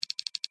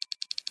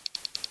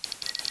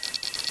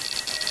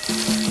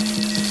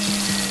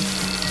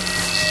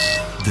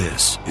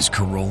This is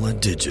Corolla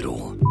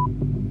Digital.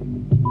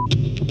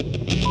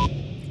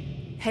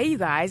 Hey, you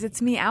guys, it's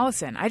me,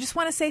 Allison. I just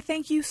want to say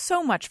thank you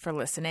so much for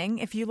listening.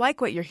 If you like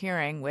what you're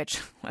hearing,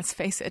 which, let's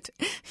face it,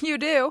 you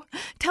do,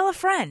 tell a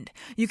friend.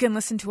 You can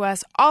listen to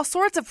us all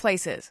sorts of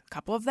places. A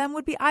couple of them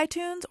would be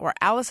iTunes or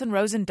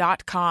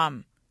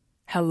AllisonRosen.com.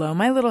 Hello,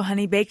 my little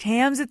honey-baked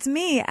hams. It's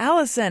me,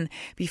 Allison.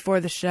 Before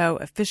the show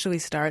officially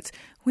starts,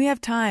 we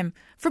have time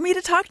for me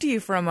to talk to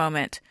you for a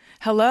moment.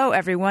 Hello,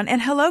 everyone,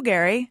 and hello,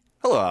 Gary.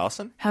 Hello,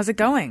 Allison. How's it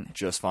going?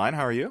 Just fine.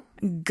 How are you?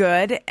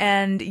 Good.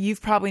 And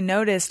you've probably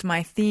noticed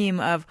my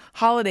theme of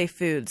holiday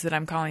foods that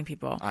I'm calling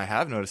people. I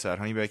have noticed that.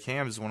 Honey baked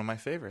ham is one of my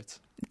favorites.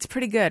 It's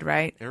pretty good,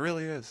 right? It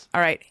really is.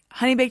 All right.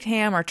 Honey baked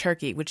ham or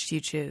turkey? Which do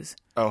you choose?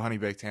 Oh, honey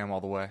baked ham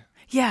all the way.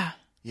 Yeah.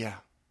 Yeah.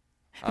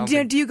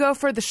 Do you go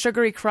for the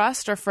sugary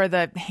crust or for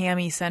the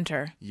hammy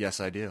center?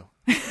 Yes, I do.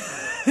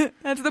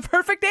 That's the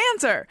perfect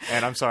answer.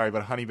 And I'm sorry,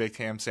 but a honey baked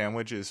ham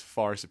sandwich is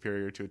far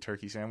superior to a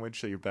turkey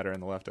sandwich, so you're better in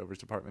the leftovers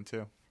department,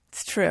 too.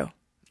 It's true.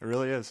 It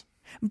really is.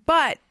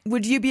 But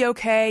would you be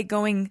okay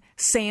going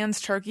sans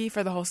turkey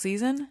for the whole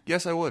season?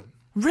 Yes, I would.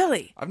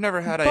 Really? I've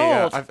never had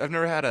Bold. I've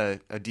never had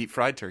a deep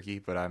fried turkey,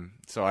 but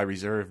so I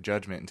reserve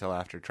judgment until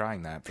after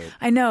trying that. But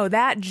I know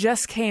that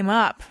just came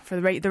up for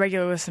the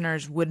regular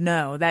listeners would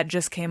know that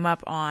just came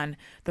up on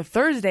the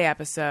Thursday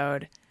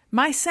episode.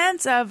 My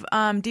sense of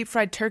deep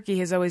fried turkey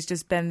has always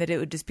just been that it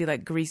would just be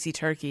like greasy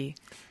turkey.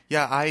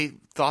 yeah, I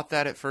thought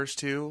that at first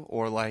too,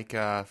 or like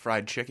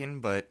fried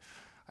chicken, but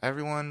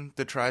everyone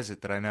that tries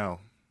it that I know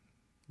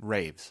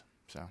raves.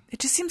 So It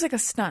just seems like a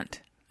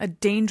stunt, a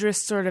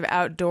dangerous sort of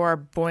outdoor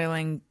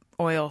boiling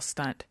oil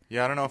stunt.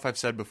 yeah, I don't know if I've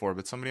said before,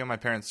 but somebody on my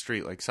parents'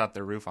 street like set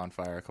their roof on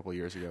fire a couple of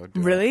years ago.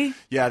 Really?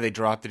 Yeah, they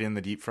dropped it in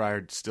the deep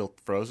fryer, still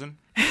frozen.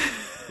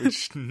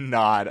 Which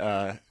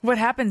not. What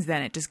happens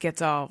then? It just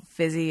gets all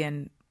fizzy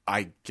and...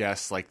 I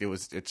guess like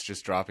it's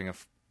just dropping a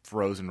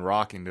frozen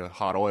rock into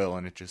hot oil,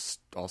 and it just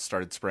all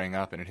started spraying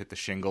up, and it hit the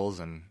shingles,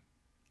 and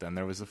then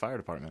there was the fire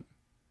department.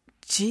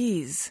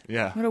 Jeez.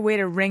 Yeah. What a way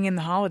to ring in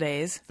the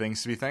holidays.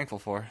 Things to be thankful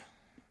for.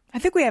 I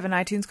think we have an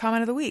iTunes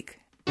comment of the week.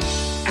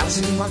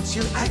 Allison wants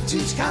your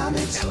iTunes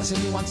comments.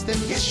 Allison wants them,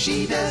 yes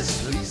she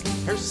does. Please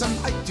leave her some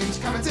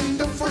iTunes comments and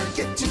don't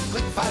forget to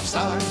click 5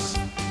 stars.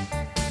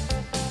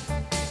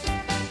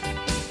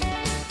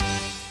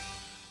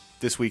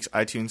 This week's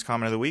iTunes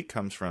comment of the week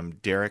comes from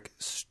Derek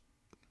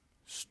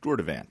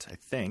Sturdivant, I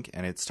think,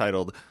 and it's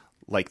titled,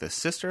 Like the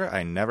Sister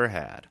I Never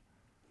Had.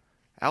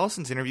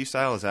 Allison's interview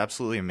style is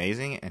absolutely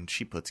amazing, and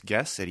she puts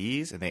guests at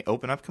ease, and they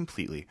open up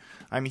completely.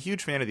 I'm a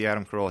huge fan of The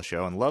Adam Carolla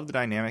Show and love the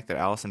dynamic that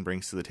Allison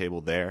brings to the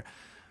table there.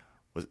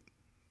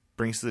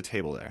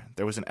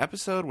 There was an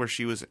episode where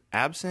she was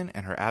absent,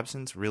 and her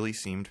absence really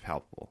seemed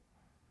palpable.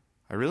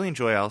 I really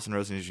enjoy Allison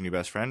Rosen is Your New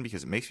Best Friend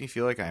because it makes me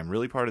feel like I am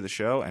really part of the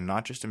show and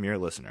not just a mere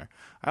listener.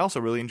 I also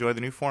really enjoy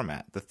the new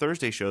format. The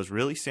Thursday shows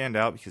really stand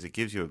out because it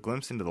gives you a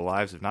glimpse into the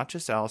lives of not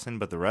just Allison,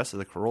 but the rest of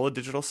the Corolla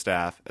Digital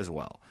staff as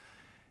well.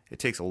 It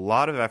takes a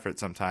lot of effort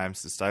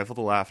sometimes to stifle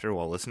the laughter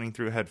while listening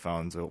through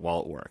headphones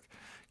while at work.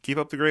 Keep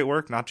up the great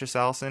work, not just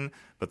Allison,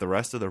 but the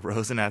rest of the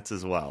Rosenettes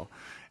as well.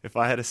 If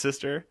I had a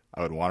sister,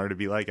 I would want her to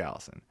be like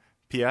Allison.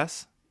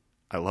 P.S.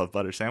 I love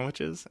butter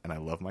sandwiches, and I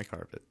love my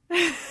carpet.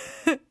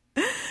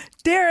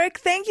 Derek,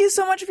 thank you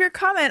so much for your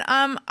comment.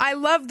 I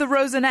love the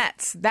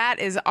Rosenettes. That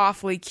is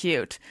awfully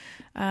cute.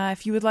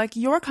 If you would like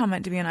your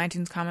comment to be an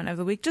iTunes comment of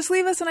the week, just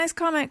leave us a nice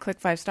comment, click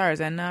 5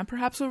 stars, and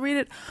perhaps we'll read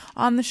it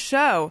on the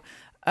show.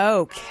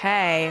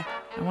 Okay,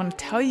 I want to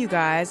tell you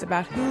guys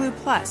about Hulu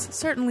Plus.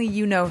 Certainly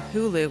you know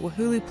Hulu. Well,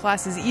 Hulu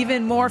Plus is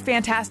even more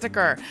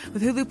fantasticer.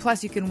 With Hulu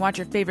Plus, you can watch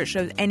your favorite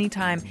shows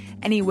anytime,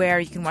 anywhere.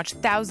 You can watch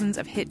thousands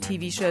of hit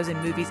TV shows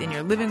and movies in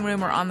your living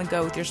room or on the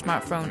go with your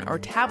smartphone or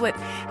tablet.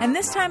 And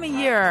this time of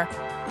year,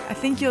 I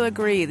think you'll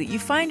agree that you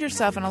find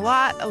yourself in a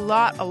lot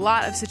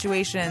of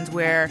situations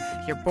where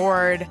you're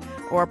bored,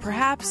 or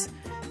perhaps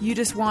you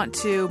just want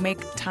to make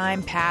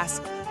time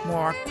pass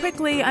more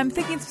quickly. I'm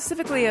thinking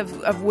specifically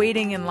of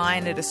waiting in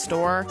line at a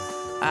store,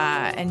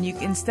 and you,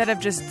 instead of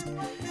just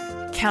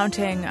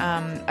counting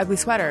ugly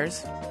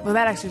sweaters, well,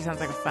 that actually sounds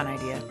like a fun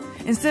idea.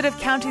 Instead of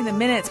counting the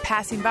minutes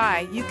passing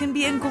by, you can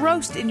be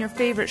engrossed in your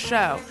favorite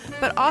show.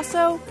 But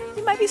also,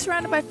 you might be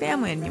surrounded by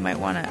family, and you might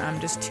want to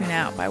just tune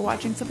out by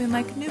watching something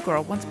like New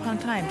Girl, Once Upon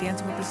a Time,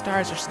 Dancing with the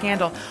Stars, or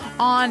Scandal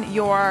on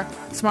your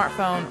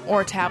smartphone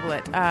or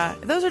tablet.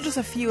 Those are just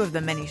a few of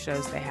the many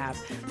shows they have.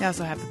 They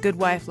also have The Good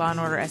Wife, Law &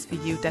 Order,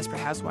 SVU,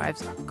 Desperate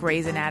Housewives,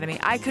 Grey's Anatomy.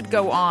 I could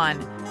go on.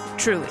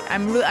 Truly.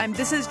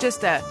 This is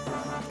just a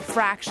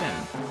fraction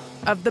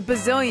of the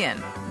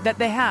bazillion that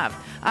they have.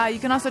 You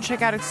can also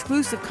check out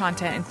exclusive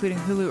content, including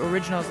Hulu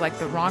originals like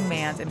The Wrong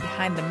Mans and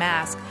Behind the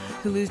Mask,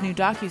 Hulu's new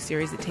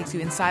docuseries that takes you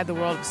inside the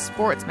world of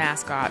sports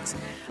mascots.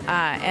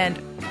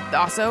 And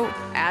also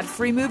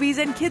ad-free movies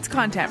and kids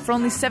content. For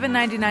only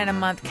 $7.99 a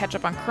month, catch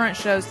up on current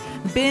shows,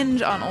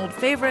 binge on old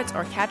favorites,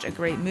 or catch a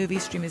great movie.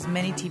 Stream as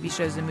many TV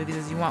shows and movies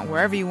as you want,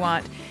 wherever you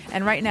want.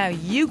 And right now,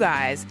 you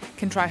guys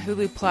can try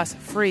Hulu Plus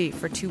free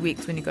for 2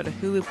 weeks when you go to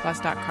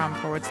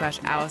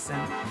huluplus.com/Allison.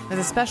 There's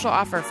a special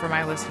offer for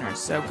my listeners,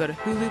 so go to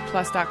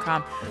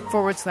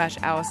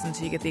huluplus.com/Allison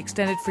so you get the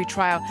extended free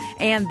trial,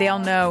 and they'll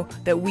know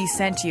that we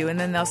sent you, and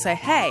then they'll say,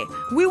 hey,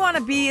 we want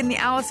to be in the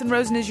Allison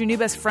Rosen is your new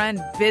best friend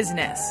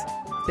business.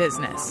 That's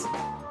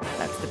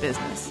the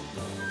business.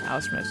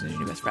 Allison Rosen is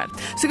your new best friend.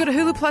 So go to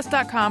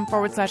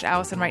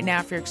huluplus.com/Allison right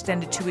now for your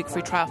extended 2-week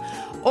free trial,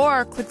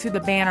 or click through the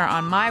banner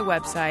on my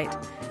website.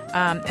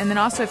 And then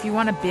also, if you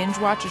want to binge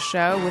watch a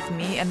show with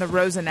me and the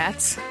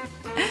Rosenettes,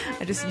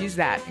 I just use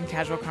that in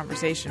casual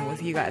conversation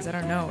with you guys. I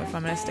don't know if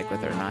I'm going to stick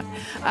with it or not.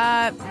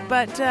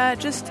 But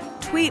just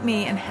tweet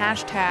me and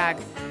hashtag,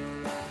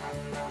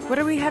 what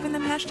are we having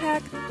them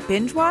hashtag?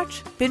 Binge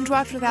watch? Binge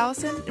watch with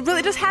Allison?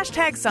 Really, just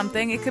hashtag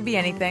something. It could be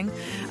anything.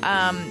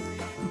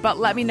 But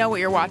let me know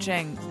what you're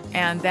watching,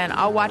 and then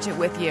I'll watch it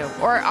with you.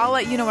 Or I'll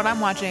let you know what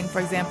I'm watching.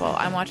 For example,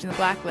 I'm watching The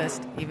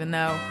Blacklist, even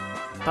though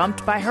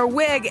bumped by her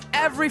wig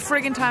every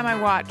friggin' time I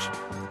watch.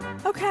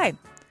 Okay.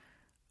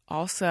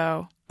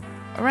 Also,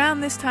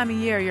 around this time of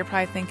year, you're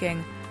probably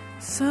thinking,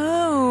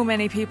 so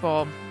many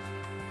people,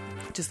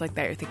 just like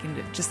that, you're thinking,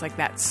 just like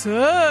that,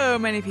 so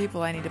many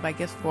people I need to buy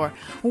gifts for.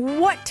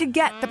 What to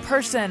get the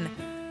person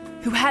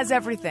who has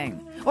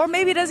everything? Or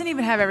maybe doesn't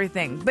even have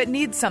everything, but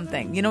needs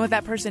something. You know what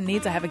that person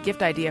needs? I have a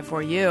gift idea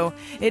for you.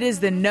 It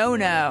is the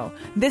No-No.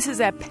 This is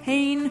a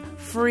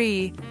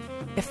pain-free,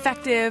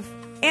 effective,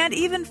 and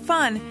even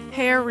fun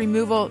hair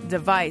removal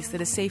device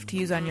that is safe to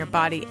use on your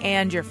body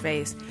and your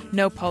face.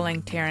 No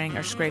pulling, tearing,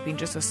 or scraping,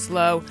 just a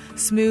slow,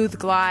 smooth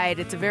glide.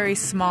 It's a very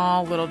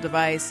small little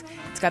device.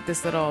 It's got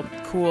this little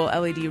cool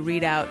LED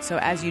readout, so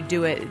as you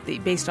do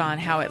it, based on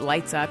how it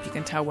lights up, you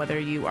can tell whether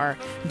you are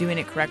doing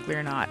it correctly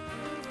or not.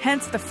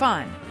 Hence the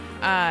fun.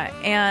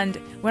 And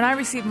when I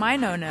received my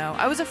No-No,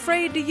 I was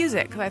afraid to use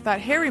it because I thought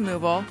hair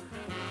removal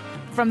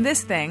from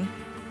this thing,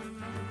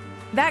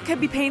 that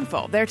could be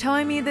painful. They're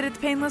telling me that it's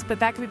painless, but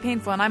that could be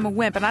painful, and I'm a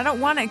wimp, and I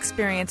don't want to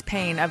experience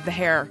pain of the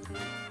hair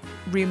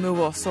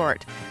removal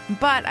sort.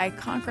 But I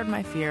conquered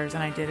my fears,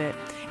 and I did it.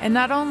 And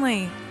not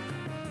only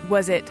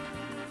was it...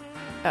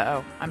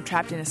 I'm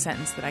trapped in a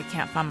sentence that I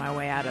can't find my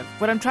way out of.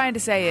 What I'm trying to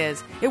say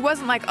is, it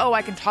wasn't like, oh,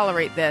 I can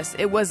tolerate this.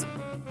 It was,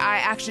 I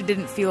actually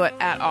didn't feel it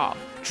at all.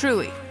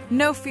 Truly.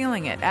 No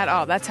feeling it at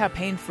all. That's how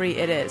pain-free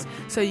it is.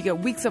 So you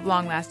get weeks of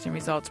long-lasting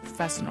results,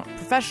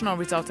 professional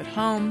results at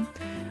home.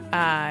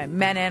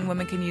 Men and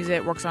women can use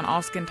it. Works on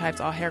all skin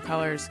types, all hair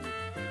colors.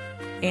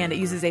 And it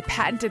uses a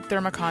patented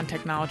Thermocon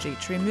technology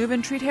to remove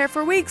and treat hair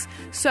for weeks.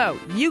 So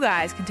you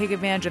guys can take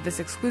advantage of this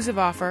exclusive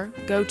offer.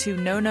 Go to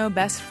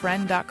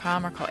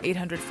nonobestfriend.com or call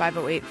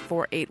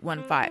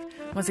 800-508-4815.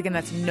 Once again,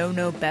 that's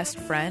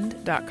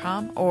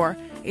nonobestfriend.com or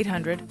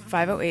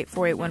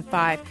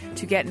 800-508-4815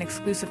 to get an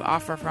exclusive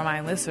offer from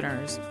my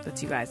listeners.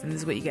 That's you guys. And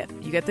this is what you get.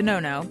 You get the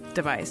No-No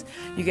device.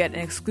 You get an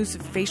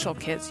exclusive facial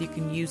kit so you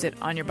can use it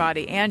on your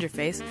body and your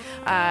face.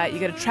 You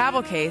get a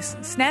travel case,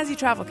 snazzy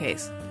travel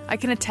case. I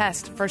can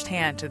attest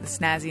firsthand to the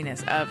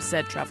snazziness of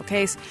said travel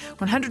case.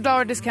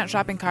 $100 discount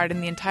shopping card,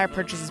 and the entire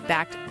purchase is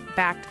backed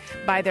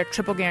by their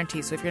triple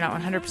guarantee. So if you're not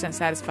 100%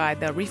 satisfied,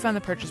 they'll refund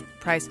the purchase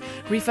price,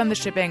 refund the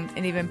shipping,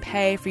 and even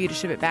pay for you to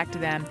ship it back to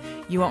them.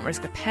 You won't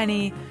risk a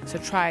penny. So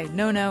try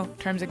No-No.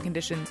 Terms and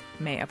conditions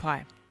may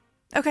apply.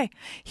 Okay,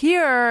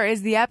 here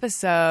is the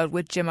episode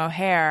with Jim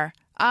O'Heir.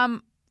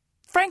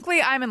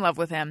 Frankly, I'm in love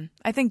with him.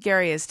 I think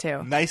Gary is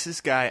too.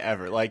 Nicest guy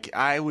ever. Like,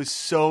 I was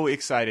so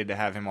excited to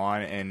have him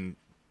on, and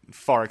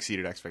far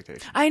exceeded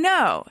expectations. I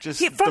know. Just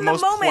the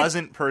most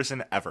pleasant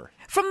person ever.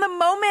 From the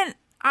moment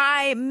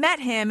I met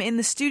him in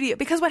the studio,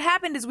 because what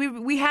happened is we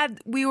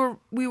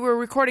were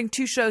recording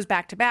 2 shows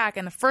back to back,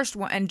 and the first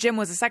one, and Jim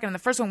was the second, and the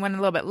first one went a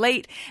little bit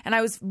late, and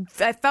I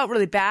felt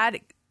really bad.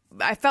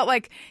 I felt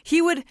like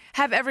he would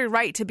have every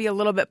right to be a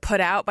little bit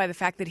put out by the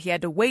fact that he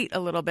had to wait a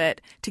little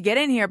bit to get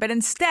in here, but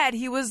instead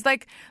he was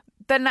like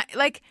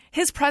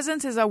his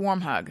presence is a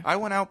warm hug. I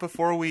went out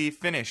before we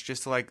finished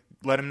just to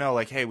let him know,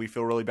 hey, we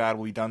feel really bad.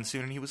 We'll be done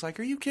soon. And he was like,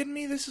 are you kidding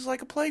me? This is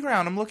like a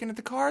playground. I'm looking at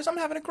the cars. I'm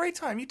having a great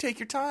time. You take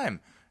your time.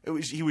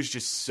 He was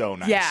just so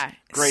nice. Yeah.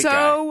 Great guy.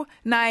 So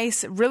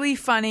nice. Really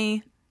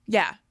funny.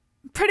 Yeah.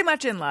 Pretty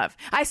much in love.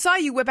 I saw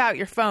you whip out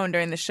your phone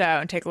during the show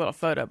and take a little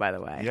photo, by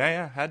the way.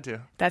 Yeah. Had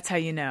to. That's how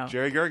you know.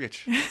 Jerry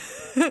Gergich.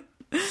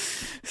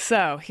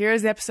 So,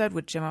 here's the episode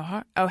with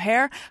Jim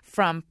O'Heir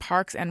from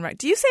Parks and Rec.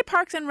 Do you say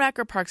Parks and Rec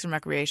or Parks and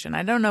Recreation?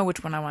 I don't know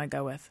which one I want to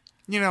go with.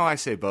 I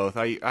say both.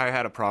 I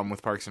had a problem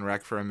with Parks and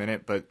Rec for a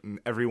minute, but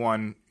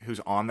everyone who's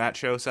on that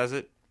show says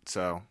it,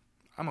 so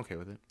I'm okay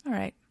with it. All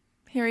right.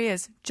 Here he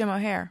is, Jim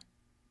O'Heir.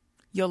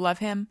 You'll love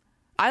him.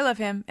 I love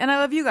him, and I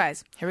love you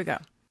guys. Here we go.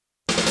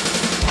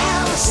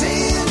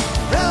 Allison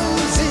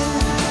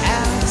Rosen,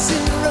 Allison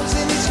Allison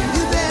Rosen is your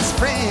new best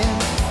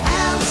friend.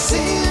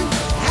 Allison,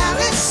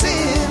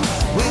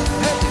 with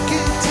her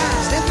good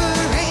times never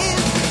end.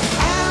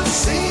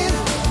 Allison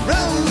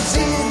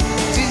Rosen,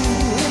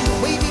 doing the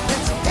wavy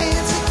pencil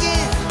dance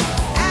again.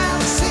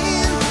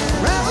 Allison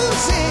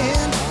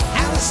Rosen,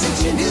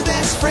 Allison's your new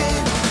best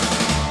friend.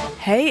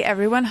 Hey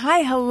everyone,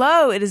 hi,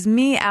 hello, it is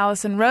me,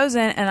 Allison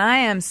Rosen, and I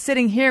am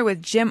sitting here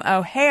with Jim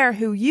O'Hare,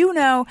 who you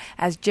know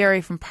as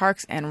Jerry from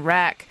Parks and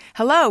Rec.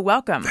 Hello,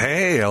 welcome.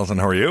 Hey, Allison,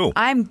 how are you?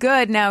 I'm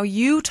good. Now,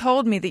 you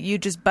told me that you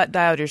just butt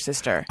dialed your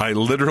sister. I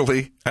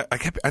literally, I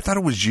thought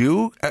it was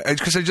you,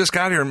 because I just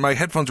got here and my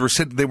headphones were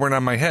sitting, they weren't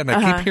on my head, and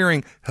I keep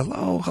hearing,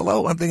 hello,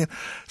 hello, I'm thinking,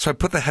 so I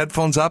put the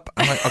headphones up,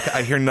 I'm like, okay,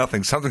 I hear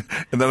nothing, something,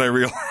 and then I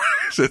realize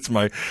it's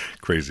my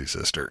crazy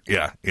sister.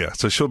 Yeah,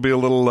 so she'll be a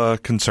little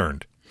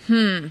concerned.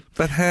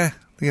 But,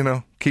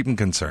 keep them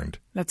concerned.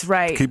 That's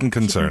right. Keep them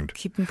concerned.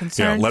 Keep them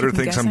concerned. Yeah, let her keep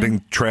 'em think guessing.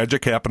 something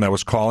tragic happened. I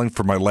was calling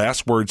for my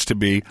last words to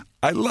be,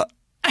 I love,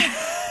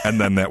 and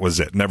then that was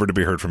it. Never to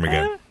be heard from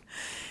again.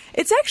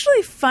 It's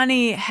actually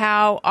funny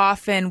how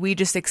often we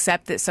just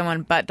accept that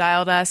someone butt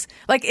dialed us.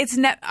 Like,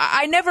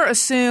 I never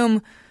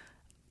assume,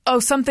 oh,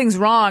 something's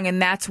wrong,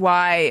 and that's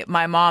why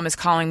my mom is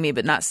calling me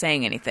but not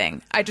saying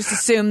anything. I just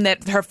assume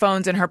that her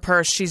phone's in her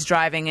purse, she's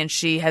driving, and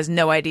she has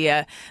no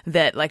idea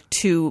that,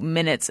 2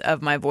 minutes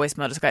of my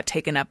voicemail just got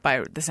taken up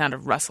by the sound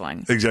of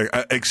rustling.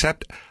 Exactly.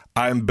 Except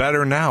I'm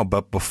better now,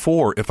 but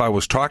before, if I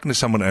was talking to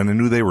someone and I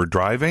knew they were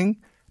driving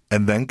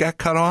and then got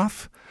cut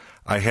off,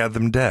 I had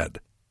them dead.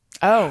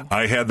 Oh.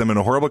 I had them in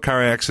a horrible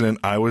car accident.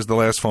 I was the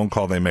last phone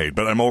call they made.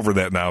 But I'm over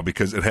that now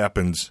because it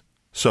happens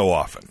so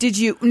often.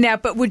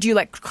 But would you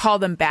call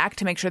them back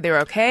to make sure they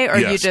were okay, or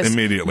yes, you just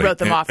immediately wrote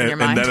them off in your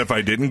mind? And then if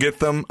I didn't get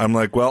them, I'm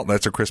like, well,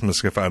 that's a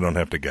Christmas gift I don't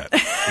have to get.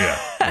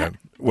 Yeah,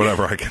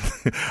 whatever I can.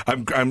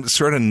 I'm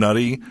sort of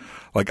nutty.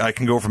 I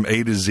can go from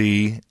A to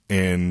Z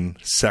in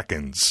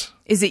seconds.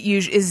 Is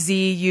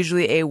Z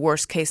usually a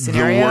worst case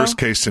scenario? The worst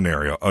case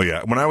scenario. Oh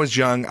yeah. When I was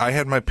young, I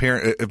had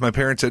if my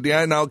parents said,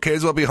 "Yeah, now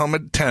kids will be home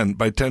at 10."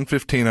 By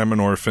 10:15, I'm an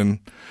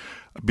orphan.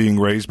 Being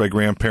raised by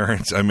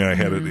grandparents. I mean, I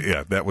had it.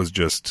 Yeah, that was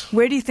just.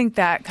 Where do you think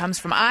that comes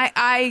from?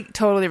 I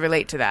totally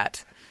relate to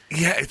that.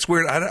 Yeah, it's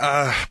weird.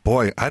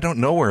 I don't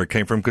know where it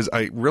came from because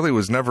I really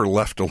was never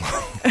left alone.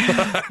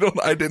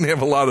 I didn't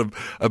have a lot of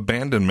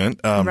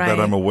abandonment that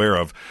I'm aware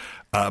of.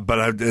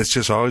 But it's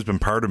just always been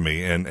part of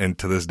me, and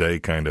to this day,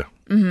 kind of.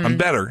 Mm-hmm. I'm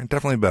better,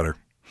 definitely better.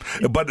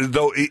 But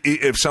though,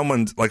 if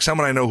someone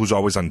I know who's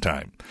always on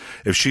time,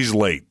 if she's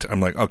late,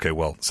 I'm like, okay,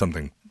 well,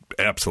 something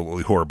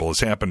absolutely horrible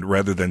has happened,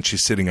 rather than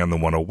she's sitting on the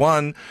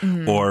 101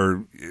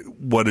 or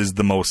what is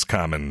the most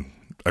common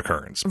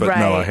occurrence. But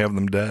no, I have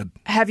them dead.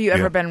 Have you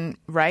ever been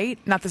right?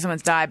 Not that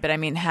someone's died, but I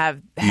mean, has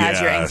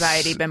your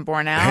anxiety been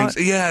borne out?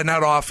 Yeah,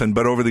 not often,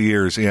 but over the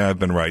years, I've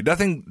been right.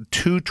 Nothing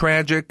too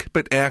tragic,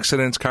 but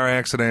accidents, car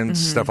accidents,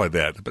 stuff like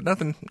that. But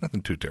nothing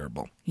too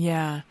terrible.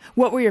 Yeah.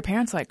 What were your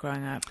parents like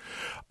growing up?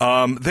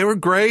 They were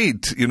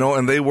great,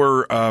 and they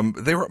were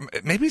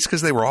maybe it's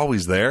because they were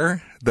always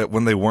there, that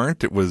when they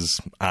weren't, it was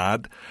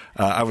odd.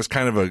 I was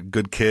kind of a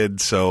good kid,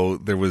 so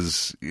there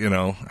was,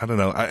 I don't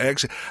know.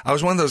 I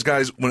was one of those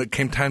guys, when it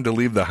came time to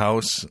leave the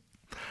house,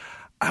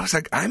 I was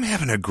like, I'm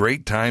having a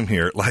great time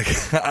here.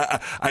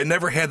 I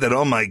never had that,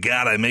 oh my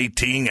God, I'm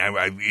 18,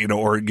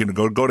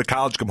 go to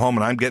college, come home,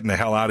 and I'm getting the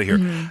hell out of here.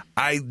 Mm-hmm.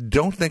 I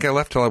don't think I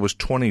left till I was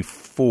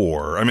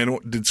 24. I mean,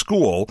 did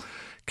school,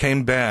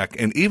 came back,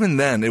 and even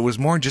then, it was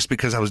more just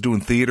because I was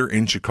doing theater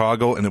in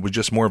Chicago, and it was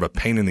just more of a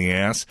pain in the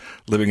ass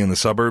living in the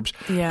suburbs,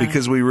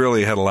 because we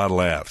really had a lot of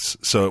laughs.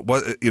 So it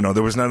was,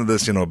 there was none of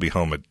this, be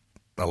home at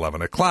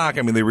 11 o'clock.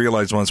 I mean, they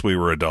realized once we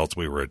were adults,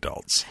 we were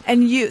adults.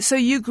 And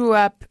you grew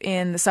up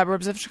in the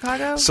suburbs of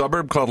Chicago?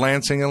 Suburb called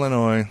Lansing,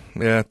 Illinois.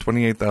 Yeah,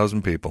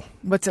 28,000 people.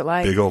 What's it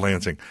like? Big old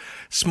Lansing.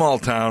 Small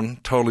town,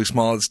 totally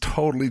small. It's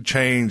totally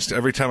changed.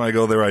 Every time I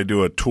go there, I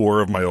do a tour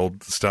of my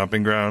old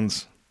stomping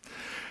grounds.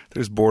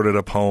 There's boarded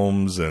up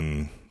homes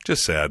and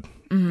just sad,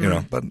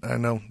 but I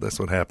know that's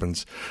what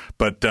happens.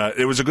 But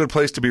it was a good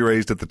place to be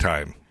raised at the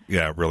time.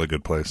 Yeah, really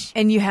good place.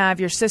 And you have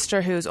your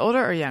sister who's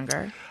older or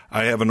younger?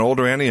 I have an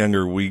older and a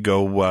younger. We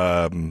go,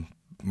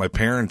 my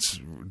parents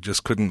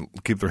just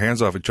couldn't keep their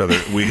hands off each other.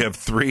 We have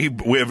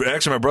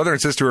actually, my brother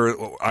and sister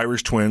are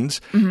Irish twins,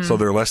 so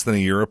they're less than a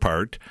year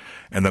apart.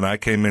 And then I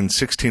came in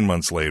 16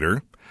 months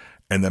later,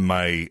 and then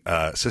my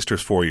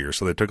sister's 4 years,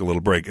 so they took a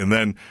little break. And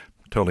then,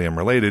 totally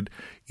unrelated,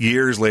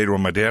 years later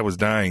when my dad was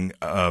dying,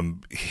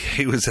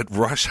 he was at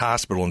Rush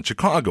Hospital in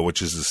Chicago,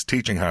 which is this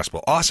teaching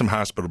hospital. Awesome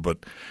hospital,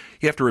 but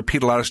you have to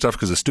repeat a lot of stuff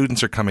because the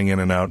students are coming in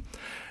and out.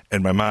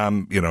 And my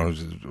mom,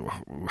 was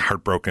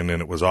heartbroken, and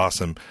it was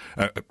awesome.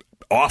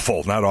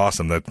 Awful, not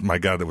awesome. My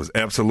God, that was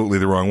absolutely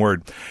the wrong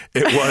word.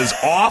 It was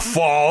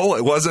awful.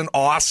 It wasn't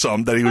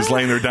awesome that he was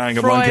laying there dying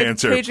of lung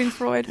cancer. Paging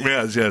Freud.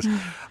 Yes.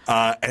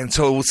 And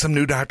so some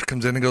new doctor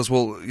comes in and goes,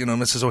 well,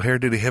 Mrs. O'Hare,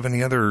 did he have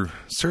any other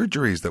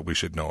surgeries that we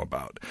should know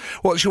about?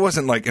 Well, she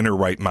wasn't in her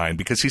right mind,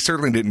 because he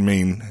certainly didn't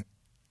mean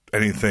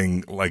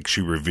anything like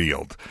she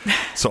revealed.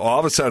 So all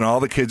of a sudden, all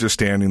the kids are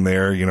standing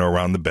there,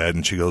 around the bed,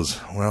 and she goes,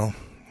 well,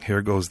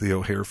 here goes the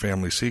O'Hare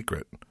family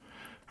secret.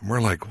 And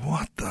we're like,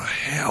 what the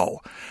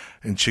hell?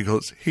 And she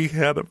goes, he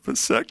had a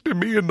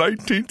vasectomy in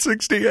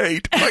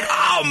 1968. I'm like,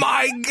 oh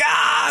my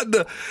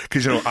God.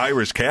 Because,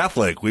 Irish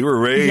Catholic, we were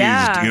raised,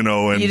 and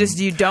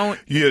you don't,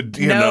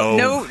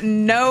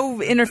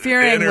 no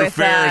interfering with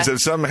if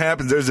something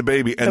happens, there's a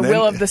baby. And the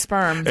will of the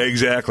sperm.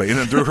 Exactly. And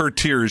then through her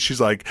tears, she's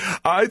like,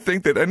 I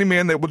think that any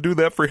man that will do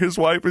that for his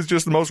wife is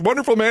just the most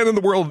wonderful man in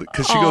the world.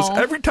 Because she goes,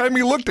 every time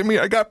he looked at me,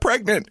 I got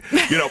pregnant.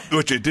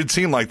 Which it did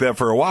seem like that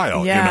for a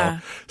while,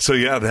 So,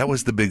 that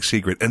was the big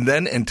secret. And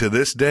then, and to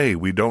this day,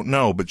 we don't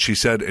know, but she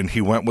said, and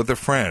he went with a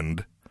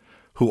friend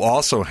who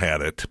also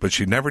had it, but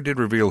she never did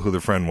reveal who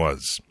the friend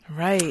was.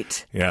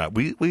 Right. Yeah,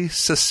 we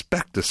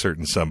suspect a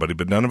certain somebody,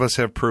 but none of us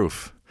have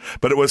proof.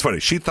 But it was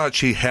funny. She thought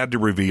she had to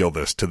reveal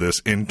this to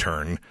this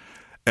intern,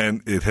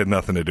 and it had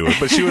nothing to do with it.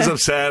 But she was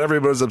upset.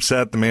 Everybody was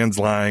upset. The man's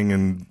lying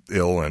and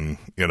ill, and,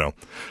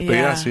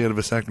 But she had a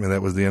vasectomy.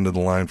 That was the end of the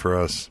line for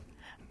us.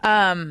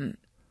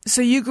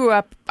 So you grew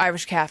up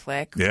Irish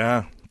Catholic.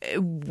 Yeah.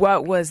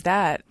 What was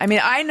that? I mean,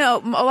 I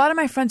know a lot of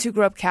my friends who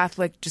grew up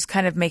Catholic just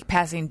kind of make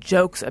passing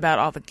jokes about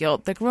all the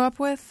guilt they grew up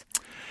with.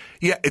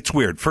 Yeah, it's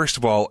weird. First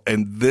of all,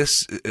 and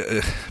this,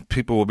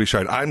 people will be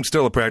shocked. I'm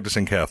still a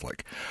practicing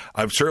Catholic.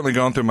 I've certainly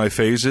gone through my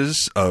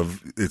phases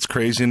of its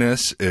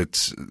craziness.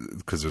 It's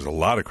because there's a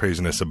lot of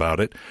craziness about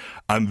it.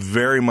 I'm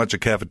very much a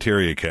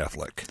cafeteria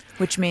Catholic.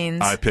 Which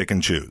means? I pick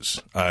and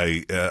choose.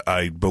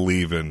 I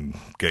believe in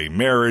gay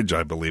marriage.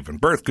 I believe in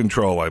birth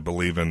control. I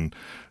believe in,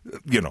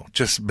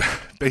 just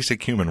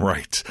basic human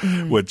rights,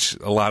 which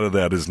a lot of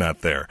that is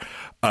not there.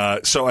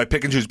 So I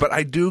pick and choose. But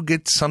I do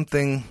get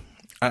something.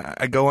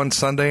 I go on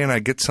Sunday and I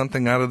get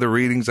something out of the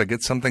readings. I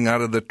get something out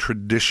of the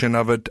tradition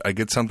of it. I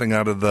get something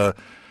out of the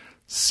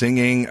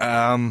singing.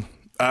 I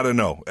don't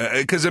know.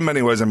 Because in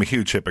many ways I'm a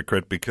huge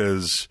hypocrite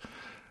because,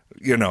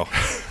 I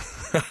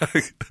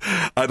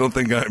don't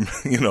think I'm,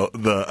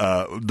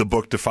 the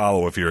book to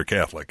follow if you're a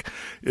Catholic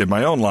in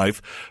my own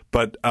life.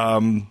 But,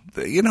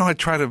 I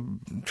try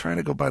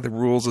to go by the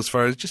rules as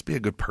far as just be a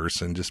good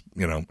person. Just,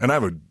 and I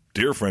have a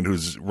dear friend who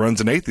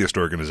runs an atheist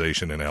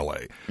organization in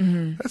L.A.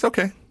 Mm-hmm. That's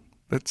okay.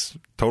 That's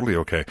totally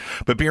okay.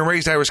 But being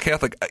raised Irish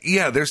Catholic,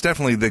 there's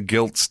definitely the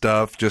guilt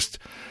stuff. Just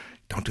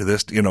don't do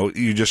this.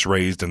 You're just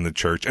raised in the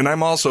church. And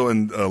I'm also,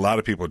 and a lot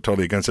of people are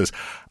totally against this,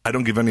 I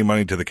don't give any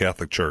money to the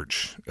Catholic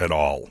Church at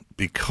all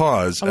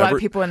because... A lot of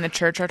people in the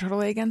church are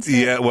totally against it?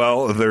 Yeah,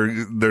 well,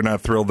 they're not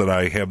thrilled that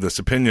I have this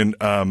opinion.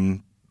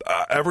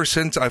 Ever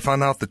since I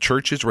found out the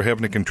churches were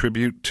having to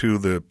contribute to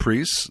the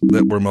priests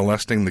that were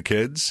molesting the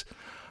kids...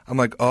 I'm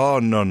like, oh,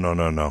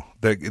 no.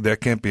 That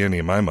can't be any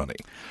of my money.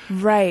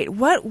 Right.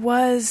 What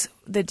was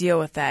the deal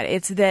with that?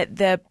 It's that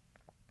the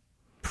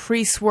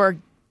priests were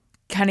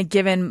kind of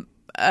given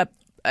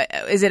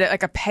is it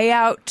like a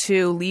payout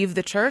to leave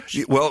the church?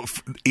 Well,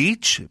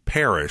 each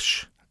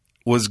parish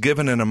was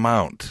given an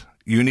amount.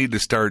 You need to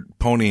start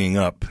ponying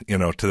up,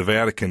 to the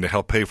Vatican to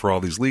help pay for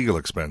all these legal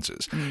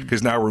expenses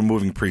because now we're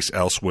moving priests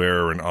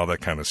elsewhere and all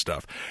that kind of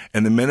stuff.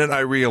 And the minute I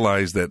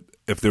realized that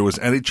if there was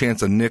any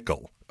chance a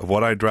nickel of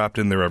what I dropped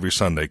in there every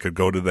Sunday could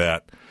go to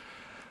that,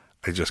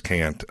 I just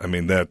can't. I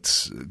mean,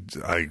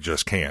 I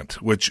just can't.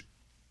 Which,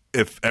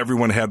 if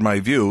everyone had my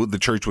view, the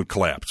church would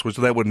collapse, which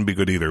that wouldn't be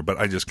good either, but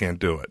I just can't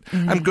do it.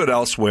 Mm-hmm. I'm good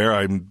elsewhere.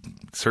 I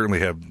certainly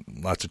have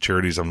lots of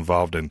charities I'm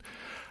involved in.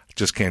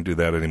 Just can't do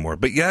that anymore.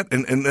 But yet,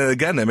 and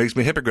again, that makes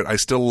me a hypocrite. I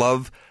still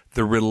love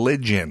the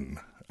religion.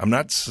 I'm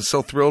not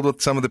so thrilled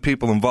with some of the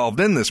people involved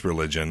in this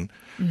religion,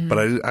 but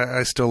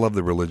I still love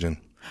the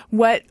religion.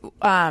 What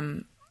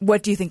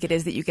do you think it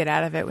is that you get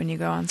out of it when you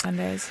go on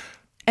Sundays?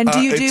 And do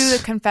you do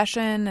the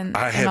confession and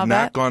all that? I have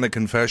not gone to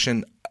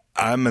confession.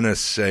 I'm going to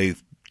say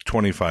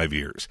 25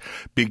 years.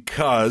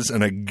 Because,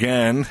 and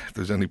again, if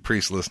there's any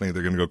priests listening,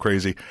 they're going to go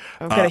crazy.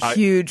 I've got a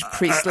huge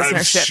priest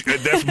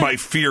listenership. That's my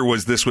fear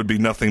was this would be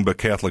nothing but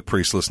Catholic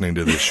priests listening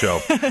to this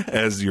show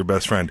as your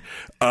best friend.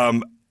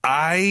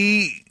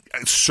 I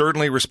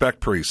certainly respect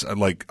priests.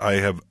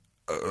 I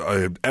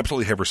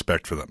absolutely have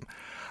respect for them.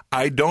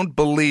 I don't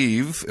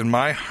believe in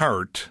my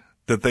heart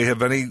that they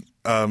have any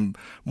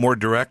more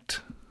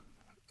direct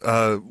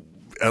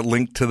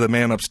link to the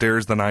man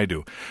upstairs than I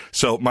do.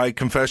 So my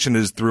confession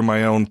is through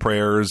my own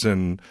prayers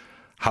and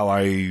how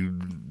I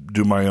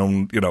do my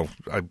own,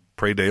 I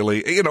pray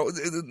daily.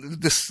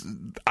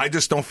 I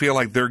just don't feel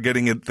like they're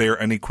getting it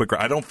there any quicker.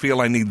 I don't feel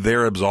I need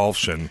their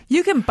absolution.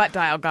 You can butt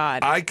dial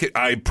God.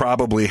 I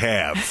probably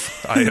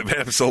have. I have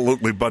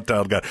absolutely butt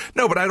dialed God.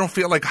 No, but I don't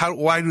feel like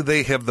why do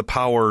they have the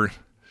power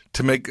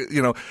to make,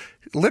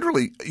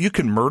 literally, you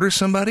can murder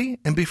somebody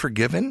and be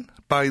forgiven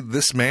by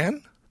this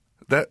man?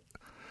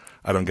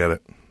 I don't get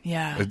it.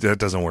 Yeah. That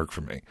doesn't work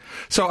for me.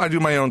 So I do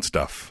my own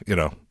stuff,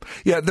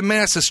 Yeah, the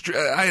Mass is,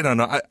 I don't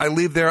know. I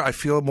leave there, I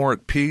feel more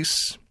at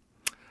peace.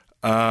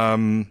 I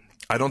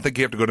don't think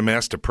you have to go to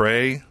Mass to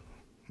pray.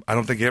 I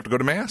don't think you have to go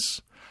to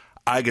Mass.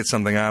 I get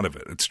something out of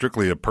it. It's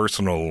strictly a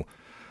personal...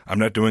 I'm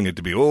not doing it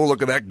to be, oh,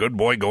 look at that good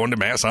boy going to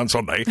Mass on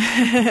Sunday.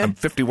 I'm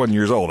 51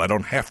 years old. I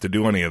don't have to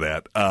do any of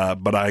that.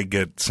 But I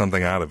get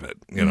something out of it,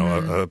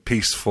 a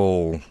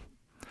peaceful,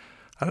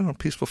 I don't know,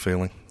 peaceful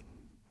feeling.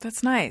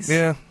 That's nice.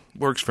 Yeah,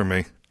 works for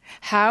me.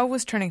 How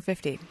was turning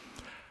 50?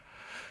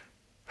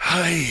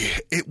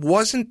 It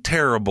wasn't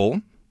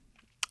terrible,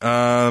 but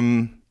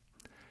I'm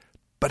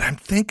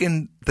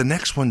thinking the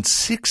next one's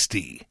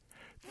 60.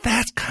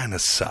 That kind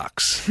of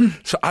sucks.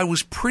 So I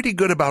was pretty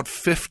good about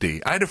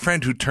 50. I had a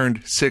friend who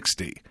turned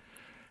 60,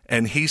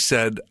 and he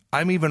said,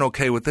 I'm even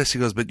okay with this. He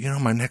goes, but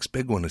my next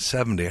big one is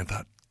 70. I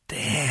thought,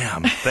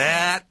 damn,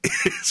 that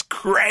is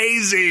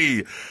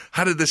crazy.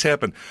 How did this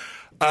happen?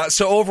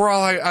 So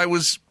overall, I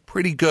was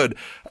pretty good.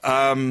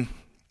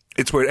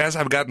 It's weird. As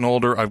I've gotten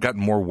older, I've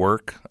gotten more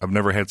work. I've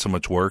never had so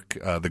much work.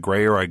 The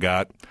grayer I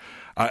got,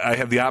 I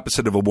have the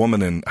opposite of a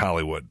woman in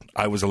Hollywood.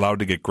 I was allowed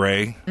to get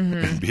gray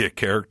and be a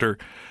character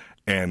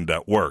and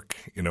work,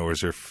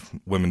 as if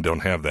women don't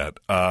have that.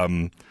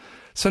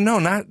 So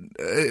no,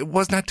 it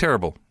was not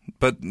terrible,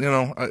 but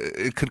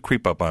it could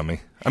creep up on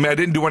me. I mean, I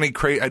didn't do any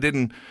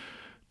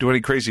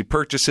crazy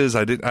purchases.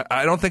 I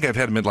don't think I've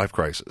had a midlife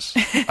crisis.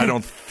 I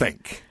don't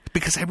think.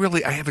 Because I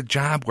have a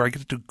job where I get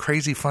to do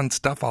crazy fun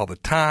stuff all the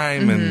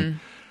time. And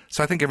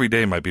so I think every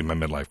day might be my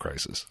midlife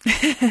crisis.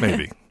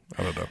 Maybe.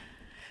 I don't know.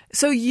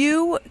 So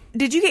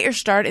did you get your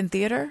start in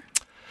theater?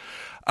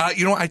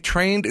 I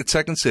trained at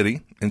Second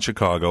City in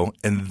Chicago,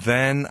 and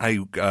then I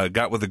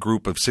got with a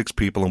group of 6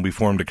 people, and we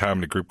formed a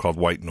comedy group called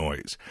White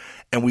Noise.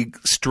 And we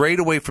strayed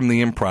away from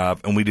the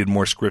improv, and we did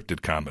more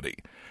scripted comedy.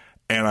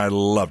 And I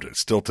loved it.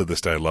 Still to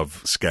this day, I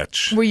love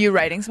sketch. Were you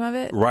writing some of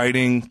it?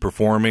 Writing,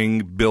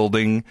 performing,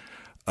 building.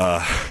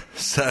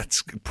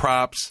 Sets,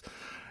 props,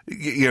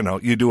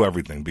 you do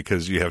everything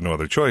because you have no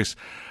other choice.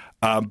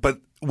 But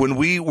when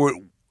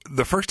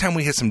the first time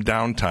we had some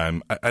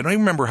downtime, I don't even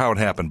remember how it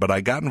happened, but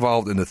I got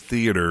involved in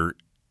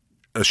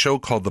a show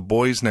called The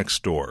Boys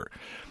Next Door.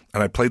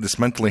 And I played this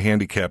mentally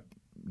handicapped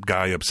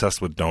guy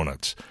obsessed with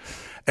donuts.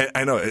 And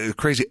I know, it's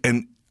crazy.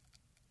 And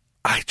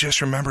I just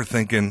remember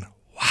thinking,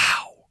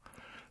 wow,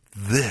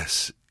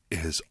 this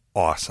is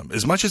awesome.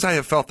 As much as I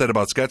have felt that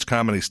about sketch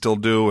comedy, still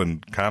do,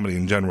 and comedy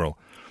in general,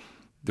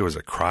 there was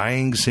a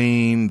crying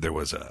scene. There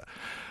was a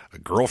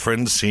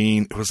girlfriend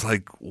scene. It was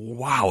like,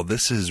 wow,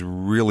 this is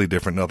really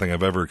different. Nothing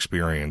I've ever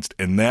experienced.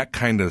 And that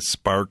kind of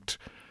sparked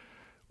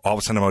all of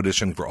a sudden I'm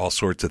auditioning for all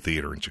sorts of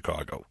theater in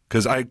Chicago.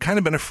 Because I'd kind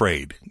of been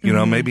afraid.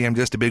 Maybe I'm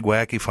just a big,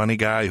 wacky, funny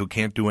guy who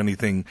can't do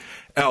anything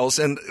else.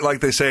 And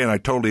like they say, and I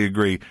totally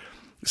agree,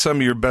 some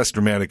of your best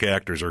dramatic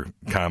actors are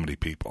comedy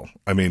people.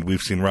 I mean, we've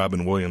seen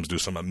Robin Williams do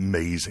some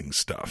amazing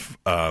stuff.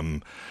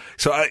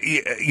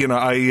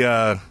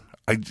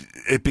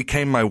 It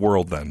became my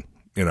world then.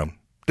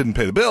 Didn't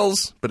pay the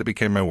bills, but it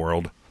became my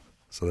world.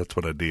 So that's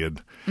what I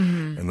did.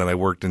 Mm-hmm. And then I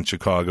worked in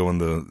Chicago in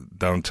the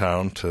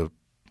downtown to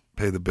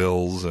pay the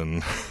bills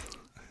and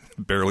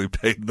barely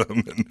paid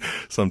them and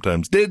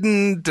sometimes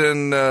didn't.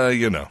 And,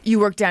 You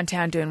worked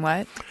downtown doing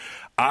what?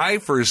 I,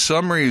 for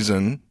some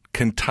reason,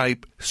 can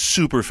type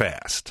super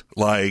fast,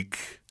 like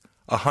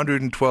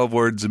 112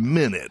 words a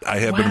minute I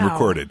have been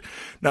recorded.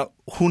 Now,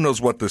 who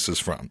knows what this is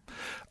from?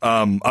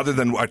 Other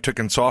than I took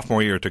in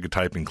sophomore year, I took a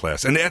typing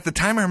class. And at the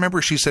time, I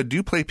remember she said, do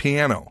you play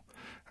piano?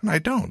 And I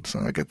don't. So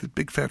I got the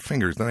big fat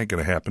fingers. That ain't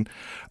going to happen.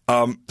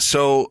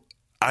 So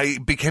I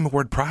became a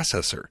word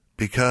processor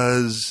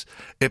because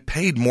it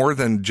paid more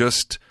than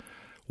just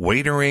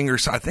waitering or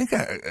so. I think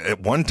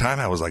at one time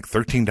I was like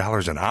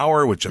 $13 an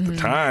hour, which at the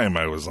time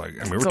I was like,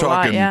 we're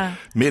talking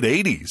mid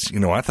 80s.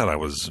 I thought I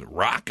was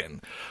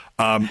rocking.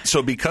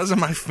 So because of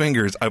my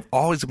fingers, I've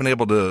always been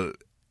able to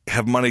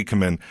have money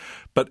come in.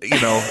 But,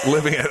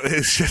 living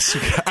it's just...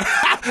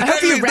 I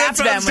hope you wrap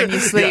them when you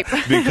sleep.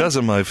 Yeah, because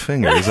of my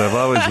fingers, I've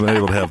always been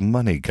able to have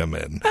money come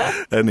in.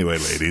 Anyway,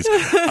 ladies. So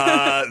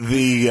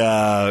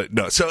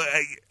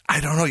I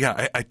don't know.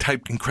 Yeah, I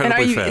type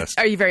incredibly fast.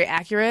 Are you very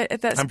accurate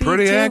at that speed? I'm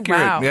pretty accurate.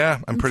 Wow. Yeah,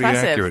 I'm pretty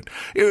accurate.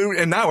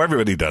 And now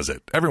everybody does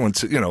it.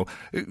 Everyone's,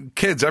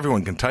 kids,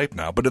 everyone can type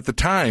now. But at the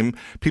time,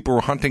 people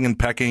were hunting and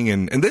pecking.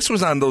 And this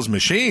was on those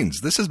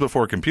machines. This is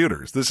before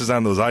computers. This is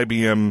on those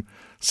IBM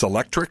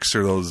Selectrics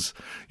or those,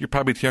 you're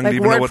probably too young to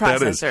even know what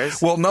that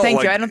is. Well, no,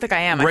 Thank you. I don't think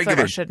I am. I feel like I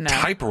regular should know.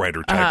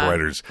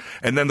 typewriters.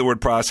 And then the word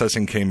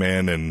processing came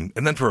in. And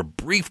then for a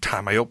brief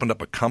time, I opened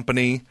up a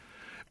company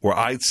where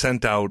I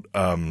sent out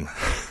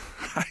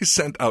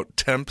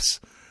temps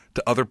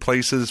to other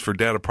places for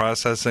data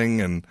processing.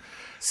 And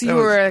so you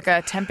were like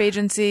a temp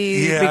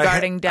agency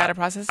regarding data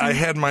processing? I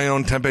had my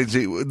own temp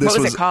agency. What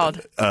was it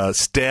called?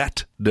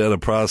 Stat Data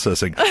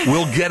Processing.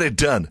 We'll get it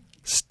done.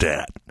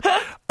 Stat.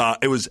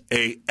 It was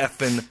a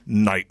effing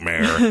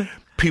nightmare.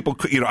 People,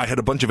 I had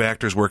a bunch of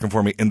actors working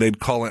for me, and they'd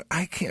call in,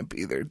 I can't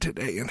be there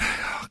today. And,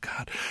 oh,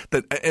 God.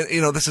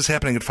 This is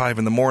happening at 5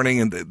 a.m,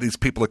 and these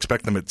people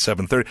expect them at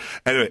 7:30.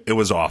 Anyway, it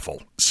was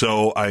awful.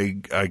 So I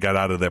got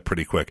out of that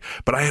pretty quick.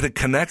 But I had a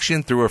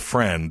connection through a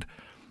friend,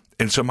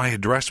 and so my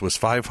address was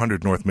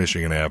 500 North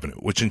Michigan Avenue,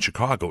 which in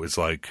Chicago is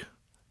like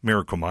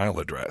Miracle Mile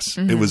address.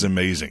 Mm-hmm. It was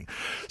amazing.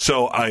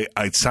 So I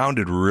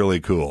sounded really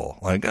cool.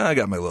 Like, I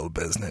got my little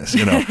business,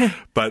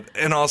 But,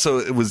 and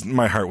also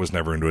my heart was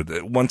never into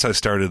it. Once I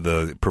started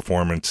the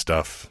performance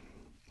stuff,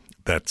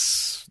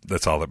 that's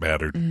all that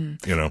mattered,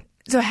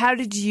 So how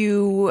did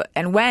you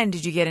and when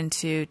did you get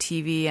into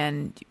TV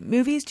and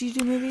movies? Do you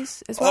do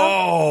movies as well?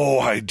 Oh,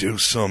 I do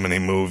so many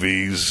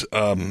movies.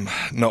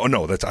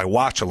 No, I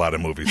watch a lot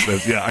of movies.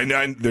 I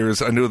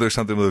knew there's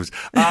something with movies.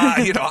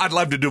 I'd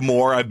love to do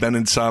more. I've been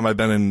in some. I've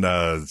been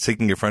in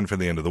Seeking a Friend for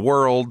the End of the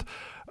World.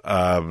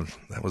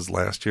 That was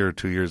last year or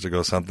 2 years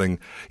ago, something.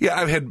 Yeah,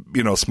 I've had,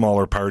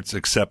 smaller parts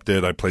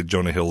accepted. I played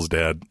Jonah Hill's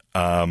dad.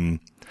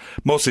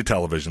 Mostly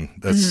television.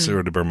 That's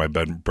sort of my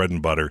bread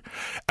and butter.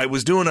 I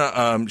was doing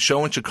a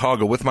show in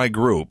Chicago with my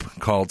group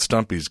called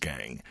Stumpy's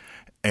Gang,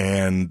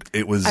 and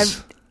it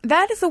was...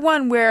 that is the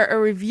one where a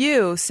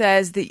review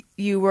says that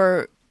you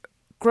were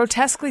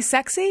grotesquely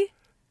sexy?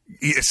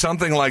 Yeah,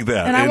 something like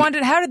that. And I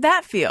wondered, how did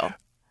that feel?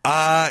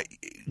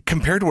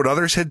 Compared to what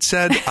others had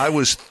said, I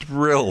was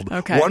thrilled.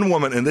 Okay. One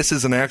woman, and this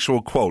is an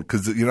actual quote,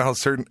 because you know how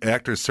certain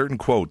actors, certain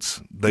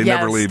quotes, they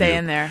never leave stay you.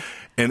 in there.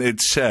 And it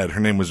said, her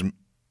name was,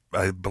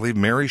 I believe,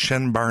 Mary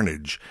Shen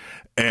Barnage,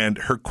 and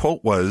her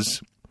quote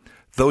was,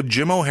 "Though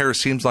Jim O'Heir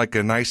seems like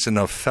a nice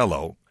enough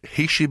fellow,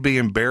 he should be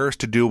embarrassed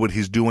to do what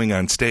he's doing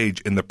on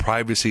stage in the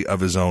privacy of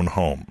his own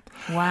home."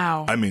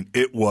 Wow. I mean,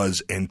 it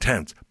was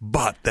intense,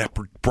 but that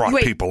brought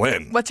people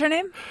in. What's her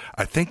name?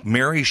 I think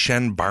Mary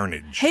Shen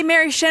Barnage. Hey,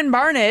 Mary Shen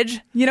Barnage,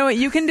 you know what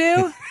you can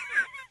do?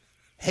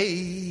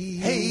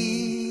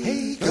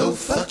 Hey, go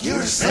fuck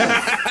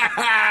yourself.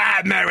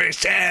 Mary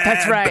Shen.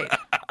 That's right.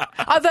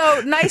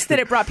 Although, nice that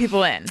it brought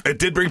people in. It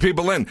did bring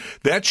people in.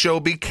 That show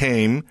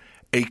became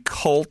a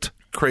cult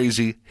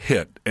crazy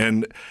hit.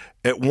 And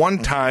at one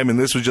time, and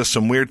this was just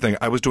some weird thing,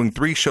 I was doing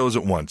 3 shows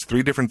at once,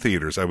 3 different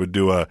theaters. I would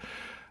do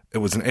it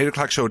was an 8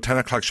 o'clock show, a 10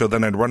 o'clock show.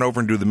 Then I'd run over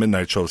and do the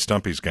midnight show of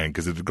Stumpy's Gang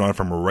because it had gone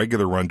from a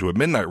regular run to a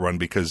midnight run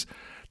because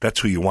that's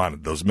who you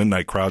wanted. Those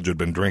midnight crowds who had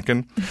been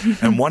drinking.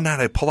 And one night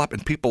I pull up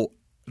and people,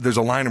 there's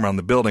a line around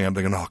the building. I'm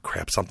thinking, oh,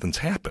 crap, something's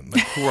happened.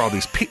 Like, who are all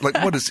these people?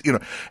 Like, what is,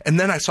 And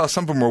then I saw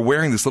some of them were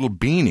wearing this little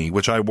beanie,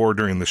 which I wore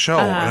during the show.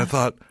 And I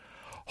thought,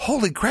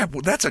 holy crap,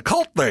 that's a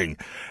cult thing.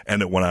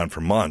 And it went on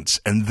for months.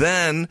 And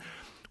then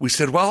we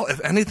said, well,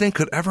 if anything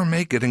could ever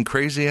make it in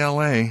crazy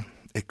L.A.,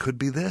 it could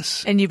be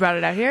this. And you brought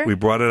it out here? We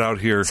brought it out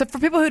here. So for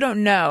people who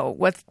don't know,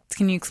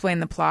 can you explain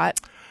the plot?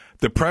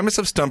 The premise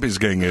of Stumpy's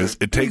Gang is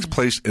it takes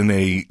place in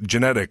a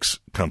genetics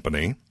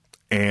company,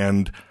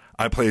 and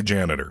I play a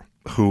janitor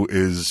who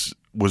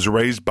was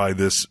raised by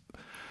this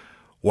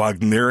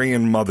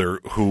Wagnerian mother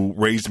who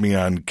raised me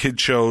on kid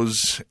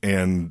shows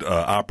and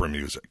opera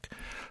music.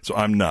 So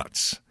I'm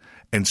nuts.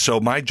 And so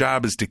my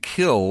job is to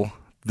kill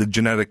the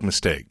genetic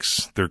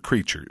mistakes. They're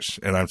creatures,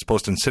 and I'm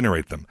supposed to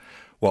incinerate them.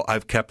 Well,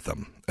 I've kept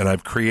them, and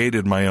I've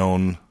created my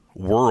own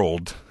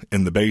world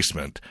in the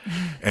basement.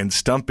 And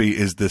Stumpy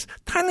is this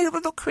tiny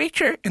little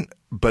creature.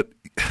 But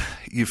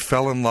you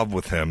fell in love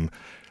with him.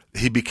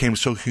 He became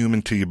so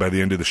human to you by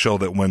the end of the show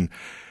that when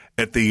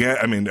at the end,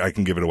 I mean, I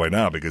can give it away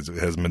now because it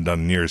hasn't been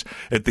done in years.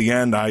 At the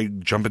end, I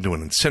jump into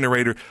an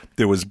incinerator.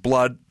 There was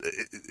blood,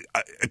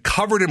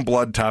 covered in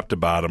blood top to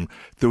bottom.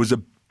 There was a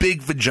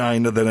big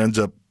vagina that ends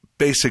up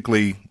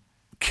basically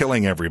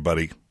killing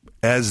everybody,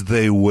 as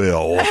they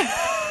will.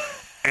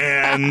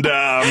 And,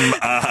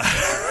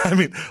 I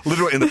mean,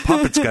 literally, and the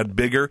puppets got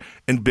bigger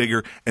and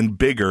bigger and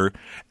bigger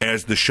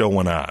as the show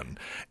went on.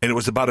 And it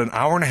was about an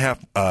hour and a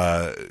half,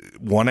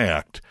 one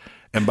act.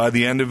 And by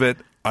the end of it,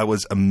 I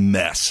was a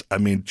mess. I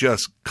mean,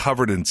 just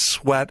covered in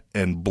sweat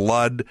and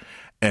blood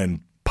and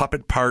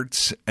puppet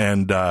parts,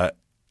 and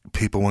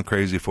people went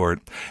crazy for it.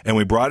 And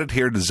we brought it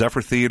here to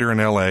Zephyr Theater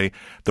in L.A.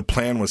 The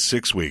plan was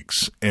 6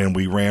 weeks, and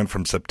we ran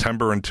from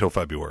September until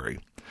February.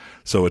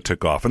 So it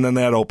took off. And then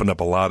that opened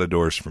up a lot of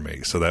doors for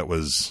me. So it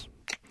was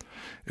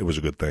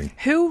a good thing.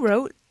 Who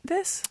wrote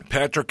this?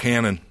 Patrick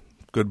Cannon,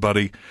 good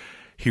buddy.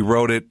 He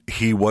wrote it.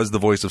 He was the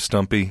voice of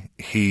Stumpy.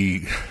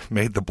 He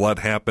made the blood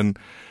happen.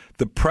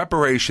 The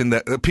preparation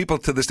that people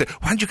to this day,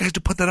 why don't you guys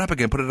put that up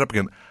again? Put it up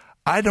again.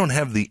 I don't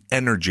have the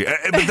energy.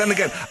 But then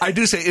again, I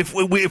do say if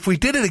we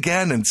did it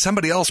again and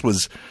somebody else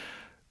was,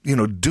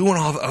 doing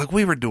all like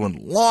we were doing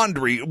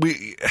laundry,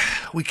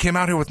 we came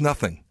out here with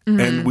nothing,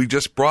 and we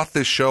just brought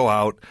this show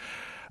out.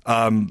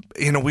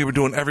 We were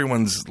doing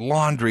everyone's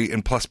laundry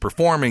and plus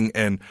performing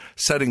and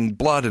setting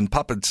blood and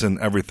puppets and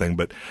everything.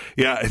 But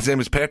yeah, his name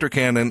is Patrick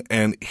Cannon,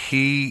 and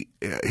he's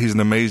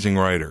an amazing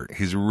writer.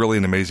 He's really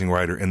an amazing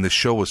writer. And the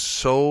show was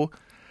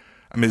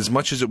as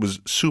much as it was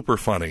super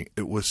funny,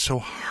 it was so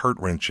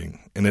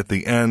heart-wrenching. And at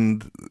the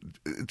end,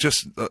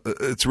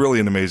 it's really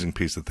an amazing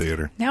piece of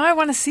theater. Now I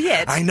want to see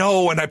it. I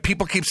know, and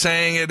people keep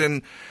saying it,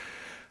 and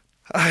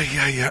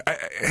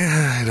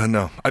I don't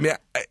know. I mean,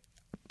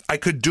 I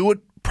could do it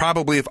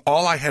probably if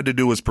all I had to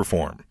do was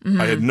perform.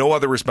 I had no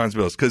other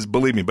responsibilities. Because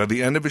believe me, by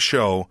the end of a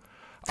show,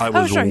 I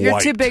was sure. You're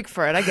wiped. too big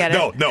for it. I get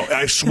it. No,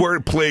 I swear,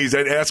 please,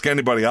 I'd ask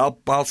anybody. I'll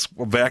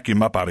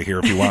vacuum up out of here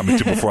if you want me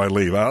to before I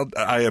leave.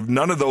 I have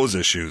none of those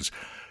issues.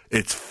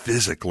 It's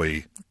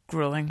physically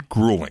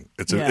grueling.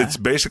 It's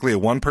basically a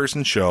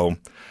one-person show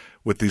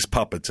with these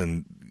puppets,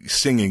 and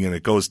singing, and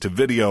it goes to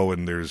video,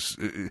 and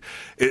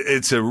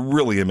it's a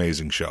really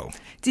amazing show.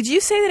 Did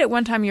you say that at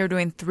one time you were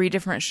doing 3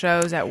 different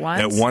shows at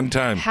once? At one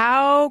time.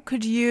 How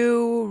could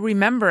you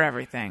remember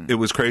everything? It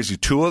was crazy.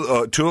 Two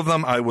of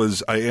them,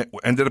 I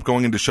ended up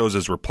going into shows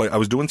as I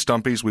was doing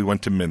Stumpy's. We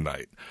went to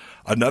midnight.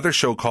 Another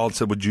show called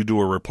said, would you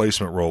do a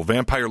replacement role?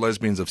 Vampire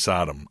Lesbians of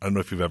Sodom. I don't know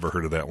if you've ever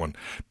heard of that one.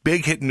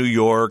 Big hit in New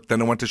York.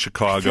 Then I went to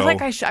Chicago. I feel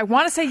like I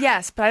want to say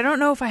yes, but I don't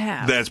know if I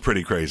have. That's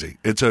pretty crazy.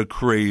 It's a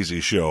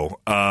crazy show.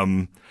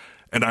 And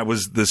I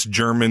was this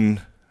German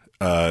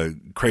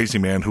crazy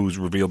man who was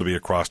revealed to be a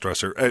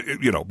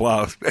crossdresser.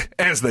 Blah,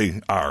 as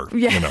they are.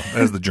 Yeah.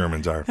 As the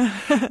Germans are.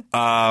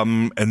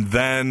 And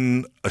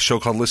then a show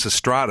called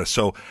Lysistrata.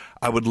 So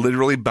I would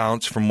literally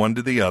bounce from one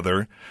to the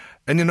other.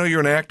 And you're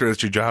an actor.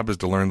 That's your job, is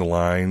to learn the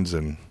lines,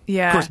 and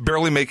of course,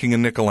 barely making a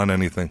nickel on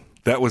anything.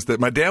 That was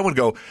my dad would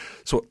go.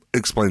 So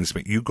explain this to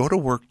me. You go to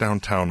work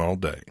downtown all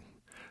day,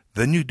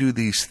 then you do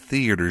these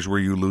theaters where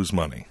you lose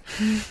money.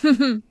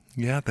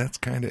 Yeah, that's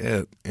kind of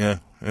it. Yeah,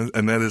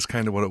 and that is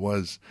kind of what it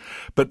was.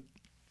 But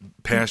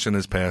passion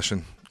is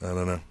passion. I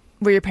don't know.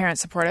 Were your parents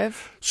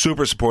supportive?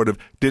 Super supportive.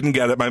 Didn't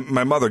get it.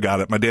 My mother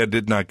got it. My dad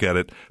did not get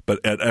it. But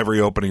at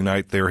every opening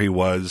night, there he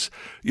was,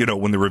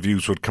 when the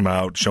reviews would come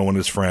out, showing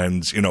his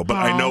friends, But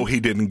I know he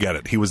didn't get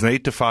it. He was an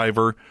 8 to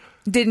 5-er.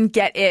 Didn't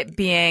get it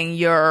being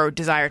your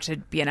desire to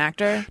be an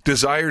actor?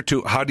 Desire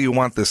to, how do you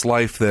want this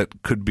life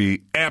that could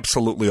be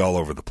absolutely all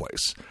over the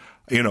place?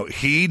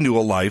 He knew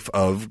a life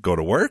of go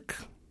to work,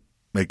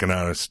 make an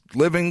honest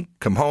living,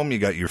 come home, you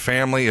got your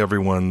family,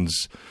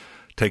 everyone's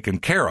taken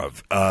care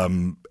of.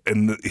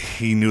 And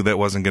he knew that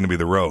wasn't going to be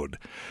the road.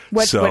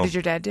 What did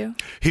your dad do?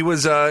 He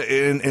was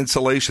in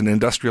insulation,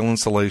 industrial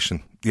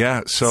insulation.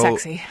 Yeah, so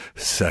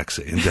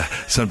sexy. And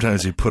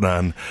sometimes he put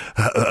on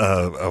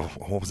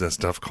what was that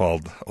stuff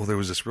called? Oh, there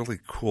was this really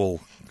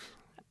cool.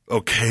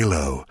 Oh,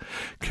 Kalo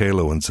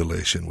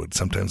insulation would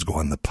sometimes go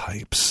on the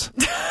pipes.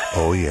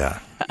 Oh yeah.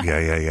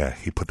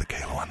 He put the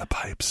Kalo on the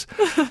pipes.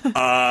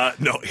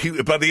 No,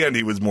 by the end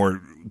he was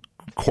more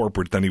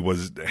corporate than he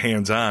was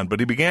hands-on, but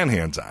he began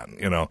hands-on.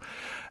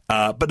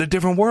 But a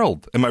different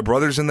world. And my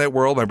brother's in that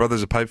world. My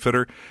brother's a pipe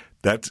fitter.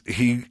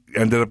 He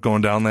ended up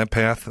going down that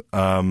path.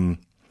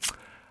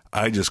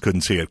 I just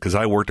couldn't see it because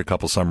I worked a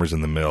couple summers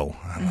in the mill.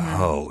 Mm-hmm.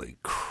 Holy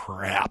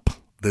crap.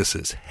 This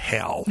is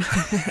hell.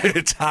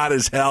 It's hot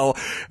as hell,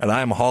 and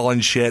I'm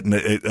hauling shit, and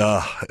it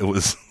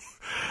was,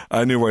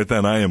 I knew right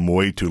then I am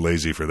way too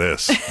lazy for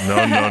this.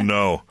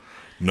 No.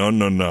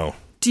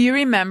 Do you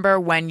remember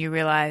when you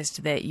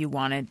realized that you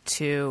wanted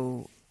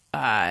to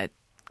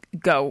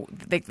go,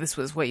 like this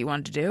was what you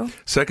wanted to do?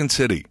 Second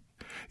City.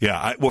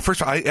 Yeah.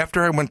 First of all,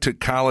 after I went to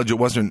college, I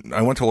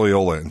went to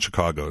Loyola in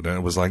Chicago, and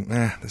it was like,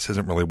 this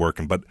isn't really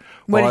working. But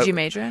what did you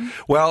major in?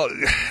 Well,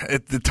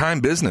 at the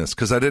time, business,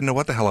 because I didn't know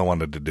what the hell I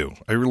wanted to do.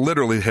 I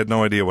literally had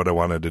no idea what I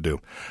wanted to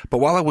do. But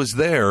while I was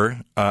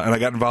there, and I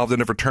got involved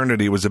in a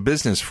fraternity, it was a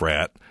business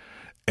frat,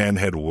 and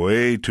had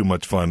way too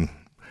much fun.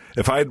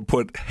 If I had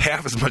put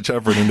half as much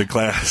effort into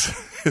class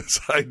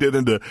as I did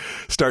into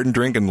starting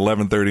drinking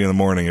 11:30 in the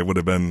morning, I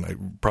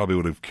probably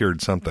would have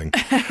cured something.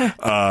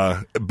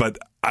 But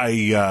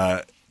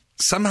I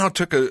somehow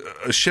took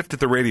a shift at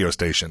the radio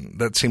station.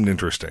 That seemed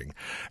interesting.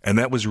 And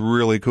that was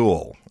really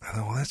cool. I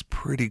thought, well, that's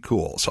pretty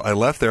cool. So I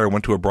left there. I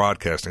went to a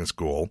broadcasting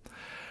school.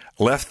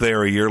 Left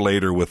there a year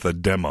later with a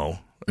demo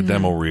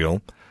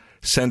reel.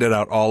 Send it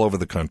out all over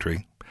the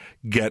country.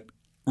 Get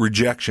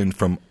rejection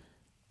from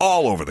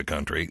all over the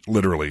country,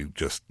 literally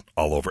just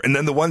all over. And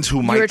then the ones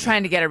who might... You were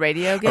trying to get a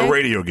radio gig? A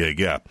radio gig,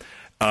 yeah.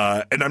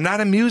 And I'm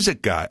not a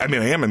music guy. I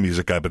mean, I am a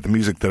music guy, but the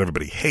music that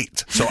everybody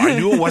hates. So I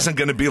knew it wasn't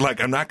going to be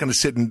like, I'm not going to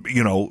sit and,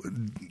 because,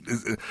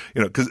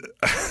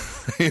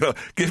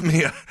 give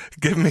me a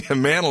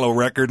Manilow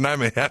record and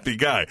I'm a happy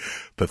guy.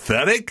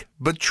 Pathetic,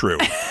 but true.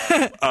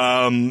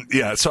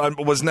 Yeah, so I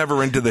was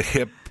never into the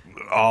hip,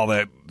 all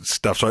that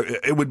stuff. So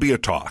it would be a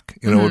talk,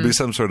 it would be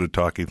some sort of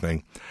talky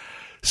thing.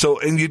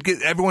 So, and you'd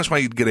get, every once in a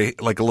while you'd get a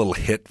little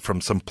hit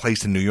from some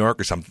place in New York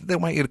or something. They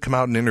want you to come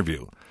out and interview.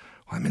 Well,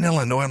 I'm in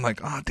Illinois. I'm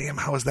like, oh, damn,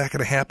 how is that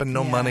going to happen?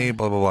 No money,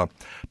 blah, blah, blah.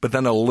 But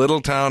then a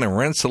little town in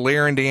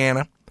Rensselaer,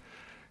 Indiana,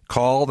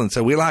 called and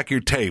said, we like your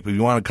tape. If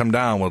you want to come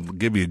down, we'll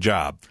give you a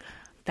job.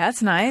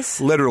 That's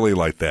nice. Literally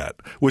like that,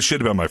 which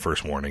should have been my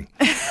first warning.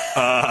 But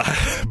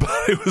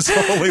it was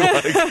only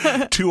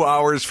like 2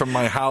 hours from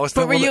my house.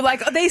 But were you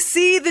like, they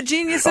see the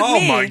genius of me? Oh,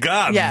 my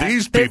God. Yeah,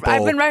 these people.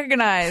 I've been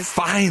recognized.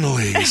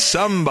 Finally,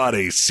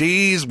 somebody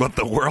sees what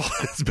the world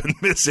has been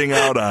missing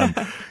out on.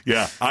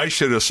 Yeah, I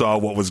should have saw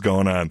what was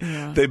going on.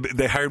 Yeah.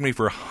 They hired me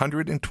for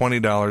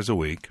 $120 a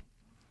week.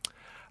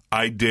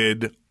 I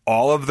did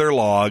all of their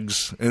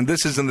logs, and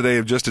this is in the day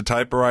of just a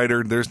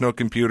typewriter. There's no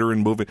computer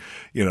and moving.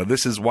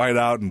 This is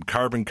whiteout and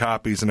carbon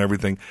copies and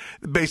everything.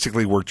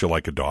 Basically worked you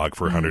like a dog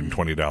for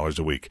 $120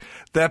 a week.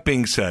 That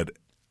being said,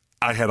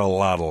 I had a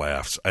lot of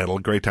laughs. I had a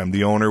great time.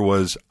 The owner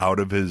was out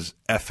of his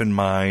effing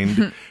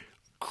mind,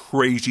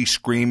 crazy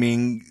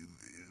screaming.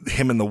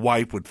 Him and the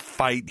wife would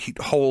fight.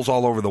 Holes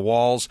all over the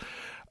walls.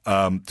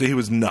 So he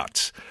was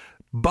nuts.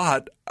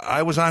 But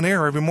I was on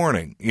air every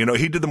morning. You know,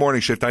 he did the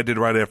morning shift. I did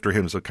right after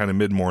him, so kind of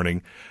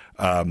mid-morning.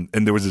 And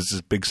there was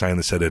this big sign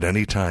that said, at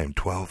any time,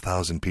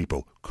 12,000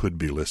 people could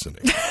be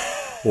listening.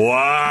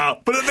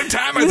 Wow. But at the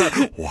time, I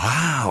thought,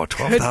 wow,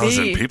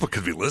 12,000 people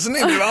could be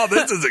listening? Wow,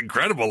 this is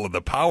incredible,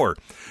 the power.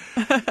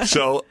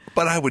 So,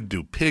 but I would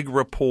do pig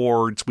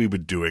reports. We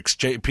would do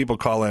exchange. People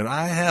call in,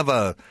 I have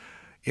a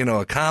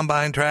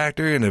combine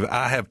tractor, and if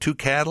I have 2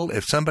 cattle,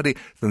 then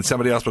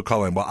somebody else would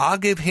call in. Well, I'll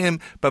give him,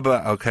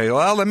 okay,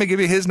 well, let me give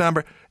you his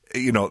number.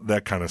 You know,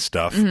 that kind of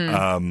stuff.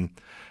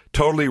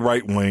 Totally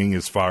right wing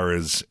as far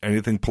as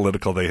anything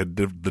political. They had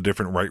the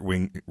different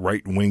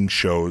right wing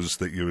shows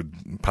that you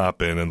would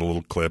pop in and the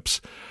little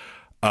clips.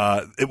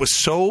 It was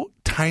so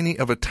tiny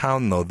of a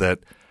town, though, that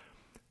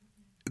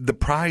the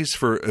prize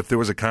for, if there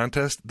was a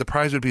contest, the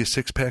prize would be a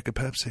 6-pack of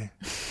Pepsi.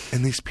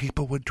 And these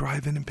people would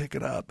drive in and pick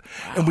it up.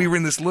 Wow. And we were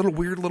in this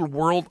weird little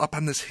world up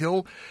on this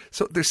hill.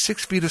 So there's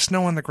 6 feet of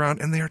snow on the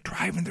ground, and they are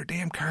driving their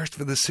damn cars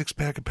for this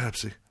 6-pack of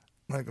Pepsi.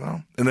 I'm like,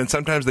 well, and then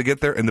sometimes they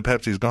get there and the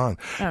Pepsi's gone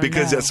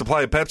because that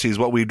supply of Pepsi is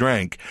what we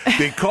drank.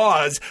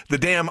 Because the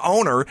damn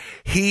owner,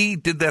 he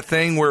did that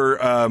thing where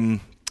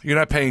you're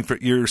not paying for,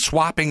 you're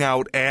swapping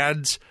out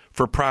ads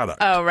for product.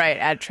 Oh, right,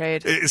 ad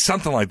trade. It's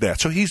something like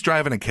that. So he's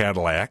driving a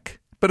Cadillac,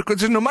 but of course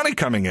there's no money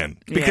coming in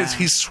because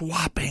he's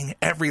swapping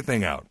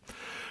everything out.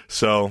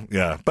 So,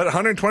 yeah, but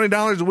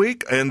 $120 a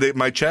week, and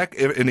my check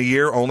in a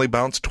year only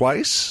bounced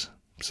twice.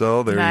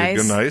 So there you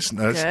go. Nice.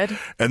 Good.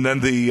 And then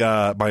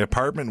my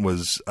apartment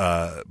was,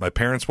 my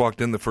parents walked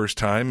in the first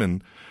time,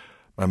 and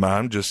my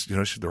mom just,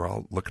 they're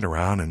all looking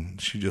around,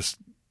 and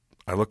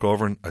I look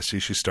over and I see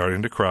she's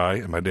starting to cry,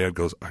 and my dad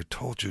goes, I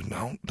told you,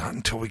 no, not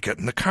until we get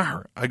in the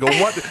car. I go,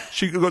 what?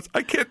 She goes,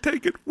 I can't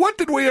take it. What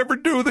did we ever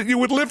do that you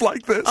would live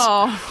like this?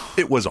 Oh.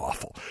 It was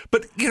awful.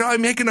 But,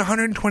 I'm making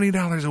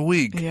 $120 a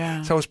week.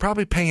 Yeah. So I was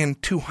probably paying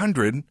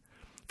 $200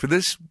 for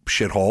this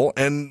shithole,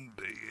 and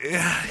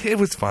it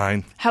was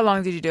fine. How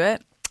long did you do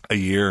it? A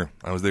year.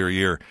 I was there a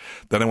year.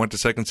 Then I went to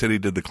Second City,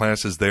 did the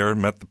classes there,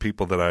 met the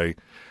people that I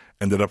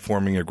ended up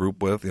forming a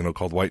group with,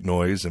 called White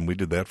Noise, and we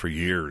did that for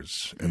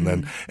years. And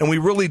then, and we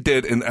really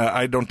did, and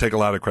I don't take a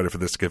lot of credit for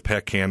this, give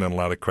Pat Cannon a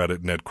lot of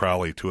credit, Ned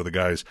Crowley, 2 of the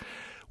guys.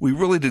 We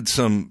really did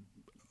some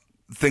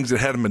things that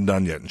hadn't been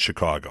done yet in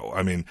Chicago.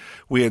 I mean,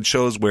 we had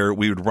shows where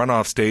we would run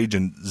off stage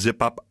and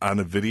zip up on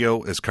a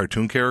video as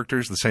cartoon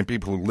characters. The same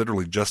people who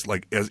literally just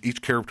as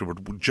each character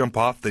would jump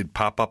off, they'd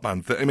pop up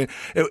on.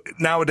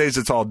 Nowadays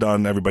it's all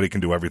done. Everybody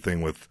can do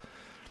everything with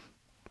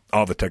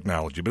all the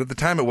technology. But at the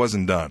time it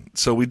wasn't done.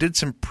 So we did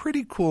some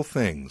pretty cool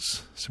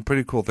things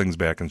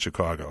back in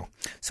Chicago.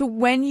 So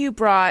when you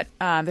brought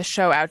the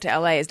show out to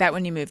L.A., is that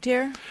when you moved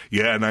here?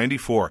 Yeah,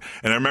 94.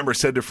 And I remember I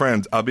said to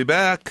friends, I'll be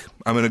back.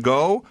 I'm going to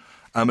go.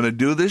 I'm going to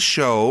do this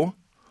show.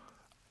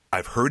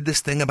 I've heard this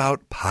thing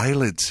about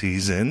pilot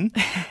season.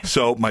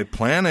 So my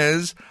plan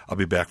is I'll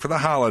be back for the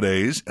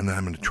holidays, and then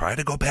I'm going to try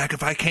to go back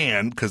if I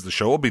can, because the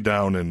show will be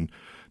down in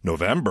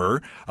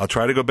November. I'll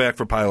try to go back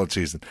for pilot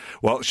season.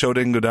 Well, the show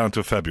didn't go down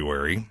until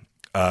February.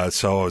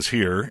 So I was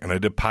here, and I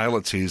did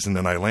pilot season,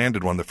 and I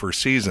landed one the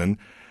first season.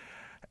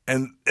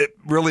 And it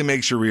really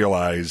makes you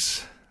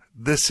realize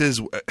this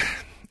is,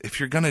 if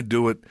you're going to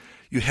do it,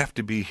 you have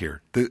to be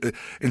here.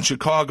 In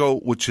Chicago,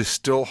 which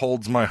still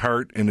holds my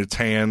heart in its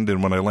hand,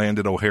 and when I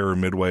landed O'Hare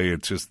Midway,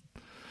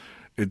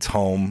 it's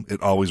home.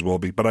 It always will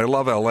be. But I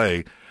love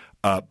L.A.,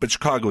 but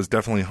Chicago is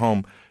definitely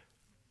home.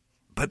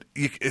 But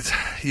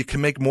you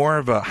can make more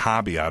of a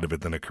hobby out of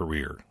it than a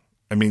career.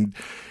 I mean,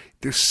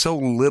 there's so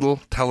little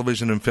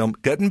television and film.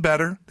 Getting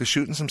better. They're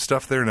shooting some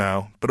stuff there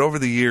now. But over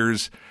the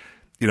years,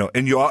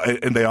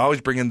 and they always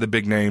bring in the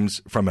big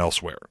names from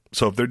elsewhere.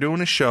 So if they're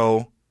doing a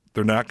show,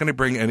 they're not going to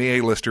bring any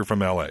A-lister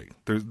from L.A.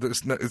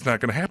 It's not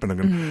going to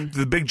happen.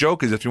 The big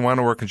joke is if you want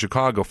to work in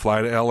Chicago,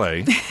 fly to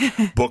L.A.,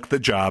 book the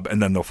job,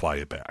 and then they'll fly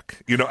you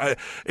back.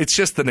 It's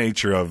just the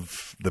nature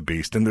of the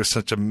beast. And there's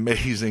such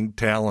amazing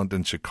talent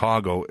in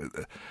Chicago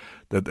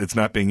that it's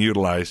not being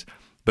utilized.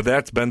 But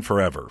that's been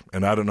forever,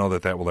 and I don't know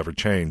that will ever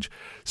change.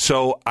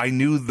 So I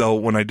knew, though,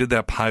 when I did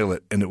that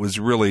pilot, and it was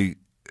really,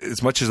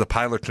 as much as the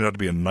pilot turned out to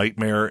be a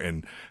nightmare,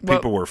 and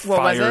people were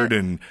fired,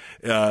 and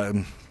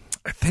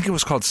I think it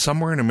was called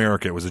Somewhere in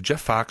America. It was a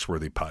Jeff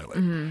Foxworthy pilot.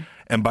 Mm-hmm.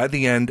 And by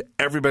the end,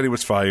 everybody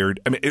was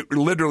fired. I mean, it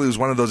literally was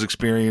one of those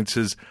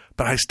experiences,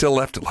 but I still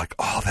left it like,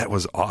 oh, that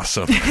was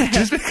awesome.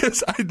 Just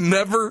because I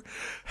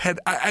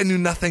knew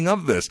nothing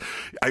of this.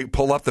 I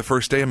pull up the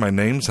first day and my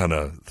name's on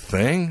a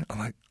thing. I'm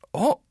like,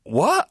 oh,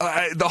 what?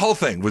 The whole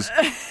thing was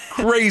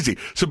crazy.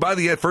 So by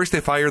the end, first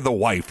they fire the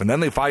wife, and then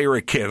they fire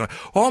a kid.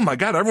 Oh, my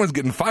God, everyone's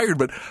getting fired,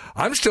 but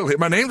I'm still here.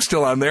 My name's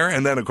still on there.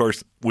 And then, of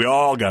course, we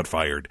all got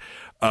fired.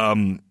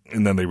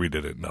 And then they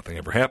redid it. Nothing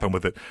ever happened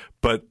with it.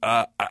 But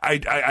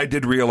I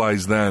did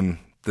realize then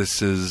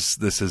this is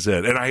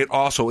it. And I had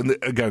also, and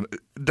again,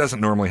 it doesn't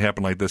normally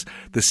happen like this.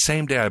 The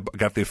same day I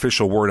got the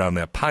official word on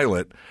that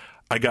pilot,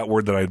 I got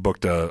word that I had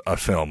booked a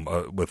film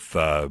with,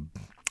 an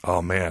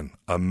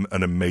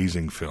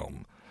amazing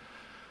film.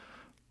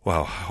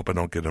 Wow, I hope I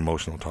don't get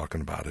emotional talking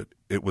about it.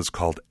 It was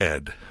called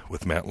Ed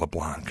with Matt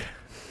LeBlanc.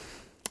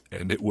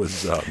 And it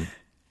was,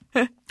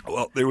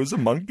 well, there was a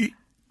monkey.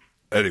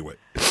 Anyway,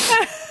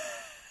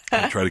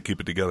 I'll try to keep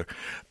it together.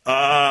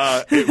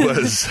 It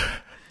was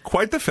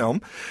quite the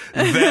film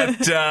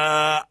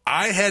that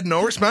I had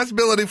no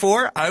responsibility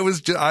for. I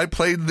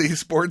played the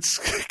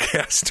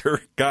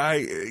sportscaster guy,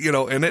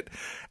 in it,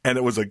 and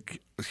it was a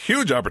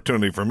huge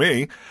opportunity for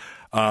me.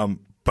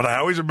 But I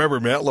always remember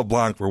Matt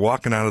LeBlanc. We're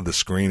walking out of the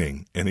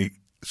screening, and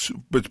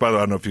which by the way,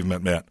 I don't know if you've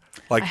met Matt.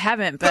 Like, I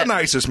haven't, the but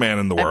nicest man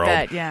in the world.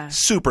 bet, yeah.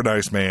 Super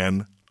nice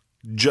man,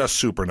 just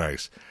super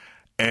nice.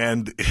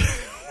 And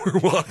we're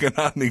walking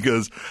out, and he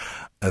goes,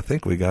 "I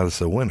think we got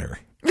us a winner."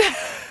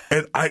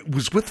 And I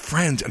was with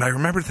friends, and I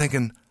remember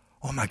thinking,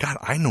 "Oh my God,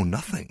 I know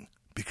nothing,"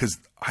 because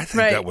I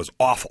think Right. that was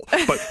awful.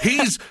 But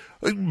he's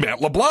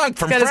Matt LeBlanc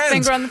from Got his Friends.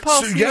 finger on the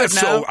pulse. So, You would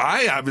so know.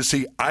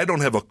 I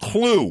don't have a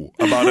clue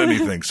about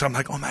anything. So I'm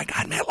like, "Oh my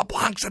God, Matt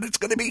LeBlanc said it's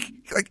going to be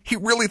like he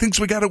really thinks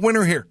we got a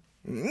winner here."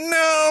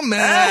 No,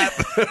 Matt.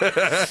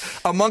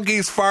 A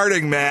monkey's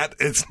farting, Matt.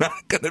 It's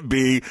not going to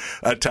be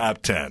a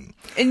top 10.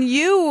 And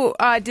you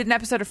did an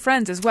episode of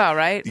Friends as well,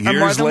 right? Or more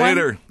Years than one?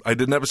 later, I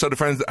did an episode of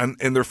Friends. And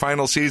in their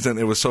final season,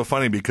 it was so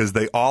funny because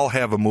they all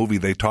have a movie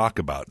they talk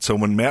about. So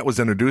when Matt was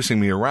introducing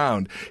me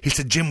around, he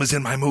said, "Jim was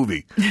in my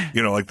movie."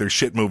 Like their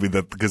shit movie,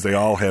 because they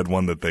all had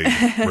one that they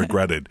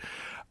regretted.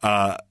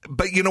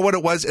 But you know what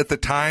it was? At the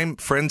time,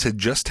 Friends had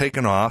just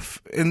taken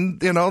off. And,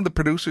 the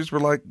producers were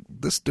like,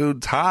 "This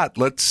dude's hot.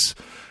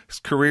 His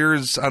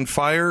career's on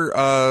fire.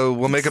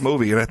 We'll make a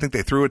movie." And I think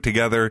they threw it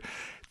together.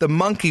 The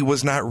monkey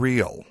was not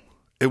real.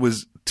 It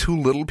was two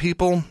little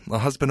people, a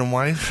husband and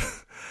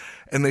wife.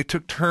 And they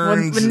took Well,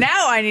 turns. but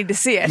now I need to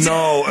see it.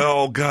 No,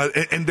 oh God.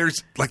 And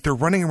there's they're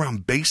running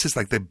around bases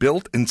like they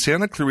built in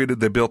Santa Clarita,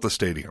 they built a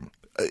stadium.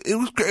 It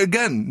was,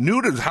 again,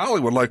 new to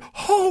Hollywood, like,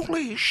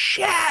 holy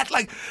shit,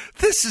 like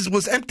this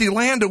was empty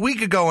land a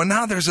week ago and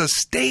now there's a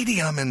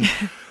stadium, and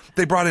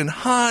they brought in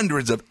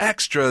hundreds of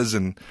extras,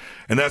 and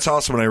that's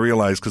also when I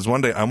realized, because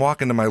one day I'm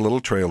walking to my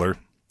little trailer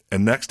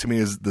and next to me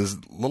is this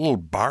little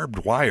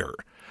barbed wire,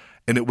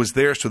 and it was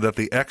there so that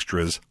the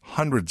extras,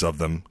 hundreds of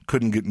them,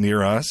 couldn't get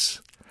near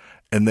us.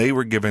 And they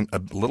were given a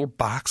little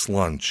box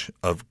lunch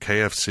of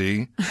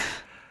KFC.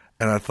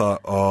 And I thought,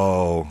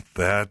 oh,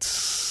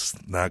 that's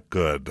not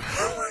good.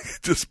 It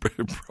just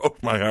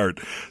broke my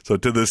heart. So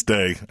to this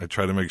day, I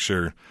try to make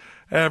sure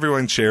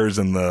everyone shares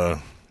in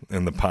the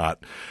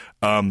pot.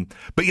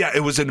 But yeah,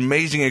 it was an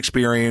amazing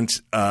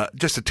experience.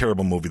 Just a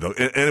terrible movie, though.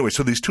 Anyway,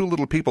 so these two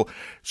little people.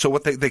 So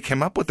what they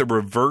came up with a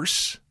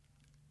reverse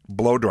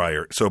blow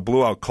dryer. So it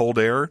blew out cold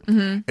air.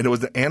 And it was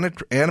the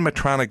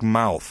animatronic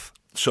mouth.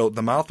 So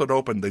the mouth would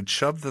open, they'd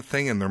shove the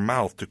thing in their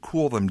mouth to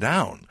cool them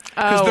down.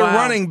 Because they're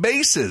running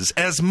bases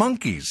as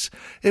monkeys.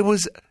 It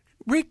was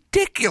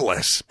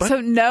ridiculous. But So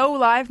no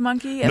live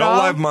monkey at all? no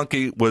live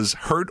monkey was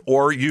hurt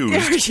or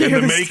used in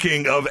the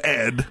making of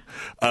Ed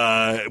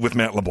with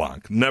Matt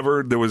LeBlanc.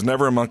 There was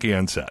never a monkey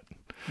on set.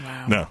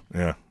 Wow. No,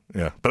 yeah.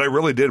 But I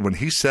really did. When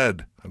he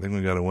said, "I think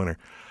we got a winner,"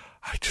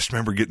 I just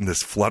remember getting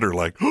this flutter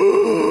like,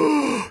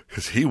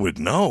 because he would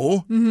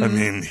know. I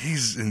mean,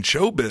 he's in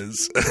showbiz.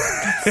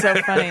 So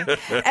funny.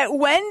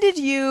 When did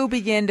you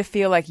begin to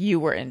feel like you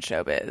were in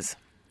showbiz?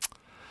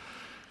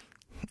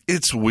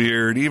 It's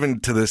weird, even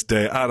to this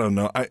day. I don't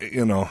know.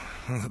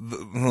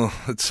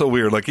 It's so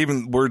weird. Like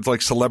even words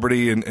like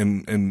celebrity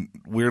and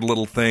weird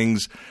little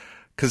things.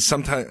 Because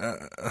sometimes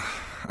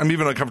I'm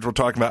even uncomfortable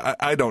talking about.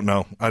 I don't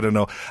know. I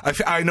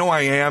know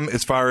I am,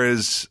 as far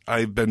as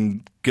I've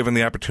been given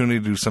the opportunity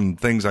to do some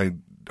things I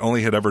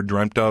only had ever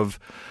dreamt of.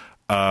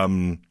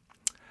 I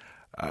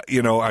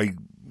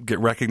get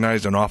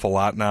recognized an awful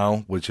lot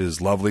now, which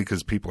is lovely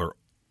because people are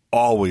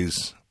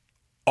always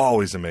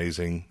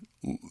amazing.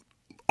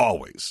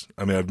 Always.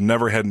 I mean, I've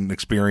never had an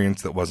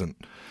experience that wasn't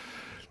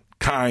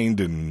kind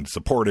and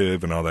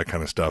supportive and all that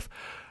kind of stuff.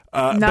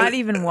 Not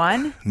even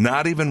one?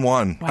 Not even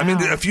one. Wow. I mean,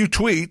 a few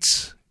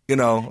tweets,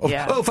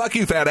 Yeah. Oh, fuck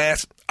you, fat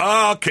ass.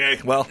 Okay,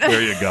 well,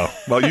 there you go.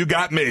 Well, you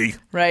got me.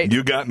 Right.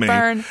 You got me.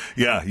 Burn.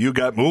 Yeah, you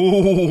got me.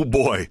 Oh,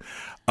 boy.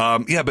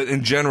 Yeah, but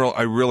in general,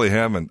 I really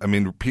haven't. I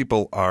mean,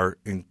 people are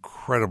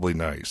incredibly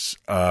nice.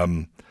 But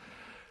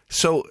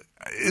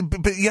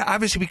yeah,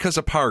 obviously because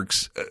of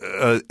Parks,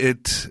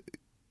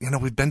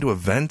 we've been to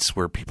events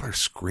where people are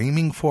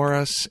screaming for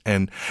us.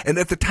 And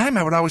at the time,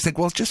 I would always think,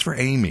 well, it's just for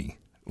Amy.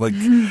 Like,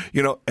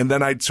 and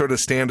then I'd sort of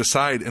stand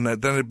aside and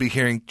then I'd be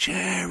hearing,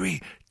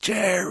 Jerry.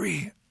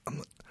 I'm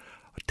like,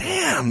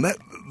 damn,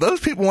 those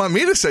people want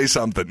me to say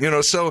something,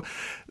 so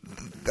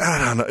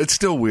I don't know. It's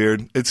still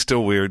weird.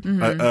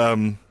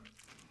 I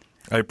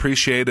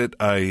appreciate it.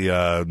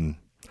 I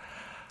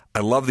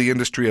love the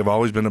industry. I've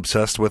always been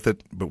obsessed with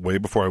it, but way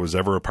before I was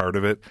ever a part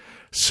of it.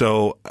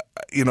 So,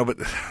 but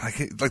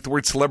like the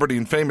word celebrity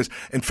and famous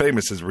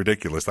is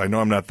ridiculous. I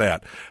know I'm not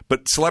that,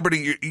 but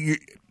celebrity,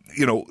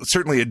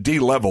 certainly a D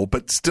level,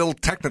 but still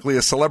technically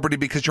a celebrity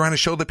because you're on a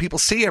show that people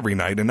see every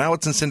night, and now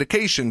it's in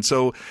syndication,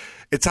 so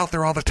it's out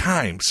there all the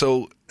time.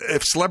 So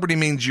if celebrity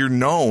means you're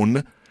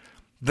known,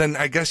 then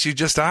I guess you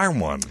just are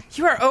one.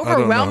 You are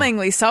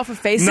overwhelmingly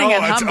self-effacing No,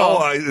 and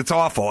humble. it's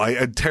awful.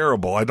 I'm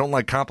terrible. I don't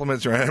like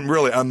compliments.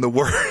 I'm the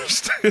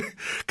worst.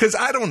 Because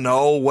I don't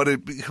know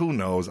who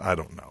knows? I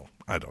don't know.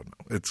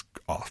 It's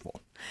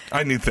awful.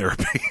 I need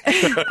therapy.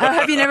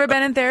 Have you never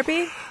been in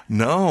therapy?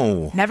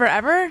 No. Never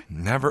ever?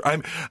 Never.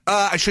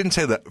 I shouldn't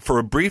say that. For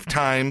a brief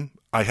time,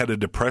 I had a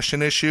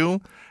depression issue,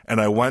 and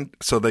I went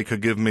so they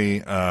could give me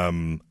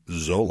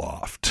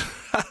Zoloft.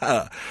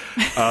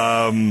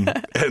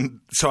 And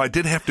so I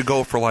did have to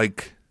go for I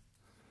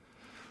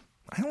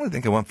only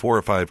think I went 4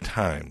 or 5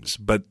 times,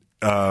 but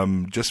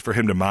just for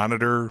him to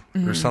monitor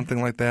or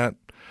something like that.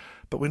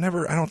 But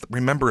I don't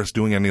remember us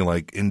doing any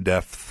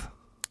in-depth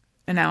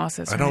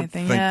analysis or I don't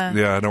anything. think,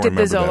 yeah, I don't Did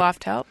remember the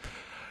Zoloft help?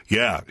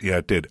 Yeah,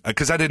 it did.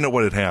 Because I didn't know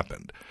what had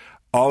happened.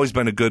 Always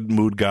been a good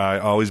mood guy,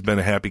 always been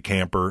a happy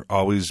camper,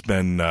 always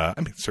been,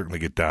 certainly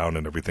get down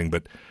and everything,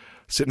 but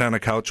sitting on a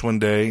couch one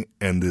day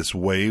and this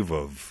wave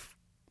of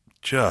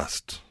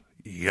just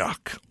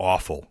yuck,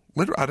 awful,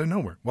 literally out of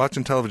nowhere.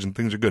 Watching television,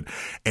 things are good.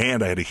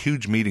 And I had a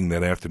huge meeting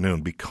that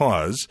afternoon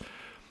because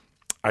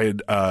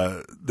there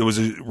was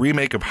a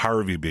remake of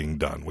Harvey being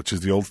done, which is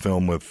the old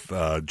film with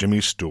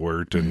Jimmy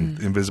Stewart and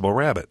Invisible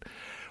Rabbit.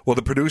 Well,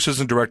 the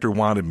producers and director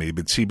wanted me,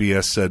 but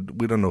CBS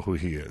said, we don't know who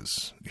he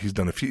is. He's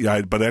done a few.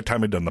 By that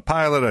time, I'd done the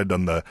pilot. I'd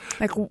done the...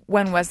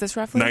 when was this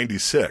roughly?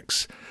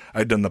 96.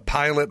 I'd done the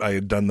pilot. I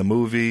had done the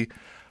movie.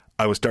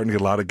 I was starting to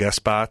get a lot of guest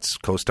spots,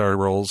 co-star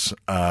roles.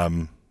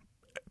 But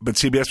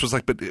CBS was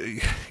like,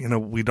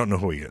 we don't know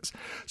who he is.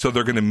 So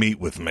they're going to meet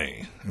with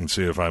me and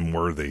see if I'm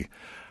worthy.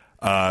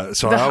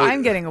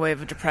 I'm getting a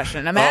wave of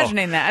depression.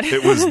 Imagining that.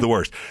 It was the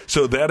worst.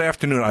 So that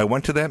afternoon, I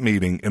went to that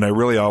meeting, and I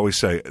really always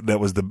say that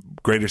was the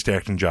greatest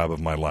acting job of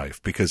my life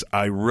because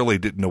I really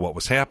didn't know what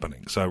was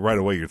happening. So right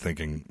away, you're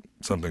thinking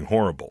something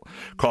horrible.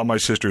 Call my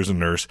sister as a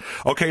nurse.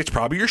 Okay, it's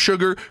probably your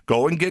sugar.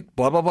 Go and get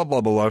blah, blah, blah,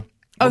 blah, blah.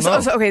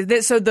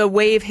 So the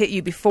wave hit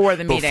you before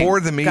the meeting. Before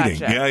the meeting,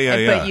 gotcha.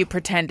 Yeah. But you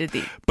pretended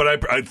the.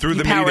 But I through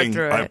the meeting,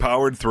 I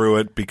powered through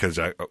it because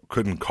I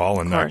couldn't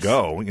call and not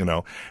go,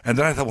 And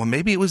then I thought, well,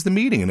 maybe it was the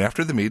meeting, and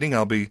after the meeting,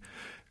 I'll be.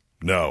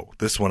 No,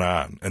 this went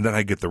on, and then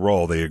I get the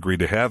role. They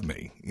agreed to have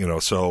me,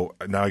 So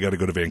now I got to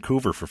go to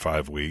Vancouver for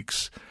 5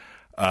 weeks.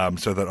 So I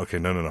thought, okay,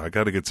 no, I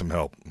got to get some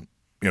help,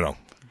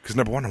 Because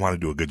number one, I want to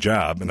do a good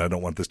job, and I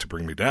don't want this to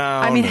bring me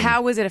down.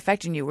 How was it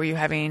affecting you? Were you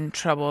having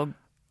trouble?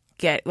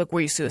 Were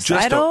you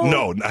suicidal?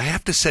 No, I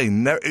have to say,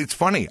 it's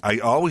funny. I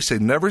always say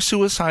never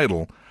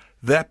suicidal.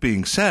 That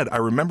being said, I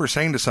remember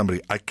saying to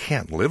somebody, I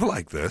can't live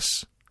like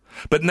this,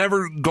 but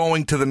never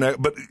going to the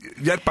next. But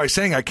yet by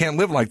saying I can't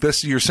live like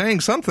this, you're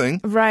saying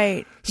something.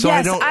 Right. So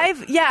yes,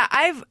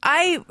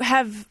 I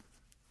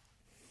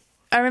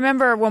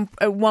remember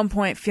at one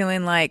point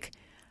feeling like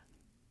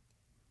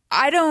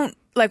I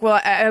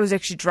was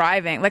actually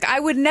driving. I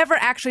would never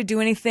actually do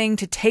anything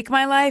to take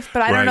my life,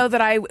 but I don't know that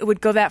I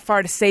would go that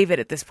far to save it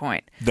at this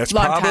point. That's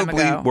Long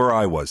probably time ago. where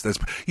I was.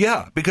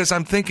 Because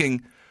I'm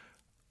thinking,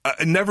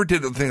 I never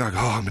did the thing I'm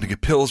going to get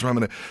pills or I'm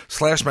going to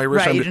slash my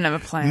wrist. Right, you didn't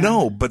have a plan.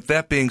 No, but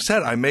that being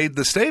said, I made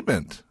the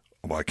statement.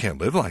 Well, I can't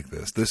live like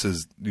this.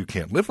 You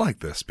can't live like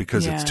this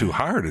because it's too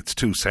hard. It's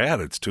too sad.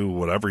 It's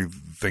too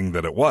everything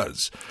that it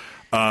was.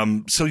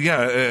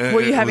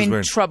 Were you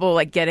having trouble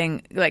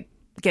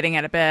getting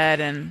out of bed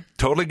and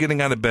totally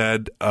getting out of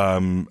bed,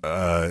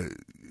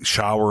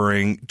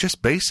 showering,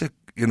 just basic,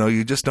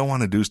 you just don't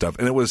want to do stuff.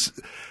 And it was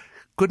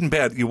good and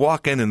bad. You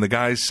walk in and the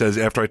guy says,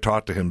 after I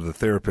talked to him, the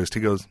therapist, he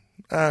goes,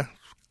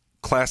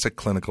 classic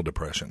clinical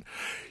depression.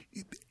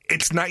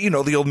 It's not,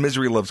 the old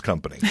misery loves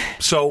company.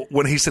 So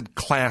when he said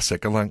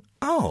classic, I'm like,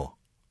 oh,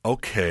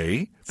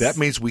 okay. That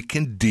means we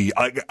can right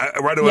away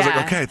I was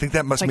like, okay, I think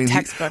that must mean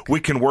we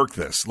can work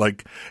this.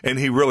 And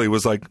he really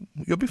was like,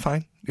 you'll be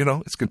fine.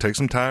 It's going to take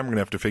some time. We're going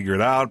to have to figure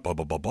it out, blah,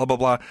 blah, blah, blah, blah,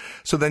 blah.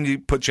 So then you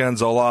put you on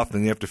Zoloft,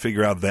 and you have to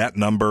figure out that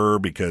number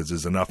because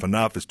is enough,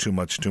 is too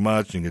much,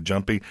 and you get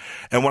jumpy.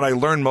 And what I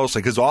learned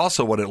mostly, because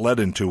also what it led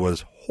into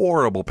was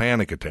horrible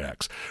panic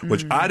attacks,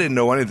 which I didn't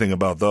know anything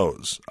about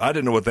those. I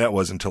didn't know what that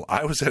was until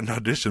I was at an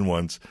audition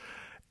once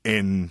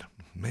in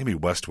maybe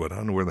Westwood, I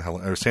don't know where the hell,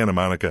 or Santa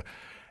Monica,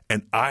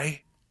 and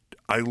I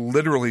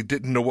literally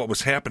didn't know what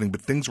was happening,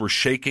 but things were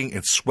shaking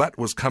and sweat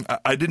was coming.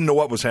 I didn't know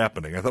what was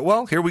happening. I thought,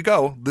 well, here we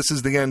go. This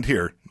is the end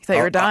here. You thought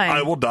you were dying.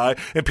 I will die.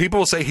 And people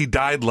will say he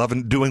died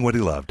doing what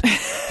he loved.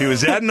 He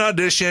was at an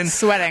audition.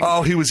 Sweating.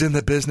 Oh, he was in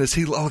the business.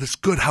 That's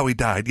good how he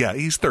died. Yeah,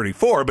 he's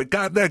 34, but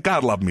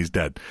God love him, he's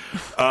dead.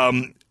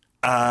 And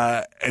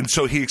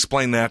so he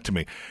explained that to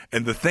me.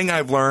 And the thing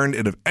I've learned,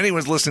 and if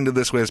anyone's listening to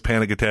this who has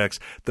panic attacks,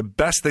 the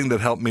best thing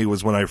that helped me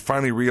was when I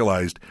finally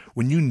realized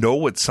when you know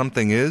what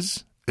something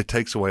is, it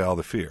takes away all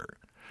the fear.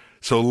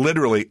 So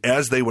literally,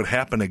 as they would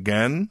happen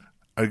again,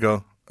 I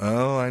go,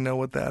 oh, I know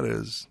what that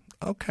is.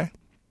 Okay,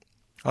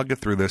 I'll get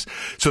through this.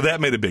 So that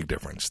made a big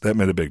difference.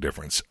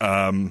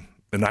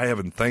 And I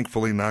haven't,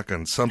 thankfully, knock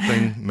on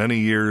something, many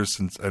years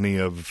since any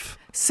of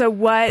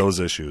those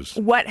issues.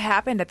 What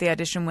happened at the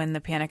audition when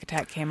the panic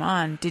attack came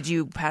on? Did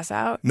you pass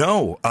out?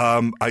 No.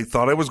 I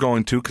thought I was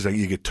going to because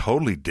you get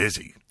totally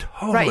dizzy.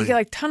 totally Right, you get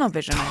like tunnel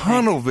vision. I think.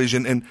 tunnel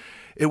vision, and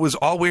it was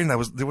all weird.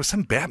 And there was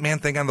some Batman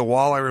thing on the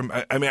wall.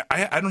 I mean,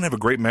 I don't have a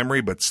great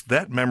memory, but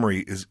that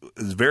memory is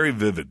very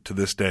vivid to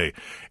this day.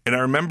 And I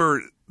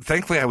remember,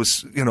 thankfully,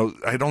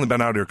 I'd only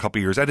been out here a couple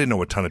of years. I didn't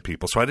know a ton of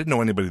people, so I didn't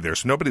know anybody there.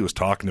 So nobody was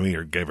talking to me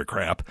or gave a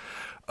crap.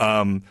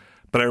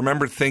 But I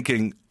remember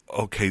thinking,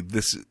 okay,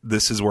 this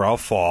is where I'll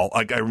fall.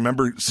 Like I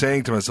remember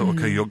saying to myself,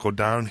 okay, you'll go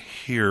down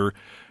here,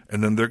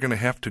 and then they're going to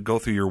have to go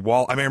through your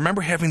wall. I mean, I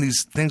remember having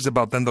these things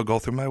about then they'll go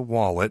through my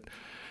wallet,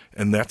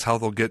 and that's how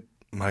they'll get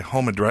my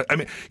home address. I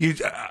mean,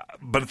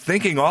 but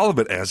thinking all of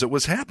it as it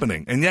was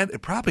happening, and yet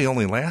it probably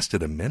only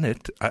lasted a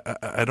minute.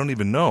 I don't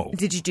even know.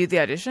 Did you do the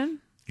audition?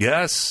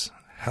 Yes.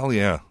 Hell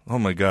yeah. Oh,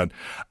 my God.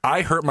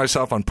 I hurt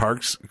myself on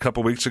Parks a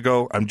couple weeks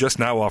ago. I'm just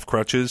now off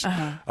crutches.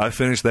 I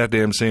finished that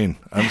damn scene.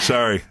 I'm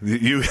sorry.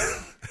 You're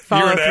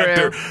an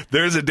actor.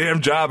 There's a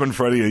damn job in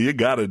front of you. You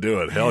got to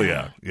do it. Hell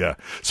yeah. Yeah.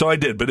 So I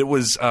did, but it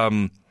was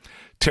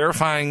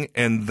terrifying.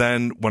 And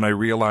then when I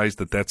realized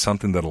that that's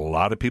something that a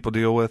lot of people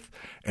deal with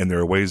and there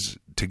are ways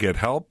to get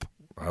help,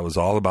 I was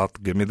all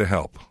about give me the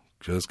help.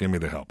 Just give me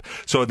the help.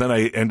 So then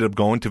I ended up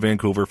going to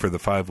Vancouver for the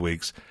 5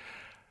 weeks,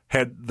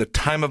 had the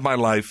time of my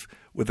life,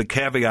 with the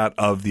caveat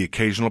of the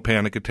occasional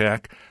panic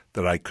attack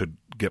that I could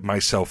get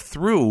myself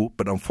through,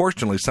 but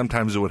unfortunately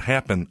sometimes it would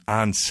happen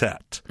on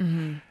set.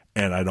 Mm-hmm.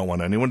 And I don't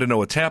want anyone to know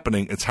what's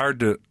happening. It's hard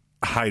to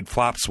hide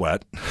flop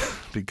sweat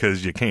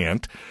because you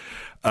can't.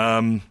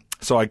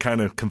 So I kind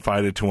of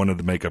confided to one of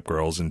the makeup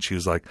girls, and she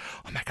was like,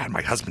 oh, my God,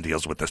 my husband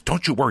deals with this.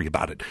 Don't you worry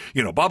about it.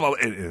 Blah, blah.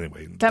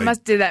 Anyway.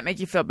 Did that make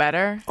you feel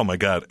better? Oh, my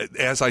God.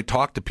 As I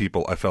talked to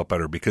people, I felt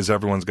better because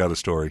everyone's got a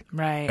story.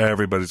 Right.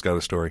 Everybody's got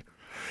a story.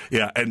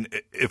 Yeah, and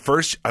at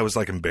first I was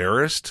like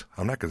embarrassed.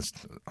 I'm not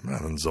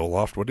on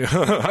Zoloft.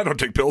 I don't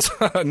take pills.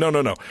 No.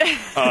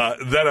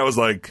 Then I was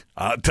like,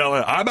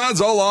 telling I'm on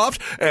Zoloft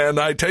and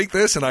I take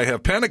this and I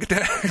have panic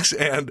attacks.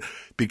 And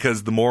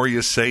because the more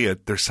you say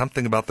it, there's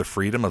something about the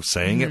freedom of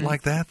saying it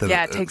like that.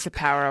 It takes the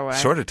power away.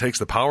 Sort of takes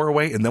the power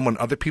away. And then when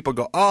other people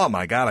go, oh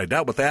my God, I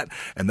dealt with that.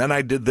 And then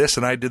I did this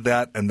and I did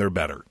that, and they're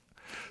better.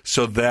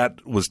 So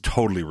that was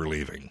totally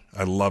relieving.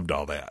 I loved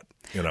all that.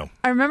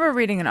 I remember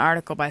reading an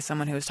article by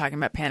someone who was talking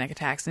about panic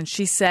attacks, and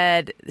she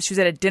said she was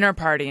at a dinner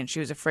party and she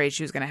was afraid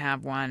she was going to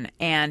have one,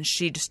 and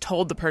she just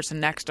told the person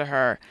next to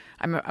her,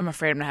 I'm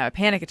afraid I'm going to have a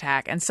panic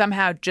attack, and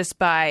somehow just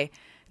by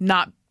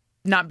not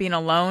being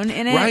alone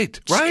in it,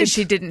 right.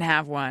 She didn't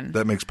have one.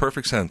 That makes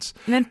perfect sense.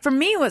 And then for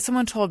me, what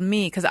someone told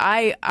me, because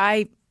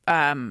I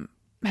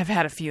have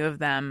had a few of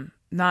them,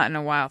 not in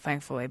a while,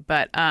 thankfully,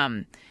 but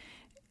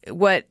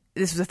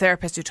this was a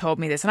therapist who told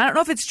me this, and I don't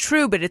know if it's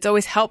true, but it's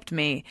always helped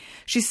me.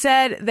 She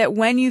said that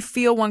when you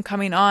feel one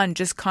coming on,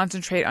 just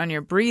concentrate on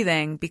your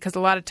breathing, because a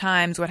lot of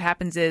times what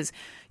happens is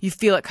you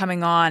feel it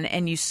coming on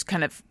and you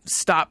kind of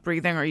stop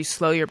breathing or you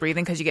slow your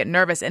breathing because you get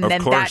nervous, and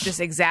then that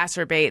just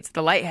exacerbates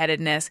the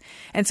lightheadedness.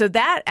 And so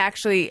that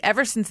actually,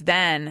 ever since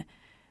then,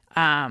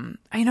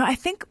 I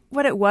think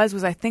what it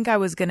was I think I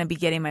was going to be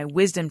getting my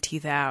wisdom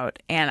teeth out,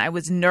 and I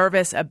was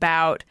nervous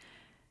about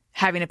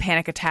having a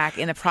panic attack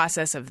in the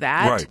process of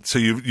that. Right. So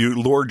you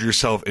lured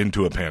yourself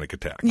into a panic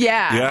attack.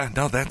 Yeah. Yeah.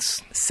 No,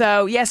 that's...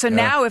 So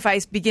now if I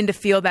begin to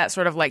feel that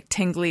sort of like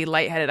tingly,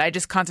 lightheaded, I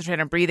just concentrate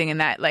on breathing,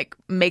 and that like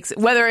makes it,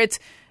 whether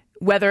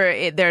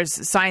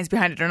there's science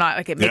behind it or not,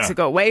 like it makes it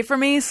go away for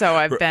me. So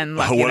I've been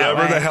lucky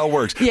whatever the hell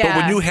works. Yeah.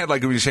 But when you had,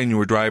 like, when you were saying you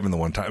were driving the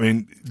one time, I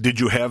mean,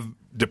 did you have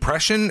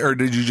depression or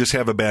did you just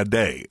have a bad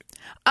day?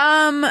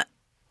 When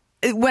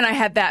I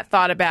had that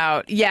thought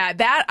about,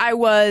 that I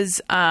was,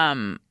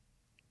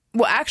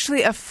 well,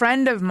 actually, a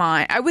friend of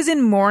mine, I was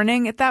in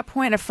mourning at that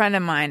point. A friend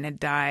of mine had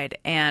died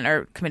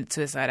or committed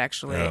suicide,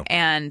 actually. Yeah.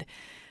 And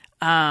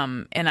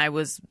I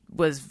was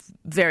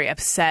very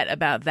upset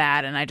about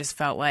that. And I just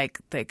felt like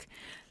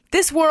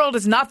this world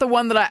is not the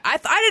one that I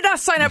did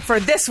not sign up for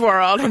this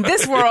world. And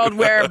this world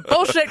where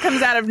bullshit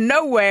comes out of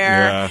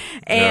nowhere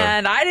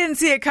and I didn't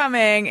see it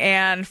coming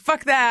and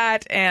fuck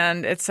that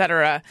and et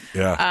cetera.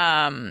 Yeah.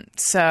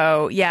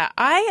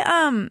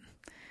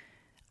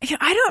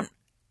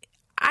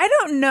 I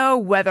don't know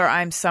whether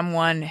I'm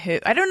someone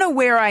I don't know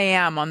where I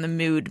am on the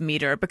mood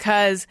meter,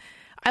 because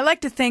I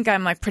like to think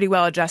I'm like pretty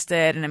well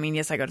adjusted. And I mean,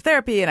 yes, I go to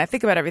therapy and I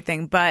think about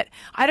everything, but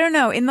I don't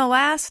know. In the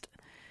last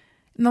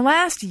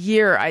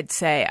year, I'd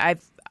say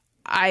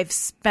I've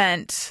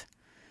spent,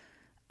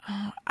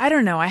 I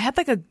don't know. I had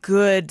like a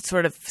good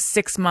sort of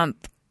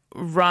 6-month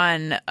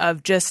run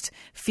of just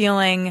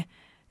feeling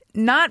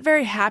not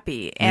very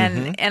happy.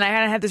 And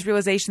I had this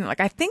realization that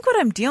like, I think what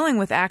I'm dealing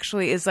with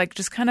actually is like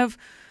just kind of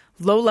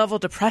low-level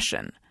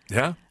depression.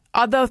 Yeah.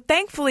 Although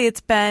thankfully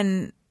it's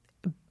been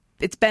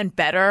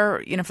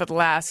better, for the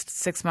last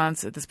 6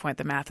 months. At this point,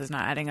 the math is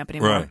not adding up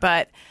anymore. Right.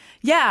 But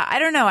yeah, I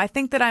don't know. I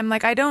think that I'm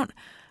like,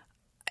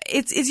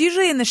 it's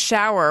usually in the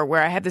shower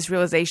where I have this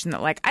realization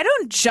that like, I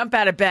don't jump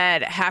out of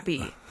bed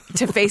happy.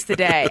 to face the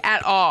day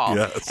at all.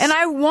 Yes. And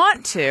I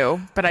want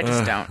to, but I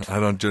just don't. I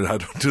don't do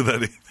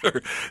that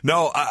either.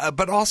 No,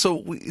 but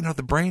also,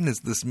 the brain is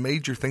this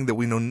major thing that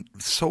we know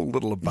so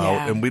little about,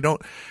 Yeah. and we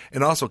don't.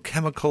 And also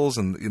chemicals,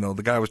 and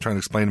the guy was trying to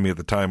explain to me at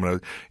the time,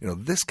 and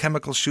this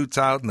chemical shoots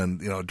out, and then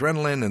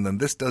adrenaline, and then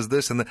this does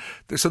this, and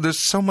so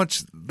there's so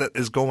much that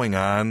is going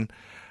on.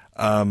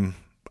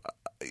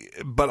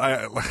 But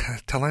I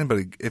tell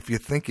anybody, if you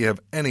think you have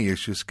any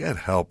issues, get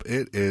help.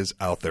 It is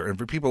out there. And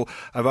for people,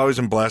 I've always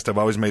been blessed. I've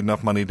always made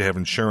enough money to have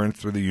insurance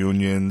through the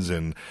unions,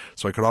 and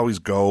so I could always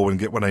go and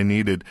get what I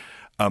needed.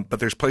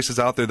 But there's places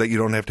out there that you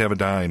don't have to have a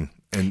dime,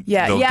 and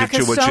they'll get you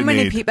because what so you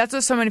many need. people. That's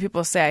what so many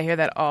people say. I hear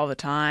that all the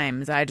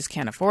time. Is I just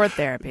can't afford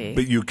therapy.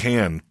 But you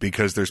can,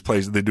 because there's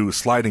places they do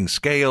sliding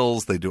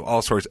scales, they do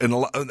all sorts,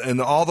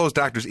 and all those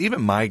doctors,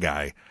 even my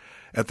guy.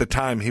 At the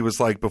time, he was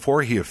like,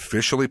 before he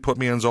officially put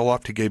me on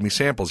Zoloft, he gave me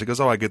samples. He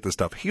goes, I get this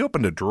stuff. He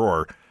opened a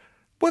drawer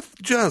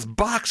with just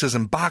boxes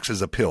and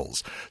boxes of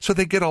pills. So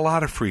they get a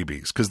lot of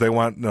freebies because they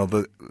want,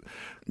 the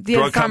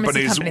drug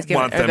companies give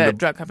want it, or them the to.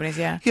 drug companies,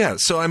 yeah. Yeah,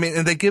 so and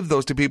they give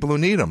those to people who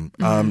need them.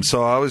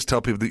 So I always tell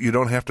people that you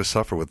don't have to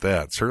suffer with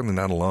that. Certainly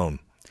not alone.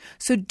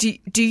 So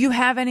do you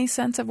have any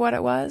sense of what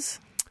it was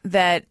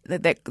that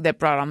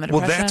brought on the depression?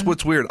 Well, that's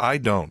what's weird. I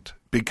don't.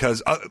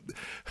 Because,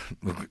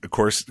 of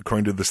course,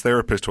 according to this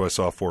therapist who I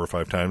saw 4 or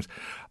 5 times,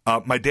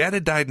 my dad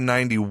had died in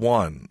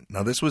 91.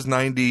 Now, this was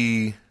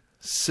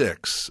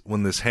 96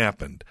 when this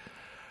happened.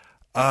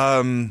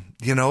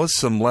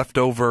 Some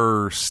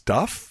leftover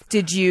stuff.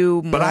 Did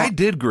you? But I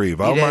did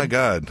grieve. Oh, did? my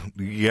God.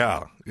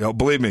 Yeah.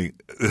 Believe me,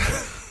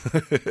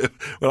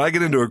 when I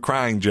get into a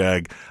crying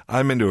jag,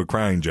 I'm into a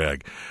crying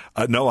jag.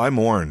 No, I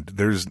mourned.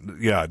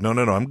 No,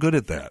 I'm good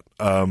at that.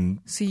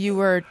 So you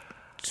were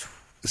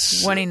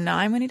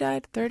 29 when he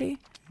died? 30?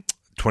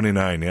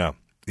 29, yeah.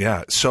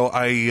 Yeah. So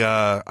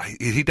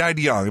he died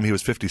young. I mean, he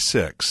was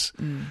 56.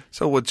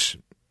 So which,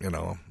 I'm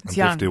young.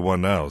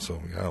 51 now.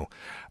 So,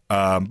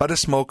 but a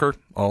smoker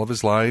all of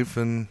his life.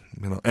 And,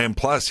 and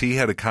plus he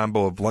had a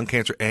combo of lung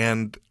cancer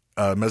and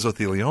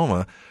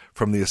mesothelioma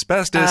from the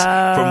asbestos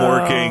from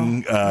working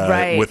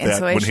with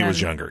that when he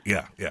was younger.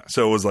 Yeah, yeah.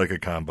 So it was like a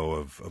combo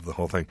of the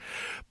whole thing.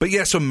 But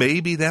yeah, so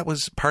maybe that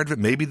was part of it.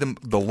 Maybe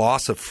the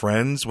loss of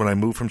friends when I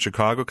moved from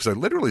Chicago, because I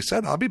literally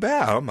said, I'll be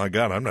back. Oh, my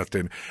God, I'm not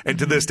staying. And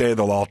to this day,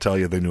 they'll all tell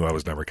you they knew I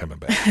was never coming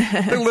back.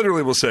 They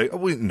literally will say,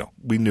 we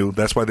knew.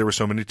 That's why there were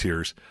so many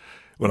tears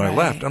when I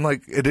left. I'm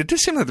like, it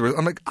just seemed like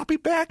I'm like, I'll be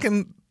back.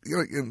 And,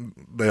 and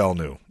they all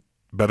knew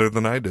better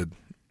than I did.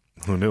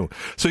 Who knew?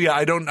 So yeah,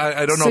 I don't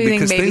know,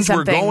 because things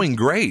were going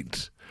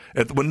great.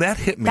 When that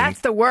hit me,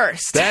 that's the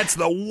worst. That's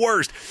the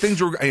worst. Things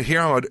were.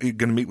 Here I'm going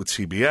to meet with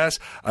CBS.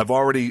 I've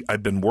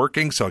been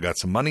working, so I got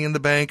some money in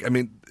the bank. I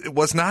mean, it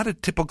was not a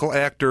typical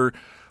actor.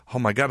 Oh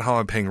my God, how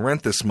am I paying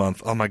rent this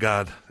month? Oh my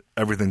God,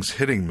 everything's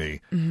hitting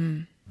me.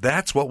 Mm-hmm.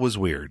 That's what was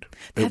weird.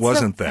 It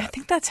wasn't that. I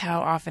think that's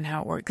how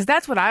it worked, because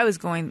that's what I was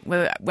going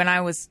with when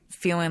I was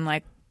feeling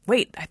like,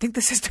 wait, I think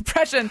this is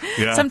depression.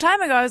 Yeah. Some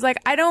time ago, I was like,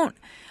 I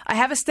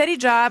have a steady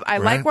job. I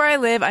like where I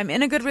live. I'm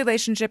in a good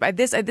relationship. I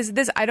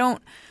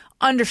don't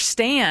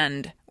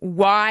understand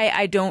why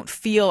I don't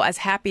feel as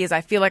happy as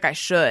I feel like I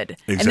should.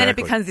 Exactly. And then it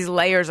becomes these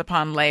layers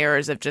upon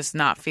layers of just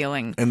not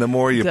feeling And the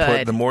more you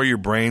good. the more your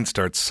brain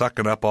starts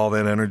sucking up all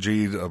that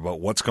energy about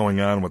what's going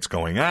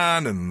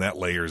on, and that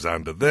layers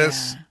onto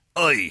this. Yeah.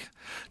 Oy.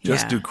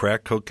 Just Yeah. do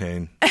crack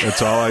cocaine.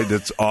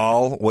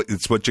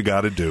 It's what you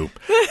got to do.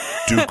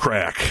 Do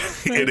crack.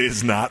 It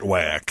is not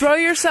whack. Throw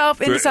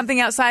yourself into something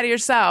outside of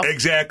yourself.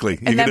 Exactly.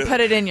 And then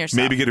put it in yourself.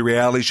 Maybe get a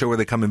reality show where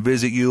they come and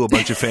visit you, a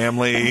bunch of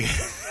family.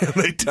 And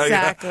they tell you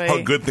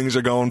how good things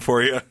are going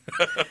for you.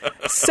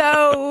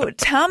 So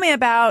tell me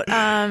about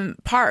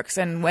Parks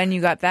and when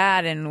you got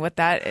that and what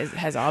that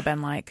has all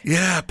been like.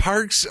 Yeah,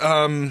 Parks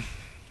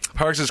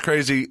is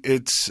crazy.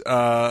 It's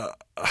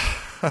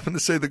I'm going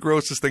to say the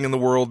grossest thing in the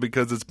world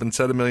because it's been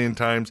said a million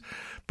times,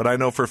 but I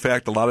know for a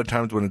fact a lot of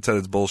times when it's said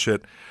it's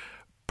bullshit.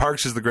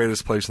 Parks is the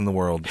greatest place in the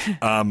world.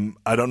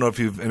 I don't know if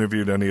you've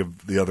interviewed any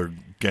of the other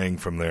gang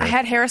from there. I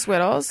had Harris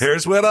Whittles.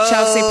 Chelsea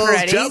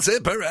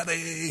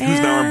Peretti. Who's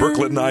now on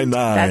Brooklyn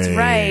Nine-Nine. That's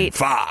right.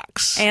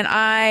 Fox. And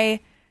I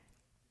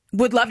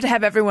would love to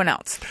have everyone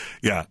else.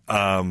 Yeah.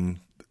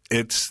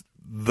 It's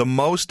the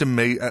most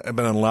amazing. I've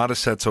been on a lot of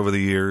sets over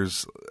the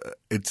years.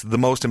 It's the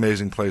most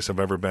amazing place I've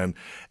ever been.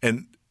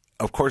 And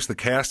of course, the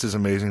cast is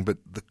amazing, but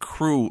the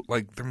crew,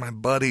 they're my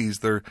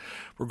buddies. We're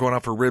going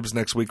out for ribs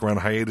next week. We're on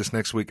hiatus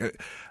next week.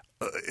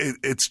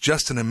 It's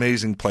just an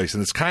amazing place.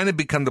 And it's kind of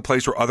become the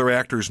place where other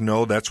actors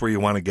know that's where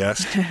you want to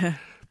guest.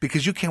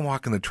 Because you can't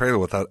walk in the trailer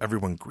without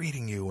everyone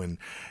greeting you. And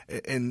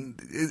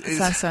it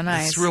sounds so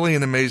nice. It's really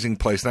an amazing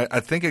place. And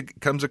I think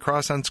it comes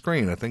across on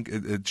screen. I think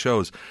it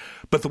shows.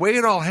 But the way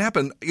it all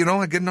happened,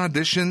 I get an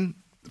audition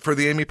for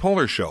the Amy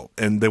Poehler show.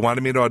 And they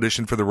wanted me to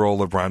audition for the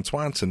role of Ron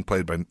Swanson,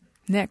 played by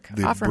Nick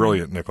Offerman.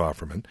 Brilliant Nick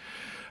Offerman.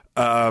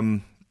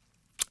 And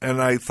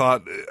I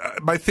thought,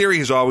 my theory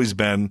has always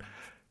been,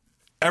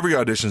 every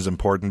audition is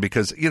important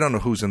because you don't know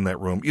who's in that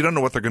room. You don't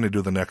know what they're going to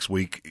do the next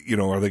week.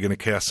 Are they going to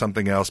cast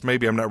something else?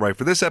 Maybe I'm not right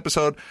for this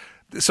episode.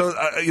 So,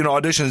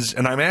 auditions,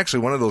 and I'm actually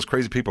one of those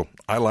crazy people.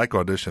 I like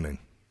auditioning.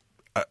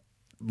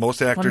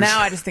 Most actors. Well, now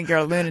I just think you're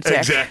a lunatic.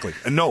 Exactly.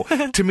 And no,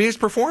 to me, it's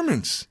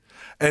performance.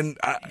 And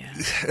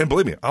and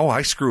believe me,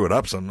 I screw it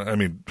up.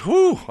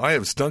 I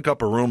have stunk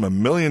up a room a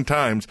million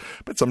times,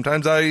 but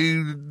sometimes I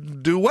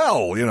do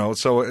well,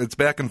 so it's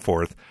back and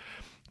forth.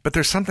 But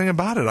there's something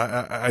about it.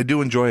 I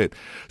do enjoy it.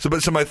 So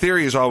my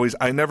theory is always,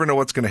 I never know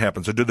what's going to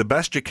happen. So do the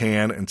best you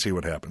can and see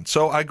what happens.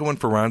 So I go in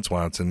for Ron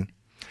Swanson.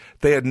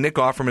 They had Nick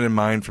Offerman in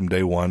mind from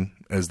day one,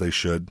 as they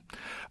should.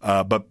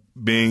 But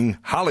being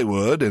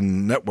Hollywood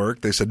and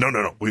network, they said,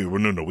 no,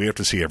 we have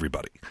to see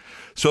everybody.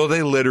 So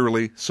they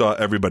literally saw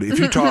everybody. If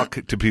you talk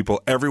to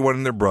people, everyone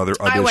and their brother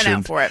auditioned. I went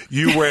out for it.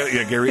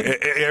 Gary.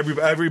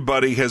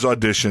 Everybody has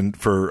auditioned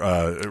for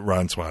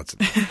Ron Swanson.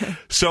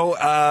 So,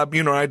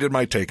 I did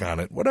my take on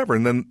it, whatever,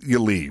 and then you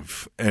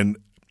leave. And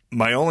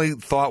my only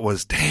thought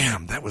was,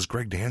 damn, that was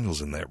Greg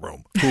Daniels in that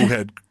room, who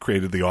had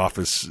created The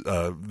Office,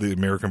 the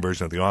American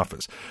version of The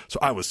Office. So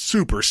I was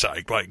super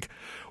psyched. Like,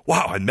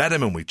 wow, I met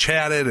him and we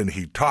chatted and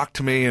he talked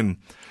to me and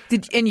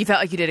you felt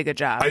like you did a good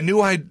job. I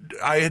knew I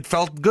had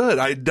felt good.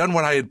 I had done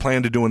what I had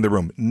planned to do in the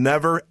room.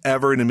 Never,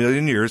 ever in a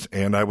million years,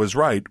 and I was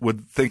right,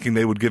 thinking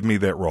they would give me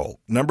that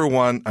role. Number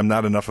one, I'm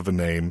not enough of a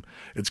name.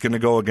 It's going to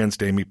go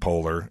against Amy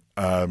Poehler.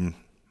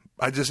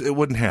 It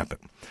wouldn't happen.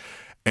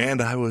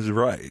 And I was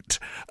right.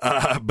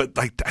 But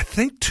I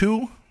think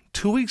two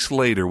weeks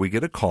later, we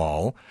get a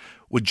call.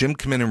 Would Jim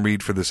come in and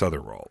read for this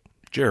other role?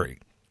 Jerry.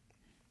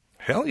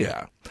 Hell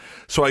yeah.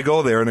 So I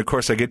go there, and of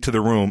course I get to the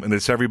room, and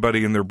it's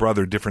everybody and their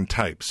brother, different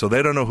types. So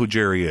they don't know who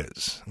Jerry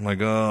is. I'm like,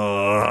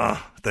 oh,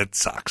 that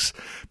sucks.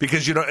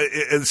 Because,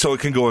 so it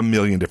can go a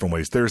million different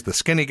ways. There's the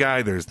skinny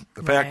guy, there's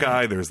the fat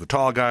guy, there's the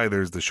tall guy,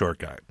 there's the short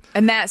guy.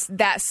 And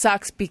that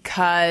sucks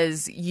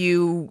because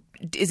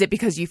is it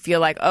because you feel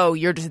like, oh,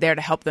 you're just there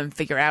to help them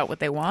figure out what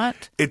they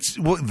want? It's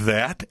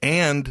that,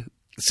 and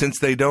since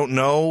they don't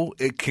know,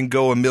 it can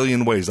go a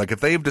million ways. Like if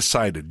they've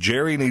decided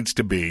Jerry needs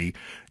to be,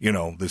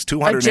 this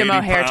 280-pound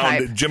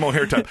Jim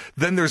O'Heir type,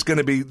 then there's going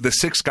to be the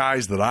 6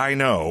 guys that I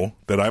know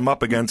that I'm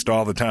up against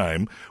all the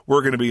time.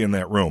 We're going to be in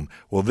that room.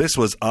 Well, this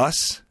was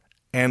us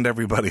and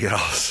everybody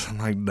else. I'm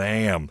like,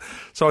 damn.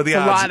 So the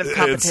odds,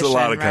 it's a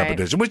lot of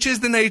competition, which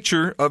is the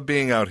nature of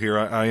being out here.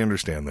 I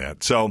understand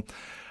that. So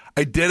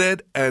I did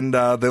it, and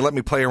they let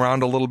me play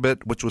around a little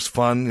bit, which was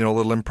fun, a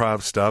little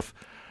improv stuff.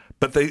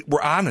 But they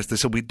were honest. They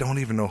said, we don't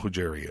even know who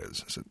Jerry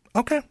is. I said,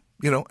 okay,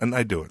 and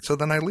I do it. So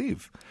then I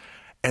leave.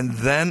 And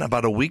then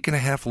about a week and a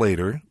half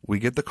later, we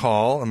get the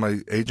call, and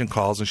my agent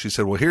calls, and she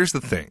said, well, here's the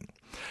thing.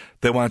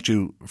 They want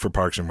you for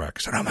Parks and Rec. I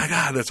said, oh, my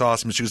God, that's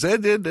awesome. And she goes,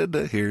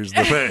 here's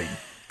the thing.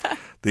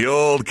 The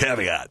old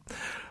caveat.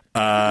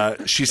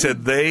 She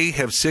said they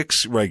have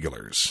 6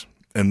 regulars,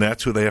 and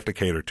that's who they have to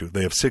cater to.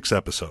 They have 6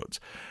 episodes.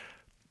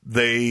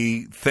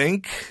 They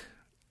think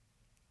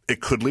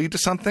it could lead to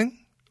something,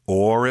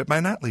 or it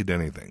might not lead to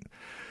anything.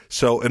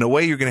 So in a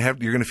way, you're going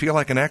to feel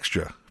like an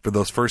extra for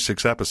those first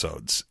 6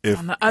 episodes.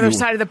 On the other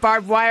side of the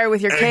barbed wire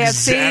with your KFC.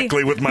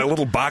 Exactly, with my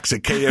little box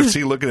at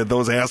KFC, looking at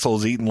those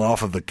assholes eating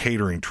off of the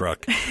catering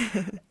truck.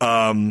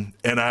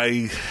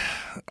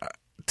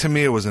 To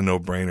me, it was a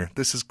no-brainer.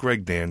 This is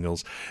Greg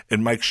Daniels,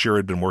 and Mike Schur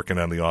had been working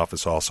on The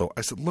Office also.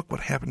 I said, look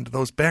what happened to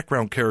those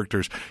background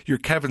characters, your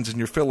Kevins and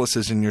your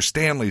Phyllises and your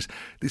Stanleys.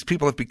 These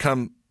people have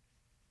become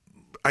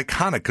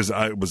iconic because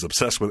I was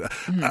obsessed with it.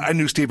 Mm-hmm. I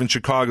knew Steve in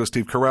Chicago,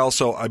 Steve Carell,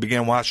 so I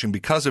began watching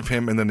because of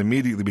him and then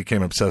immediately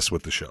became obsessed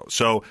with the show.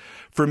 So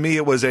for me,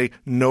 it was a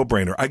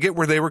no-brainer. I get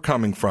where they were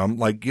coming from.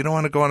 Like, you don't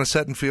want to go on a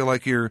set and feel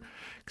like you're –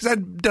 because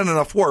I've done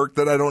enough work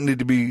that I don't need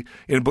to be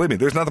 – and believe me,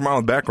 there's nothing wrong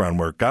with background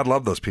work. God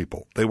love those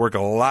people. They work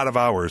a lot of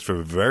hours for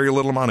very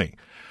little money.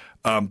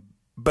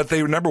 But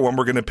they, number one,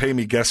 were going to pay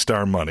me guest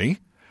star money,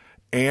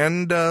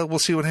 and we'll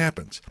see what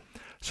happens.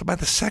 So by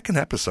the 2nd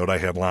episode, I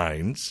had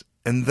lines,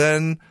 and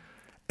then –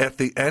 at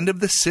the end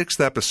of the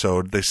 6th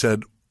episode, they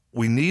said,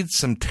 we need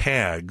some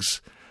tags.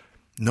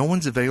 No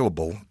one's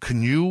available.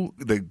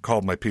 They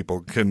called my people,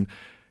 can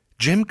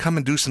Jim come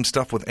and do some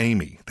stuff with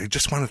Amy? They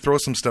just want to throw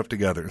some stuff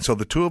together. And so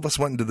the 2 of us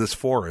went into this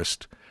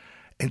forest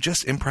and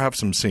just improv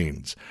some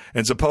scenes.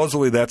 And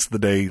supposedly that's the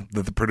day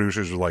that the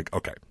producers were like,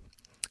 okay,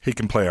 he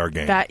can play our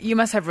game. You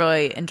must have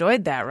really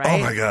enjoyed that, right?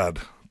 Oh, my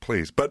God.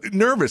 Please. But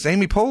nervous.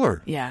 Amy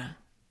Poehler. Yeah.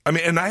 I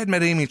mean, and I had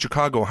met Amy in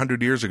Chicago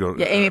 100 years ago.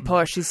 Yeah, Amy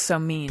Poehler, she's so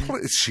mean.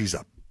 She's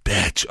a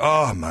bitch.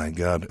 Oh, my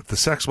God. If the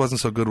sex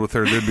wasn't so good with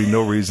her, there'd be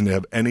no reason to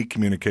have any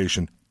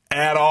communication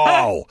at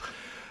all.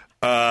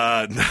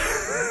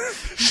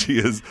 She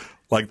is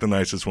like the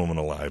nicest woman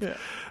alive.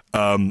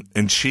 Yeah.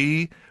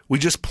 And we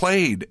just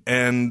played,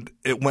 and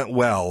it went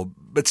well.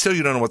 But still,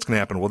 you don't know what's going to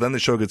happen. Well, then the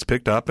show gets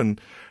picked up, and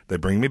they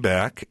bring me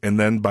back. And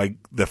then by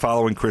the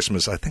following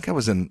Christmas, I think I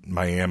was in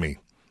Miami.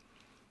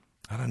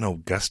 I don't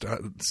know,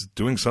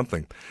 doing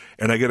something.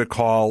 And I get a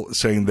call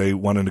saying they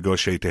want to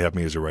negotiate to have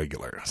me as a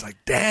regular. I was like,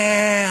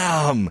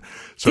 damn.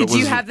 So Did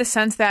you have the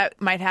sense that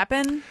might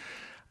happen?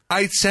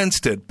 I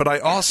sensed it, but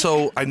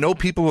I know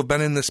people who have been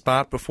in this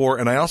spot before,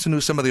 and I also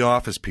knew some of the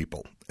office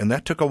people, and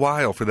that took a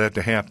while for that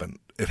to happen.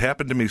 It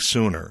happened to me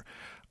sooner.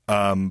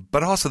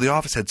 But also the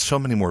office had so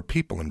many more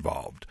people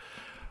involved.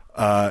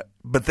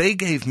 But they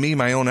gave me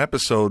my own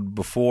episode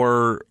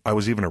before I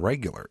was even a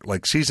regular.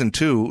 Like season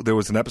 2, there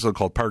was an episode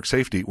called Park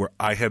Safety where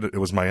it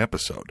was my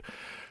episode.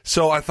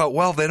 So I thought,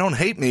 well, they don't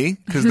hate me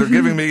because they're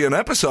giving me an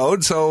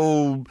episode,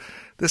 so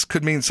this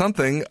could mean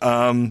something.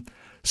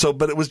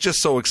 But it was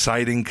just so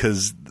exciting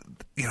because,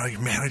 your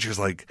manager's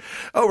like,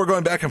 oh, we're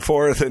going back and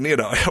forth, and,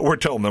 we're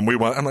telling them we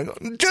want. I'm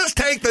like, just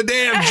take the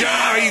damn job.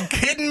 Are you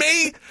kidding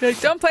me? Like,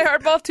 don't play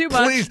hardball too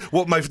much. Please.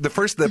 Well,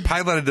 the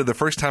pilot I did the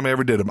first time I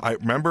ever did them, I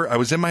remember I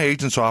was in my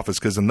agent's office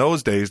because in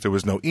those days there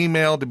was no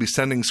email to be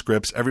sending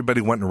scripts.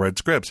 Everybody went and read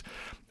scripts.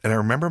 And I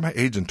remember my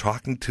agent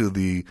talking to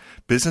the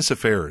business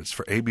affairs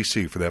for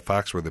ABC for that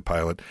Foxworthy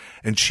pilot,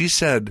 and she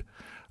said,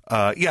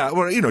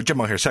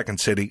 Jim O'Heir, Second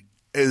City.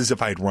 As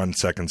if I'd run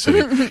Second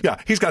City.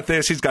 Yeah, he's got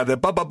this, he's got that,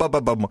 blah, blah, blah, blah,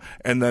 blah.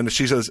 And then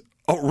she says,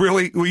 oh,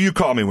 really? Well, you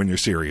call me when you're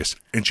serious.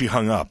 And she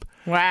hung up.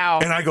 Wow.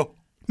 And I go,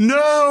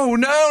 no.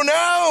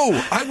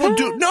 I will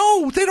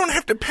no, they don't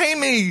have to pay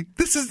me.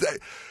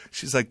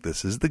 She's like,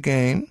 this is the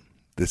game.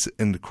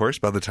 And of course,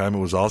 by the time it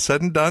was all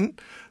said and done,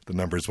 the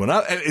numbers went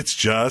up. It's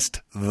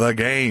just the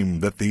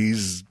game that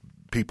these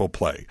people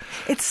play.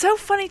 It's so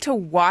funny to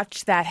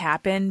watch that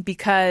happen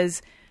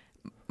because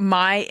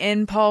my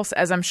impulse,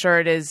 as I'm sure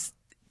it is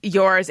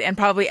yours and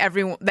probably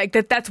everyone, like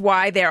that's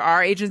why there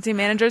are agency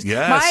managers.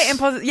 Yes. My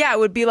impulse, it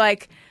would be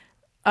like,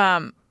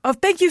 oh,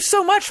 thank you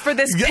so much for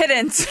this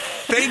pittance.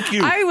 Thank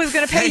you. I was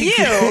going to pay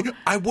you.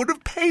 I would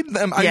have paid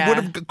them. Yeah. I would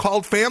have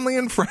called family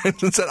and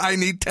friends and said, I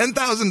need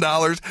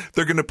 $10,000.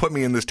 They're going to put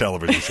me in this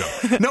television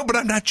show. No, but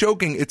I'm not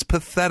joking. It's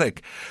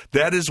pathetic.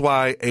 That is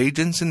why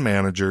agents and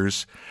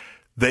managers,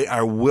 they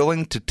are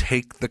willing to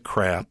take the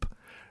crap.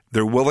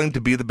 They're willing to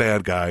be the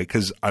bad guy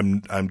because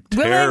I'm terrible.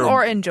 Willing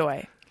or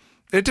enjoy?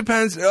 It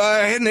depends.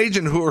 I had an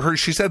agent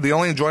she said the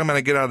only enjoyment I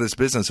get out of this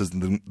business is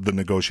the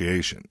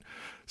negotiation.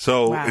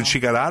 So, wow. And she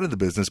got out of the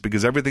business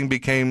because everything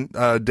became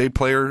day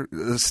player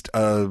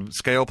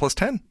scale plus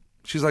 10.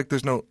 She's like,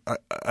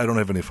 I don't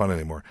have any fun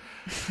anymore.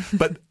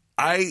 But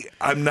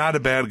I'm not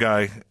a bad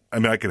guy. I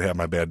mean, I could have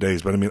my bad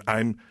days, but I mean,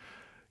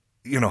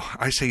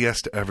 I say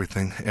yes to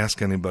everything.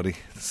 Ask anybody.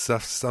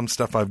 Some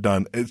stuff I've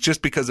done. It's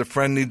just because a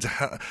friend needs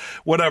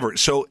whatever.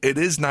 So it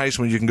is nice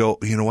when you can go,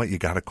 you know what, you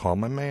got to call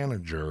my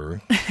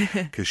manager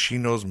because she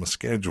knows my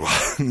schedule,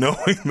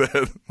 knowing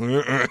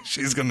that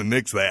she's going to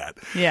nix that.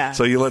 Yeah.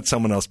 So you let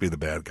someone else be the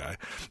bad guy.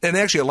 And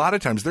actually, a lot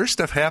of times there's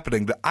stuff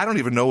happening that I don't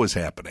even know is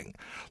happening.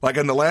 Like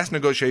in the last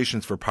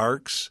negotiations for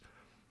Parks,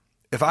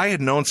 if I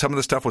had known some of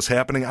the stuff was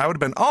happening, I would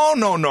have been, oh,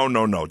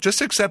 no.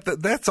 Just accept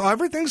that that's all.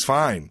 Everything's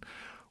fine.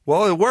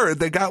 Well,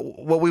 they got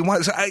what we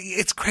want. So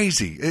it's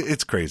crazy.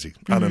 It's crazy.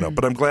 I don't know.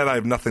 But I'm glad I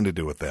have nothing to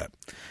do with that.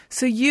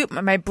 So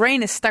my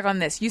brain is stuck on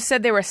this. You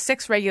said there were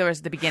 6 regulars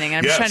at the beginning.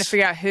 I'm Yes. just trying to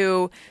figure out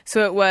who.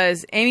 So it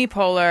was Amy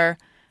Poehler,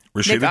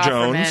 Rashida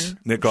Jones,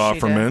 Nick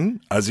Offerman,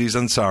 Aziz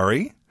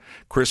Ansari,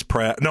 Chris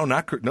Pratt. No,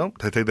 I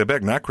take that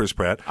back. Not Chris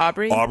Pratt.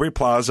 Aubrey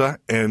Plaza,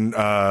 and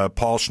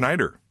Paul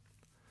Schneider.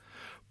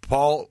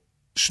 Paul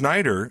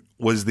Schneider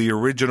was the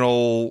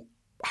original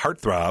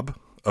heartthrob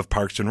of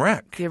Parks and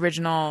Rec. the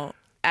original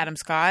Adam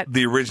Scott.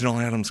 The original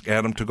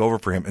Adam took over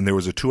for him, and there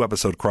was a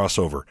 2-episode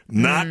crossover.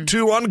 Not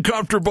too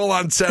uncomfortable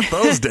on set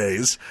those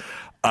days.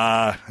 It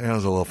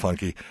was a little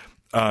funky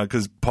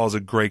because Paul's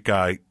a great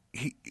guy.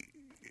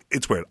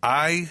 It's weird.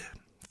 I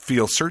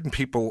feel certain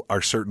people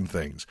are certain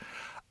things.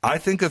 I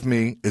think of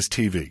me as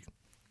TV.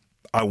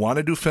 I want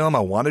to do film. I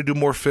want to do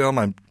more film.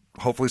 I'm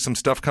hopefully some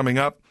stuff coming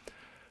up.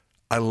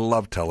 I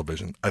love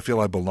television. I feel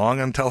I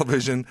belong on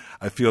television.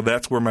 I feel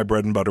that's where my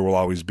bread and butter will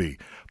always be.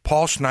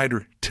 Paul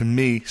Schneider, to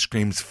me,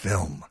 screams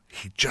film.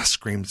 He just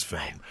screams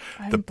film.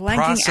 I'm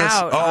blanking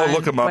out. Oh,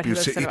 look him up. You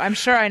see, I'm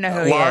sure I know who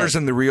he is. Lars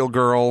and the Real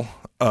Girl.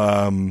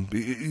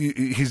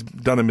 He's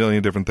done a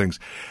million different things.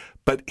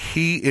 But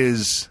he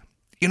is,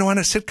 in a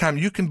sitcom,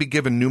 you can be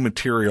given new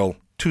material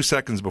 2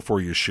 seconds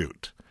before you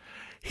shoot.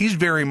 He's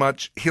very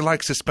much, he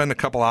likes to spend a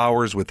couple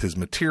hours with his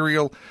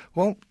material.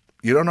 Well,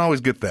 you don't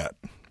always get that.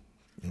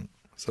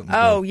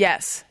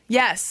 Yes.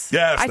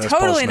 I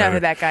totally know who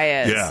that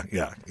guy is.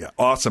 Yeah.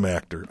 Awesome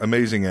actor,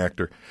 amazing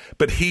actor.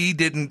 But he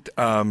didn't.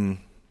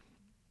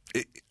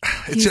 It's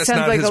He just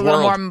sounds not like his a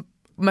little world. more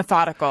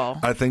methodical.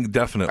 I think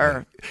definitely.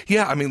 Or-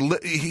 Yeah, I mean,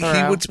 he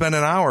would spend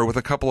an hour with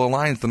a couple of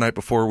lines the night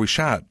before we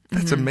shot.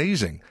 That's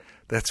amazing.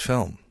 That's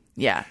film.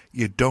 Yeah.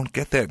 You don't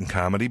get that in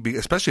comedy,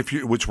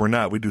 especially which we're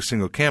not. We do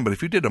single cam, but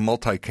if you did a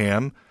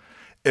multi-cam.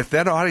 If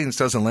that audience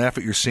doesn't laugh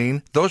at your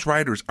scene, those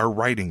writers are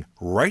writing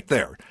right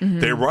there.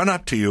 They run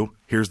up to you,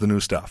 here's the new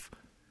stuff.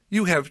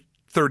 You have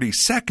 30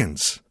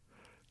 seconds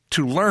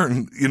to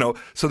learn,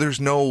 so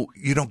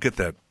you don't get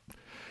that.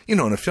 In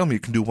a film, you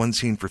can do one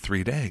scene for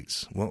 3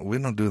 days. Well, we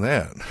don't do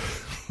that.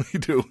 We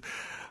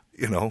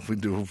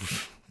do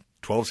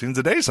 12 scenes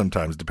a day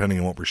sometimes, depending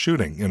on what we're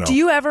shooting, Do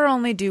you ever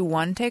only do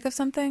one take of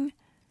something?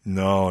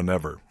 No,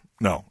 never.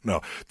 No.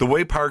 The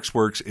way Parks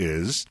works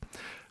is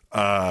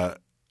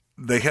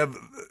they have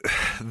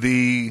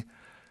the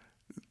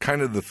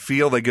kind of the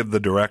feel they give the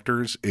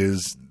directors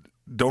is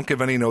don't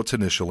give any notes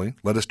initially.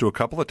 Let us do a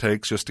couple of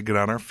takes just to get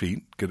on our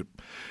feet.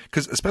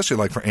 Because especially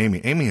like for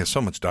Amy. Amy has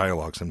so much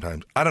dialogue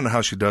sometimes. I don't know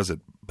how she does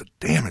it, but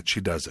damn it, she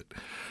does it.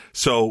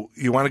 So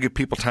you want to give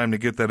people time to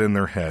get that in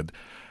their head.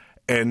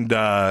 And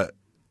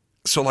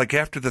so like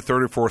after the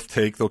third or fourth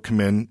take, they'll come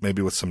in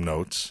maybe with some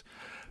notes.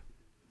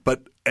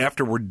 But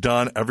after we're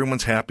done,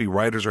 everyone's happy.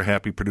 Writers are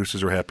happy.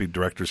 Producers are happy.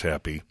 Directors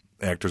happy.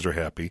 Actors are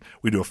happy.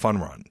 We do a fun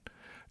run.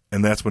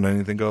 And that's when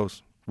anything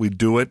goes. We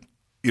do it.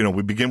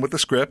 We begin with the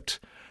script,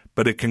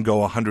 but it can go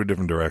 100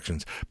 different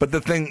directions. But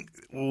the thing,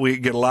 we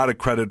get a lot of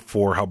credit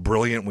for how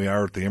brilliant we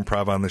are at the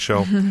improv on the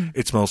show.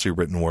 It's mostly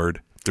written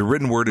word. The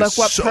written word is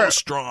so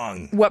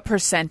strong. What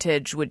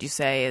percentage would you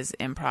say is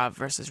improv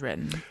versus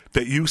written?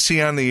 That you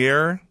see on the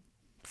air,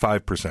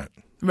 5%.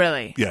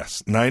 Really?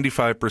 Yes,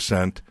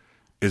 95%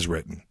 is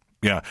written.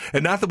 Yeah,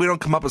 and not that we don't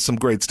come up with some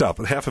great stuff,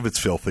 but half of it's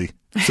filthy,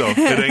 so it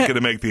ain't going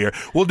to make the air.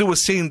 We'll do a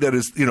scene that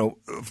is,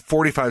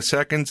 45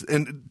 seconds,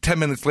 and 10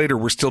 minutes later,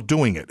 we're still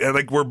doing it. And,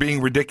 like, we're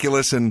being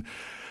ridiculous.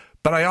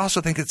 But I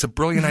also think it's a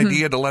brilliant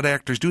idea to let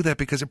actors do that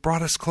because it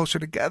brought us closer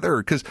together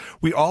because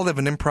we all have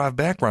an improv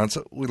background,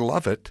 so we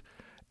love it.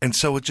 And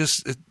so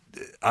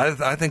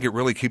I think it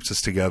really keeps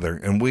us together,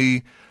 and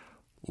we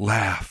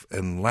laugh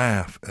and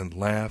laugh and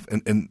laugh,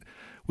 and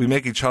we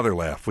make each other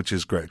laugh, which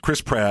is great.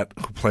 Chris Pratt,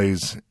 who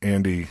plays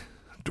Andy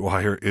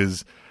Dwyer,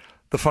 is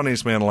the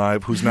funniest man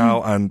alive, who's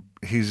now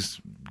he's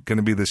going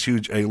to be this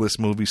huge A-list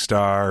movie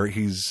star.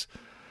 It's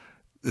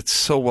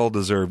so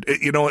well-deserved.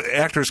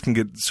 Actors can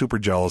get super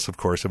jealous, of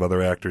course, of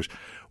other actors.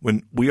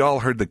 When we all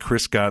heard that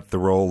Chris got the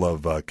role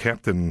of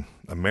Captain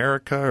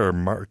America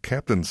or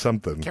Captain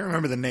something. Can't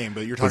remember the name,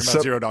 but you're talking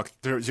about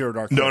Zero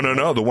Dark.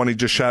 No, the one he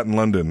just shot in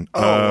London.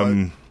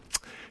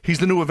 He's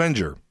the new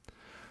Avenger.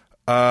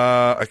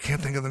 I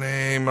can't think of the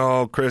name.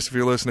 Oh, Chris, if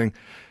you're listening.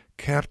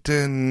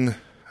 Captain,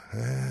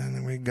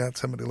 and we got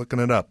somebody looking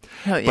it up.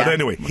 Oh, yeah. But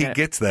anyway, he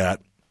gets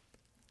that.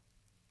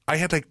 I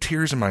had like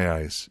tears in my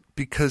eyes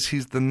because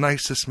he's the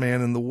nicest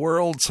man in the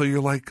world. So you're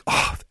like,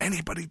 oh,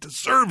 anybody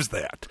deserves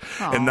that.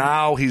 Aww. And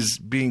now he's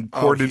being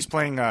courted. He's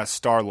playing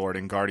Star-Lord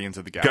in Guardians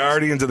of the Galaxy.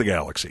 Guardians of the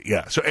Galaxy,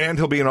 yeah. So and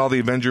he'll be in all the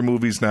Avenger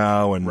movies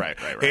now. And, right.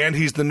 And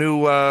he's the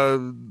new,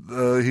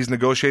 he's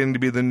negotiating to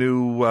be the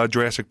new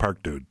Jurassic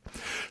Park dude.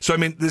 So, I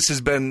mean, this has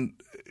been,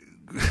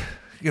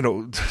 he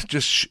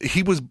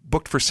was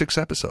booked for 6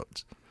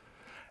 episodes.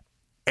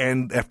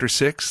 And after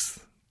 6,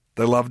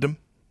 they loved him.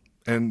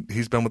 And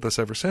he's been with us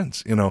ever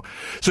since,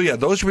 So, yeah,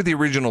 those were the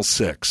original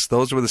 6.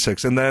 Those were the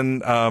 6. And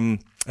then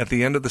at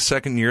the end of the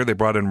second year, they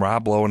brought in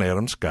Rob Lowe and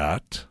Adam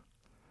Scott.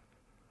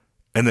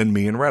 And then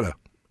me and Retta.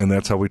 And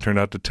that's how we turned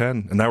out to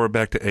 10. And now we're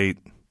back to 8.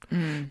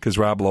 Because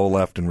Rob Lowe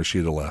left and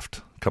Rashida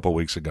left a couple of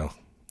weeks ago.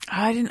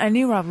 I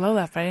knew Rob Lowe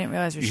left, but I didn't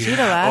realize Rashida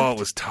left. Oh, it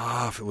was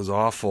tough. It was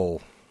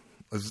awful.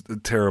 It was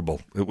terrible.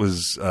 It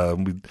was,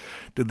 we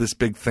did this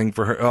big thing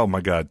for her. Oh,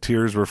 my God.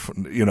 Tears were,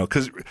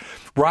 because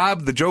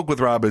Rob, the joke with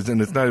Rob is, and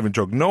it's not even a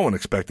joke, no one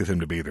expected him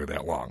to be there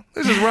that long.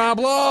 This is Rob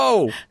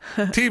Lowe.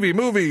 TV,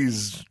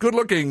 movies, good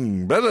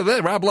looking, blah, blah, blah,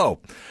 Rob Lowe.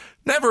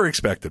 Never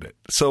expected it.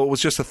 So it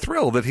was just a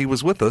thrill that he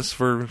was with us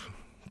for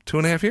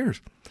 2.5 years.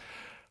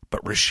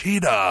 But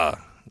Rashida,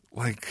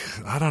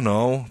 I don't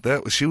know,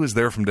 she was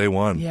there from day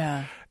one.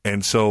 Yeah.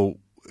 And so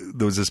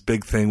there was this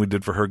big thing we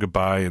did for her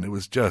goodbye, and it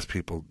was just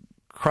people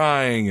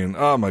crying, and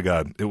oh my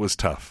God, it was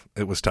tough.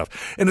 It was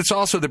tough. And it's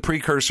also the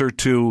precursor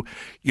to,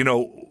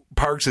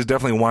 Parks is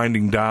definitely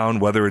winding down,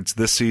 whether it's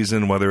this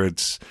season, whether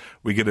it's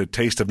we get a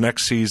taste of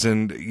next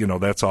season,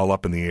 that's all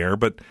up in the air.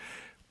 But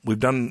we've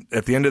done,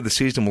 at the end of the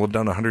season, we'll have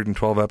done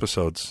 112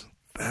 episodes.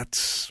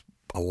 That's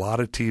a lot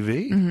of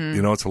TV.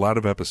 Mm-hmm. It's a lot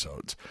of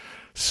episodes.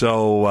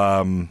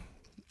 So,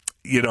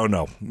 you don't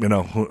know,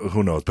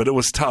 who knows? But it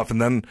was tough.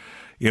 And then,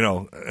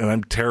 and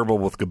I'm terrible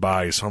with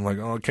goodbyes. So I'm like,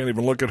 I can't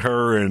even look at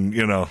her. And,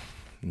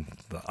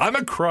 I'm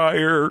a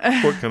crier.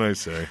 What can I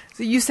say?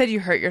 So you said you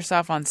hurt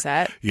yourself on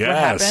set? Yes. What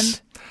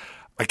happened?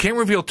 I can't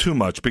reveal too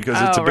much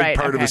because it's a big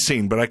part of the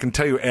scene. But I can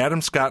tell you, Adam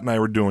Scott and I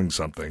were doing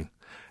something.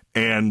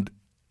 And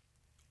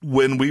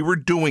when we were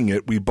doing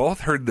it, we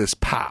both heard this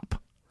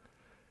pop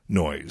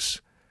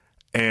noise.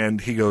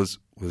 And he goes,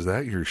 was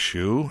that your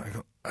shoe? I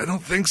go, I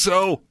don't think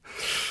so.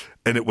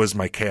 And it was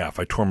my calf.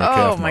 I tore my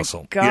calf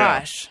muscle. Oh, my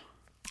gosh. Yeah.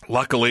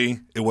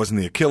 Luckily, it wasn't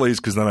the Achilles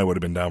because then I would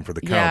have been down for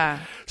the count. Yeah.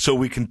 So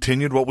we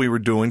continued what we were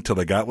doing till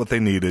they got what they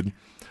needed.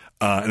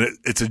 And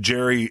it's a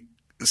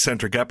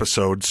Jerry-centric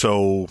episode,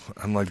 so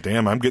I'm like,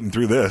 damn, I'm getting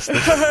through this.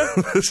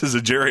 This is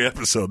a Jerry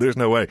episode. There's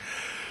no way.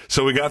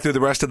 So we got through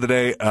the rest of the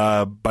day.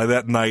 By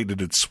that night, it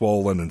had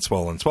swollen.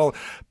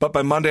 But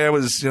by Monday, I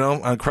was,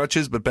 on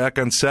crutches, but back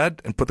on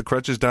set and put the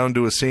crutches down,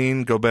 do a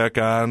scene, go back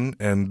on,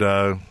 and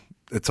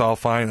it's all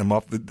fine. I'm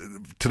off.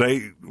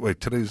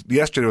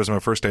 Yesterday was my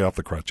first day off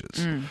the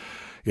crutches.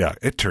 Yeah,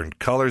 it turned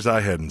colors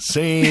I hadn't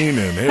seen,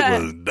 and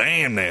it was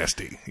damn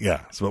nasty.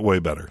 Yeah, it's way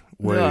better.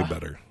 Way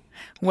better.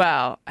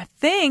 Well, I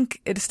think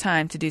it is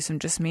time to do some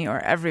Just Me or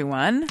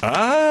Everyone.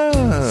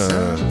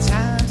 Sometimes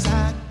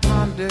I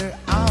ponder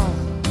on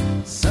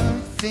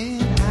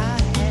anything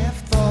I have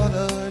thought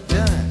or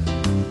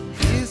done?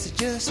 Is it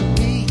just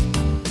me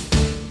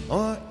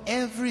or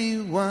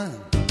everyone?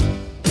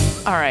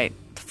 All right.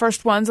 The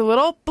first one's a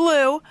little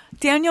blue.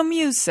 Daniel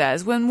Muse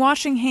says, when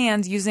washing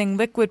hands using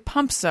liquid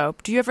pump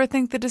soap, do you ever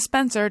think the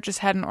dispenser just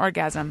had an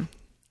orgasm?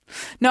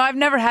 No, I've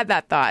never had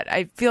that thought.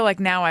 I feel like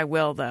now I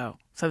will, though.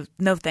 So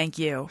no thank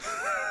you.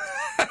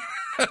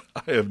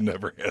 I have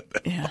never had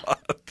that thought.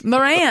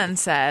 Moran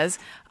says,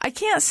 I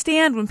can't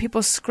stand when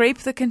people scrape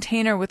the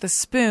container with a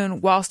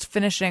spoon whilst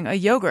finishing a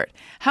yogurt.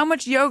 How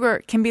much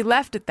yogurt can be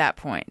left at that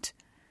point?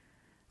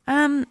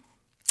 I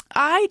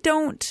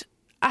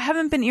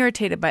haven't been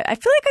irritated by it. I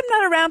feel like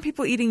I'm not around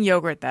people eating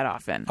yogurt that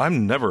often.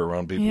 I'm never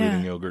around people Yeah.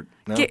 eating yogurt.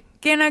 No.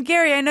 Now,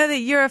 Gary, I know that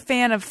you're a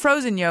fan of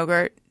frozen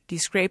yogurt. Do you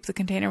scrape the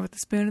container with the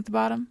spoon at the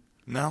bottom?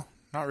 No,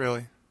 not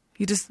really.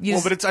 You just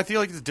But I feel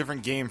like it's a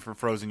different game for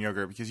frozen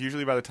yogurt because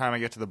usually by the time I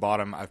get to the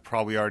bottom, I've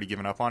probably already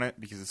given up on it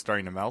because it's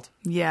starting to melt.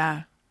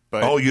 yeah.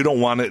 But Oh, you don't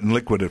want it in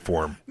liquid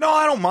form. no,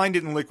 I don't mind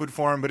it in liquid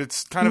form, but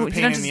it's kind of a You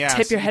pain don't in just the ass.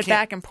 tip your You head can't-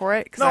 back and pour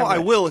it? 'Cause No, I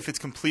would. will if it's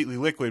completely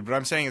liquid, but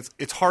I'm saying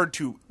it's hard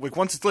to like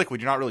once it's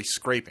liquid, you're not really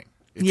scraping.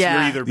 It's, Yeah.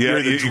 you're Yeah,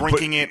 either you put-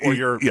 drinking it or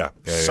you're yeah,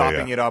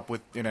 sopping yeah. it up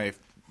in a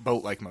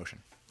boat-like motion.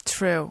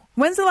 True.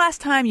 When's the last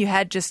time you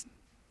had just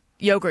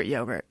yogurt?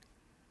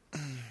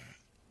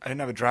 I didn't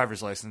have a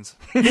driver's license,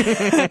 so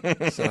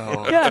it's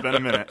been a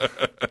minute.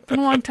 It's been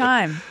a long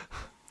time.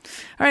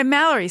 All right,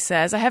 Mallory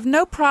says, I have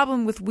no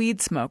problem with weed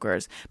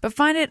smokers, but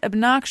find it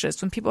obnoxious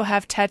when people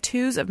have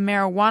tattoos of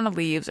marijuana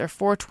leaves or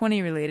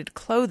 420-related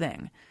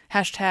clothing.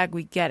 #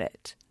 we get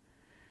it.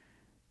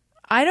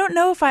 I don't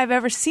know if I've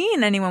ever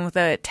seen anyone with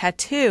a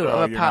tattoo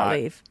Oh, of a you're pot not-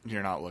 leaf.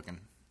 You're not looking.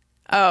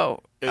 Oh,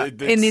 It's-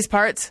 in these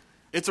parts?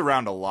 It's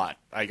around a lot.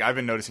 I've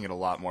been noticing it a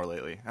lot more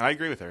lately, and I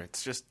agree with her.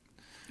 It's just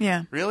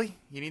Yeah. really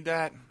you need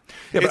that. Yeah,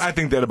 but It's- I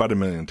think that about a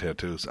million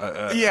tattoos.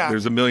 Yeah.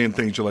 There's a million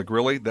things you're like,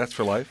 really? That's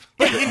for life?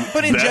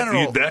 But in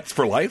general, That's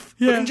for life?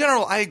 But in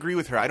general, I agree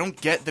with her. I don't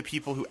get the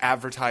people who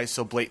advertise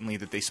so blatantly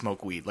that they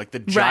smoke weed, like the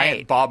giant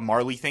Right. Bob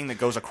Marley thing that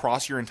goes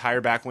across your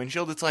entire back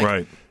windshield. It's like,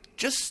 Right.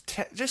 just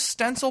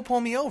stencil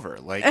pull me over.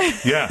 Like,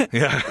 Yeah,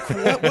 yeah.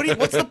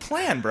 what's the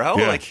plan, bro?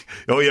 Yeah. Like,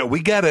 Oh, yeah,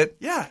 we get it.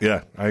 Yeah.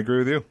 Yeah, I agree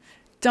with you.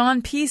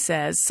 Don P.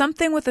 says,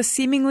 something with a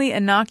seemingly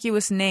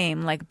innocuous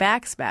name like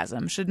back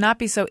spasm should not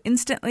be so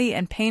instantly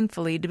and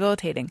painfully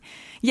debilitating.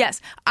 Yes,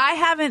 I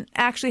haven't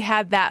actually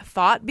had that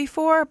thought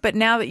before, but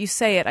now that you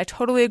say it, I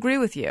totally agree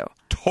with you.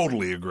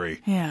 Totally agree.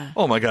 Yeah.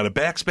 Oh, my God, a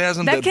back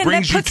spasm That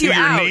brings you puts to you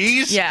your out.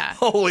 knees? Yeah.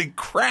 Holy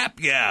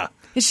crap, yeah.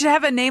 It should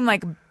have a name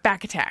like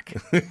back attack.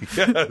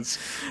 Yes.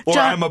 Or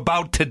John- I'm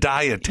about to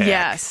die attack.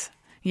 Yes.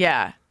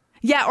 Yeah.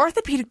 Yeah,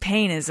 orthopedic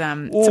pain is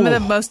some of the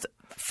most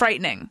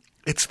frightening.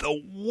 It's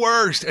the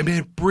worst. I mean,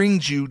 it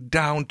brings you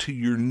down to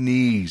your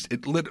knees.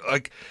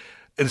 And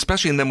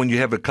especially and then when you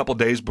have a couple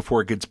days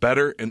before it gets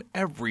better, and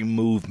every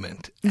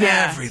movement,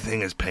 Yeah.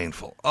 everything is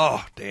painful.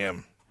 Oh,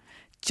 damn.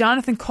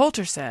 Jonathan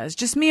Coulter says,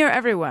 just me or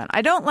everyone.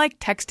 I don't like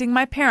texting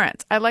my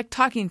parents. I like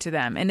talking to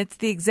them, and it's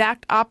the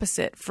exact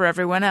opposite for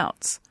everyone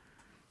else.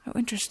 Oh,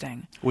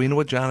 interesting. Well, you know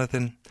what,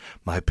 Jonathan?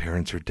 My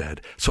parents are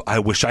dead, so I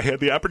wish I had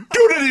the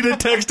opportunity to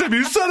text them,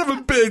 you son of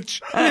a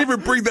bitch. I didn't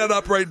even bring that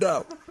up right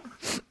now.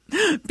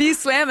 B.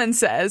 Slammin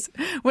says,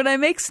 when I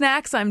make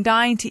snacks I'm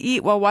dying to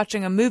eat while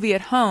watching a movie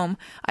at home,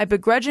 I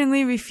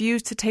begrudgingly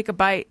refuse to take a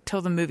bite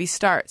till the movie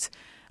starts.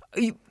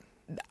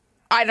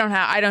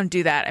 I don't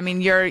do that. I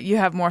mean, you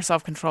have more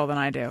self-control than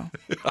I do.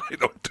 I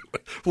don't do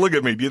it. Look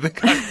at me. Do you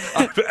think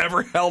I've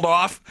ever held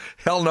off?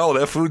 Hell no.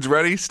 That food's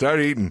ready.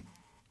 Start eating.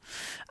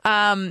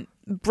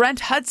 Brent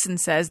Hudson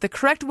says, the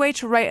correct way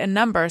to write a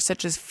number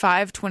such as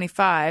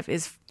 525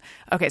 is...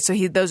 Okay, so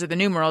those are the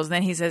numerals, and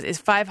then he says, is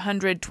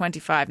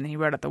 525, and then he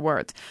wrote out the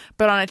words.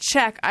 But on a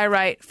check, I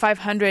write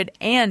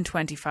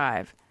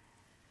 525.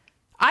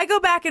 I go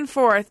back and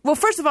forth. Well,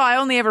 first of all, I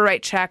only ever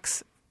write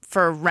checks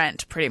for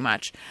rent, pretty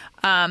much.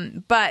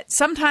 But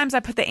sometimes I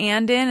put the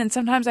and in, and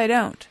sometimes I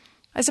don't.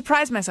 I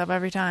surprise myself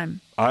every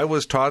time. I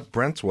was taught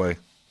Brent's way.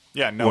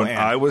 yeah, no. When And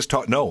I was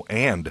taught, no,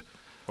 and.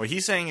 what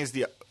he's saying is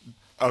the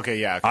okay,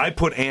 yeah. Okay. I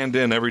put and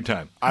in every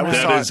time. I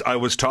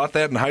was taught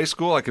that in high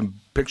school. I can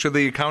picture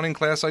the accounting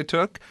class I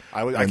took.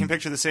 I can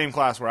picture the same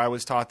class where I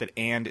was taught that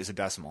and is a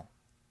decimal.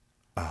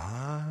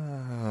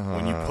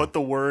 When you put the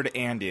word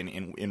and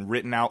in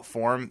written out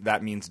form,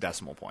 that means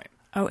decimal point.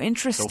 Oh, So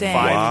interesting.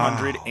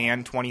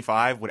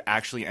 525 would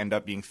actually end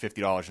up being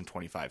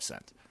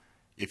 $50.25.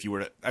 If you were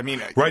to, I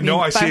mean, Right, no,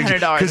 I see. $500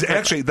 Because for-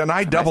 actually, then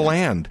I double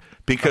and.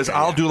 Because Okay,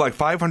 I'll yeah. do like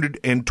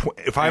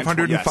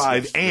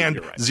 505 yes, and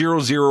you're right.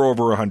 00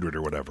 over 100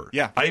 or whatever.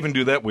 Yeah. I even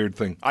do that weird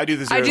thing. I do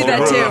the I 0 do that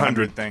over too.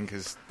 100 thing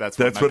because that's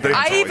That's my what they-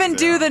 parents I always even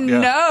do the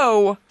Yeah.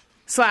 no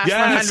 /100.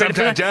 Yes,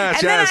 sometimes, and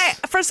yes. then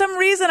for some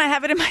reason, I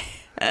have it in my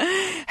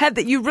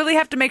You really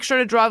have to make sure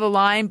to draw the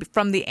line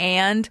from the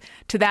and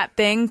to that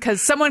thing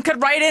because someone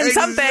could write in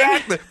something.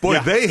 Exactly. Boy,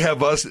 they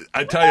have us.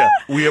 I tell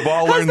you, we have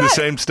all learned the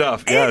same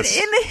stuff. Yes.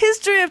 In the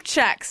history of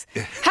checks,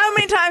 how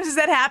many times has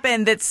that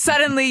happened that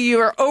suddenly you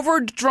are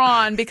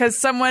overdrawn because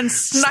someone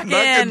snuck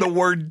in the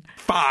word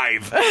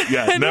 5.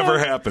 Yeah, never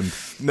happened.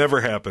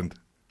 Never happened.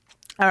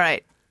 All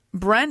right.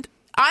 Brent,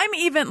 I'm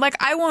even,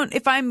 I won't,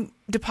 if I'm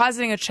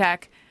depositing a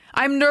check,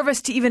 I'm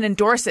nervous to even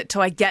endorse it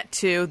till I get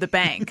to the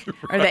bank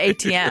or the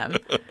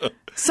ATM.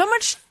 So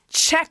much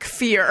check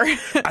fear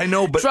I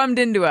know, but drummed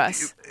into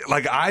us.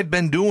 Like I've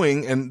been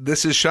doing, and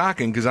this is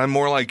shocking because I'm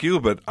more like you,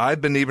 but I've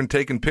been even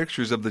taking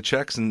pictures of the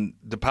checks and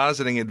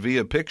depositing it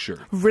via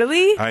picture.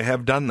 Really? I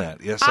have done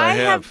that. Yes, I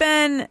have.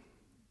 Been,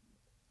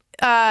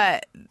 I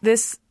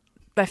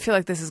feel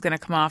like this is going to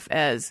come off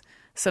as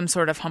some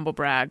sort of humble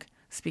brag,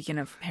 speaking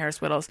of Harris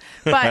Whittles.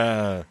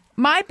 But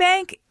my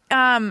bank,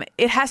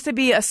 it has to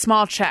be a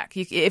small check.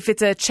 If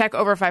it's a check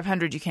over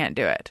 $500, you can't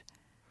do it.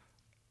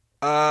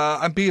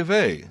 I'm B of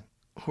A.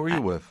 Who are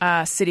you with?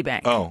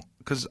 Citibank. Oh,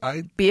 because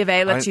B of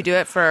A lets you do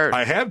it for...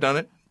 I have done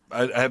it.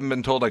 I haven't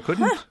been told I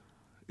couldn't. Huh.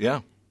 Yeah.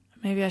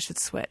 Maybe I should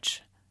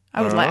switch.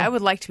 I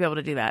would like to be able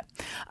to do that.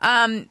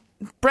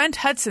 Brent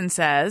Hudson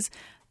says...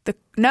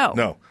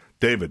 No,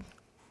 David.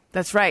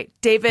 That's right.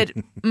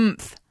 David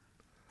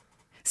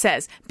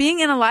says, being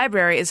in a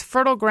library is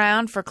fertile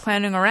ground for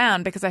clowning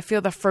around because I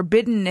feel the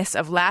forbiddenness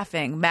of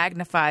laughing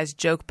magnifies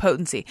joke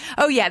potency.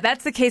 Oh, yeah,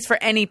 that's the case for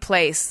any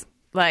place.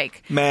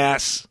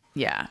 Mass.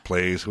 Yeah.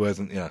 Plays. Who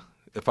hasn't? Yeah.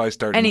 If I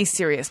start any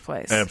serious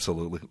place.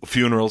 Absolutely.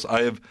 Funerals.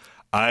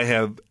 I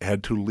have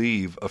had to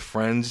leave a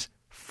friend's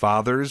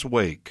father's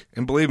wake.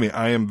 And believe me,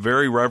 I am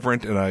very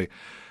reverent and I'm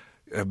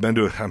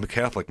a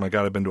Catholic. My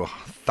God, I've been to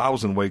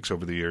 1,000 wakes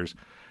over the years.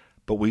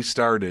 But we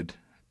started,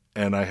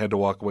 and I had to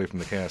walk away from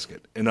the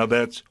casket. And now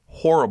that's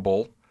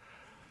horrible,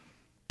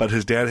 but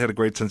his dad had a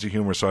great sense of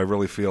humor, so I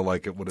really feel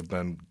like it would have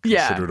been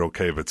considered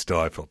okay, but still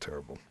I felt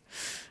terrible.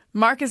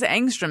 Marcus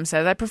Engstrom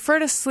says, I prefer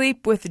to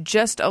sleep with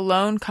just a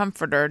lone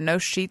comforter, no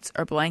sheets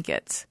or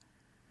blankets.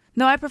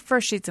 No, I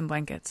prefer sheets and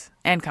blankets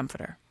and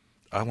comforter.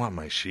 I want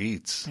my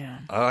sheets. Yeah.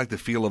 I like the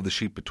feel of the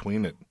sheet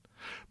between it.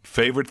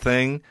 Favorite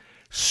thing,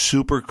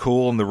 super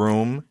cool in the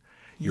room.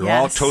 You're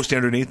all toasty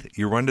underneath.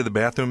 You run to the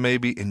bathroom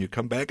maybe, and you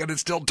come back, and it's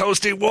still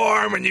toasty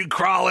warm, and you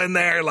crawl in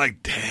there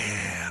like,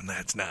 damn,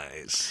 that's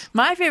nice.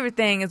 My favorite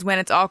thing is when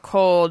it's all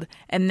cold,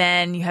 and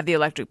then you have the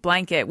electric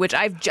blanket, which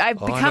I've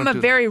become a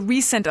very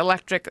recent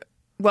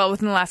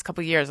within the last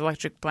couple of years,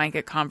 electric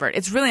blanket convert.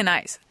 It's really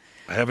nice.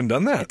 I haven't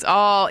done that. It's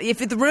all, if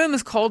the room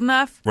is cold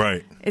enough,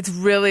 right? It's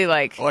really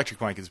electric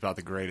blanket is about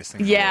the greatest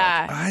thing.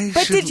 Yeah,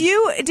 but did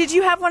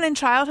you have one in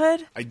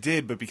childhood? I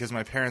did, but because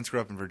my parents grew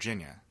up in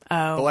Virginia.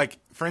 Oh, but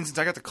for instance,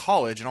 I got to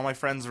college and all my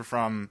friends were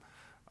from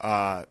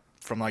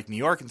New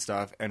York and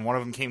stuff, and one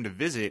of them came to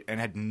visit and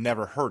had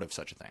never heard of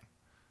such a thing,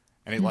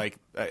 and it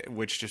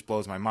which just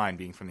blows my mind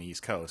being from the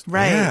East Coast.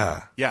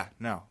 Right? Yeah.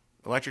 No,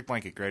 electric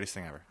blanket, greatest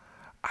thing ever.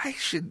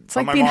 It's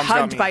like being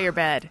hugged by your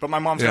bed. But my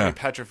mom's got me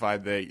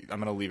petrified that I'm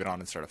going to leave it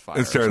on and start a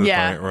fire.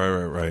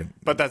 Right.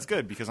 But that's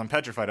good because I'm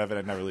petrified of it.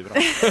 I'd never leave it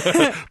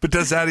on. But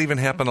does that even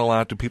happen a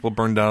lot? Do people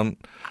burn down?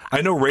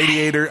 I know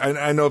radiator.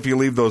 I know if you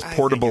leave those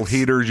portable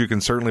heaters, you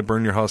can certainly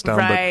burn your house down.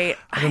 Right.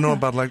 But I don't know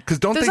about because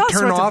don't There's they all turn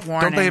sorts off?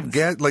 of Don't they have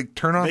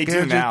turn off they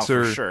gadgets? Do now,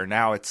 or for sure.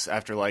 Now it's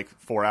after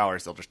 4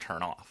 hours, they'll just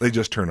turn off. They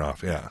just turn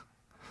off. Yeah.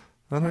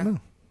 I don't know.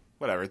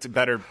 Whatever. It's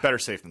better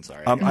safe than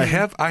sorry.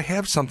 I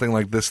have something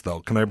like this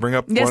though. Can I bring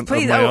up one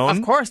please. of my own?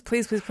 Of course.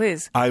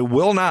 Please. I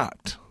will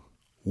not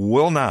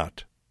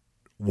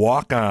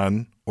walk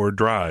on or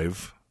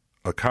drive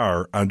a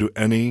car onto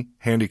any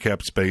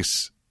handicap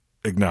space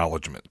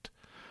acknowledgement.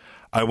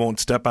 I won't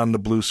step on the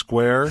blue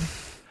square.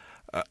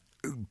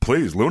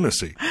 Please,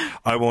 lunacy.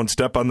 I won't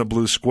step on the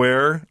blue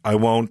square.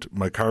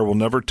 My car will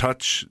never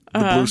touch the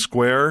blue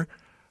square.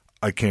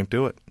 I can't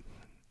do it.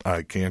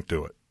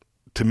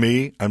 To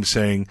me, I'm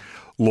saying,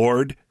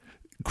 Lord,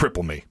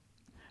 cripple me.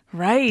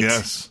 Right.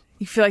 Yes.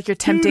 You feel like you're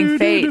tempting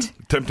fate.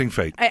 Tempting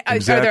fate.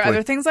 Exactly. Are there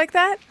other things like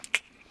that?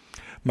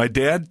 My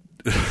dad,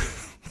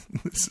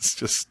 this is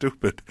just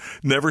stupid,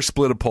 never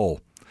split a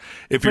pole.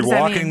 If you're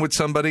walking with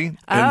somebody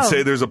and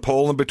say there's a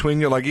pole in between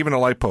you, like even a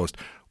light post,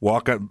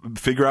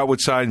 figure out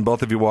which side and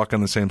both of you walk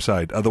on the same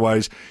side.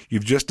 Otherwise,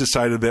 you've just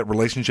decided that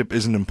relationship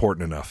isn't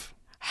important enough.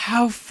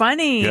 How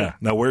funny. Yeah.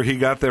 Now, where he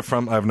got that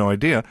from, I have no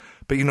idea.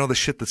 But you know the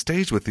shit that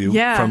stays with you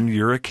from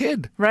you're a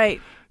kid.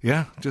 Right.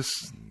 Yeah.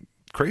 Just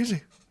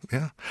crazy.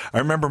 Yeah. I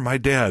remember my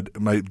dad,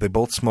 they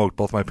both smoked,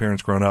 both my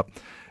parents growing up.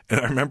 And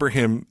I remember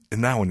him,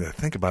 and now when I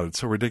think about it, it's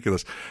so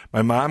ridiculous.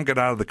 My mom got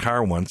out of the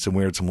car once, and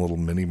we were at some little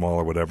mini mall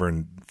or whatever,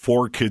 and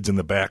 4 kids in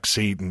the back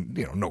seat,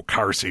 and, no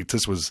car seats.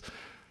 This was,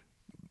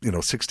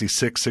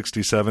 66,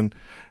 67.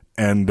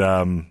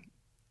 And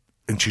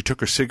she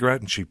took her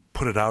cigarette, and she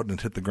put it out and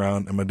it hit the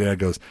ground. And my dad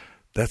goes,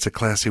 that's a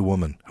classy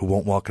woman who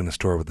won't walk in the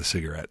store with a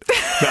cigarette.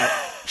 Now,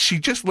 she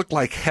just looked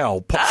like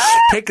hell,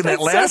 taking that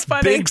last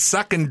big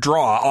suck and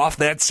draw off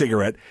that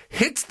cigarette,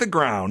 hits the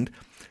ground,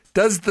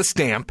 does the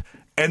stamp,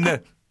 and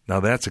then... Now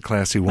that's a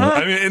classy woman.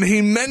 I mean, and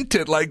he meant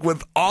it like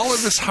with all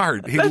of his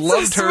heart. He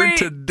loved her sweet.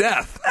 to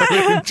death.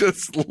 I mean,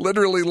 just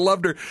literally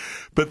loved her.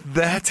 But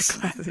that's a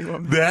classy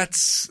woman.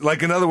 That's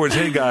like, in other words,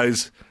 hey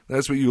guys,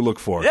 that's what you look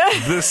for.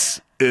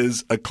 This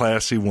is a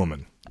classy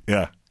woman.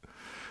 Yeah.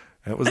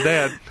 That was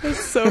Dad.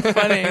 That's so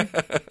funny.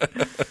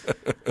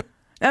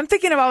 I'm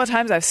thinking of all the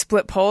times I've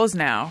split poles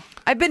now.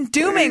 I've been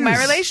dooming my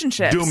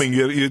relationships. Dooming.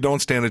 You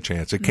don't stand a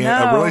chance. It can't.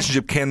 No. A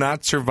relationship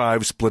cannot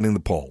survive splitting the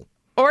pole.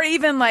 Or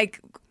even like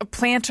a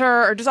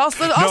planter or just all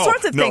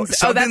sorts of things.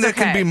 Something that's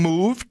that okay. can be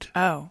moved,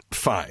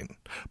 fine.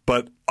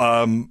 But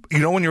you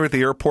know when you're at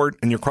the airport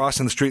and you're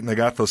crossing the street and they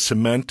got those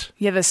cement,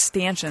 You have a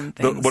stanchion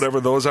things.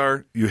 whatever those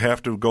are, you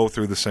have to go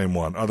through the same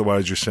one.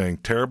 Otherwise, you're saying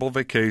terrible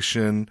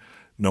vacation.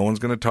 No one's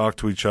going to talk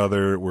to each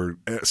other. We're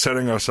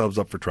setting ourselves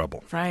up for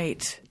trouble.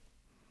 Right.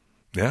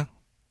 Yeah.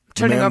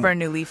 Turning Man- over a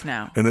new leaf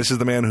now. And this is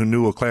the man who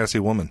knew a classy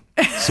woman.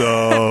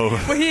 So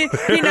Well, he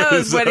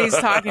knows what he's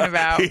talking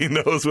about. he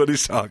knows what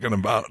he's talking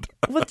about.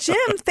 Well, Jim,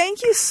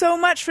 thank you so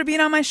much for being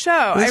on my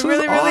show. This I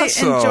really, was really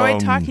awesome. enjoyed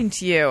talking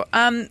to you.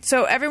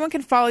 So everyone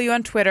can follow you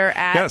on Twitter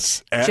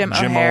at Jim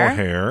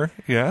O'Hare.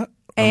 Yeah.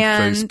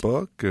 And- on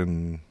Facebook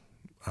and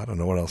I don't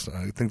know what else.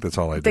 I think that's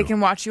all I do. They can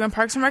watch you on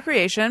Parks and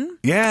Recreation.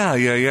 Yeah.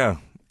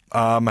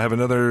 I have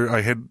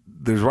another.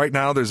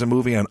 There's a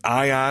movie on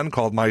Ion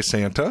called My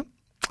Santa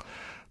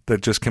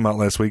that just came out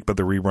last week, but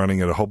they're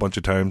rerunning it a whole bunch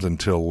of times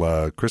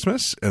until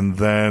Christmas. And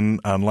then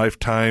on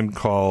Lifetime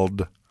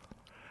called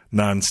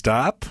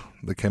Nonstop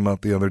that came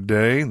out the other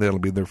day. That'll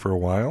be there for a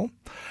while.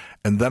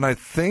 And then I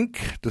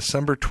think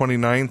December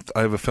 29th,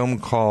 I have a film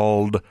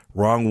called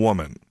Wrong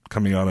Woman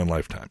coming out on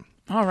Lifetime.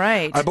 All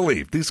right. I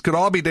believe. These could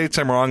all be dates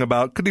I'm wrong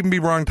about. Could even be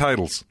wrong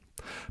titles.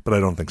 But I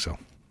don't think so.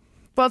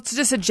 Well, it's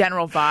just a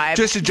general vibe.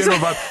 Just a general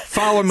vibe.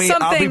 Follow me. I'll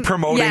be Something-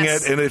 promoting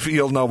yes. it, and if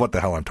you'll know what the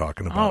hell I'm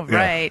talking about. All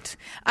right.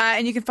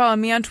 And you can follow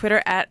me on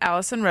Twitter at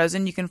Allison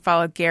Rosen. You can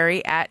follow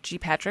Gary at G.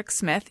 Patrick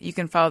Smith. You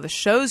can follow the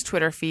show's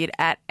Twitter feed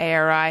at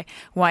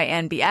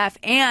ARIYNBF.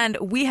 And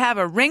we have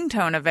a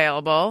ringtone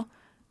available.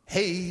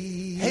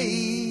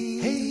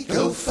 Hey,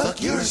 go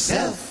fuck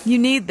yourself. You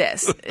need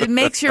this. It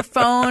makes your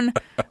phone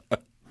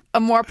a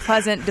more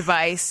pleasant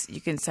device.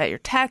 You can set your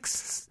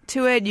texts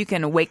to it. You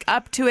can wake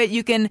up to it.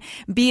 You can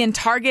be in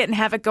Target and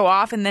have it go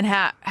off and then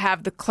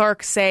have the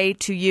clerk say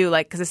to you,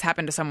 like, because this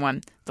happened to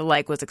someone, the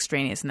like was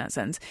extraneous in that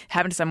sentence.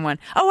 Happened to someone,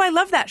 oh, I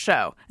love that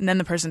show. And then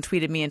the person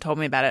tweeted me and told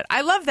me about it.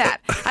 I love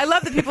that. I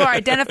love that people are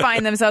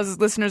identifying themselves as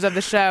listeners of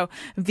the show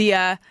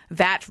via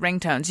that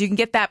ringtones. You can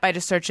get that by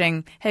just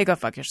searching, hey, go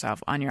fuck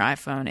yourself on your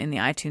iPhone in the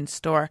iTunes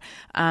store.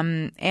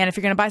 And if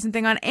you're going to buy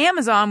something on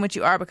Amazon, which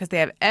you are because they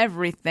have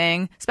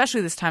everything,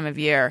 especially this time of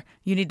year,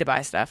 you need to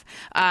buy stuff.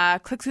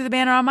 Click through the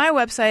banner on my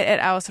website at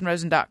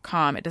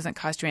AllisonRosen.com. It doesn't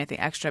cost you anything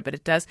extra, but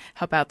it does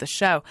help out the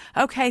show.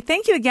 Okay,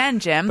 thank you again,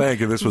 Jim. Thank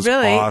you. This was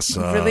really,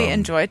 awesome. Really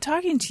enjoyed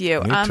talking to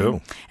you. Me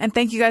too. And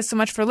thank you guys so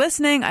much for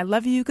listening. I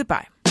love you.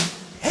 Goodbye.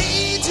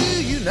 Hey,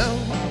 do you know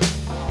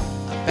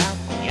about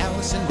the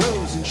Allison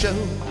Rosen show?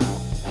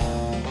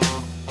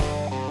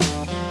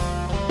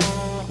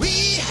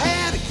 We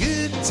had a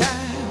good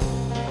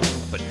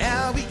time, but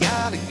now we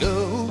gotta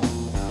go.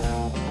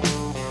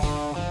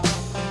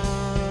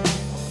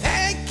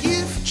 Thank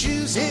you for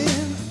choosing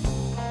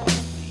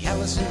the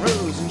Allison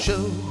Rosen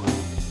show.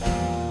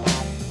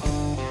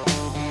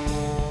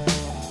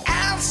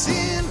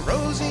 Allison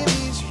Rosen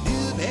is your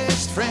new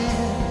best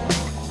friend.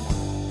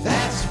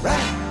 That's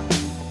right.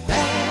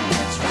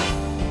 That's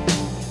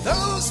right.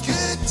 Those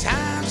good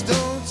times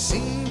don't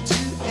seem to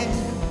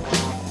end.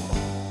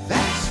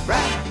 That's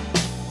right.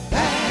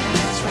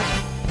 That's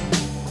right.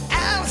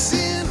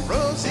 Allison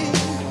Rosen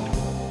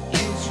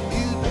is your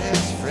new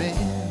best friend.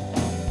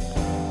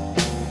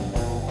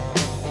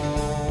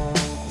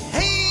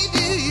 Hey,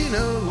 do you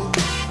know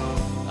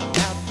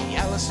about the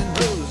Allison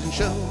Rosen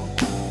show?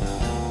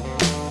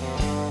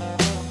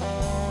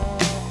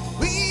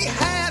 We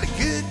had a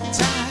good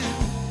time,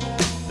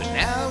 but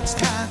now it's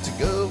time to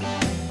go.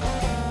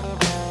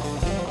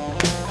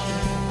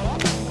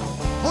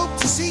 Hope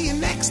to see you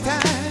next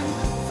time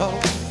for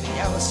the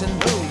Allison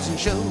Rosen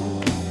show.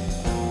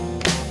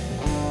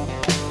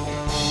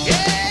 Yeah!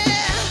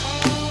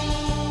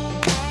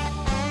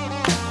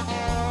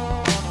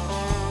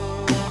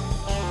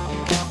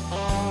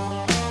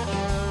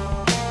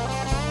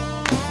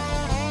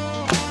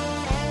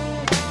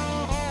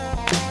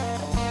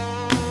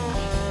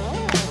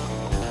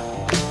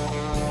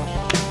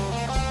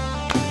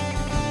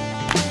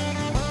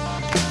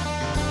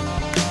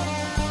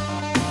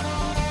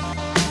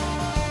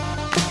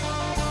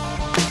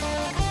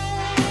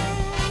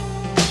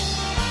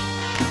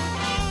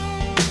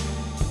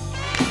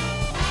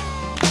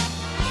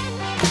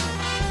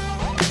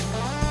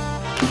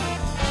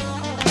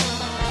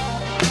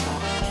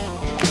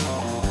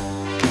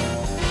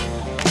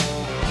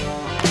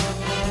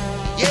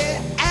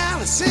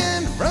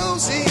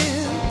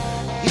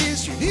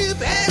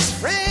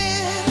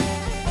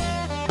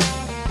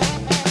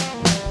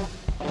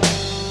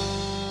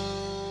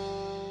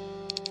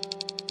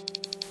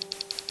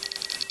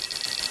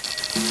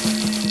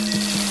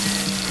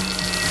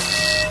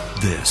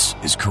 This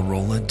is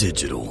Corolla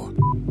Digital.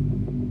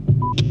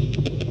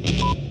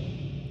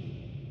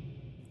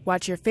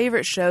 Watch your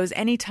favorite shows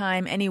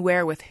anytime,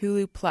 anywhere with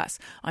Hulu Plus,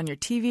 on your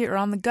TV or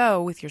on the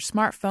go with your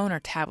smartphone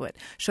or tablet.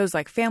 Shows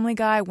like Family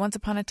Guy, Once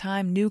Upon a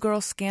Time, New Girl,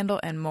 Scandal,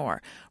 and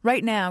more.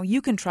 Right now,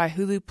 you can try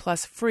Hulu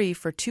Plus free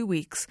for 2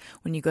 weeks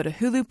when you go to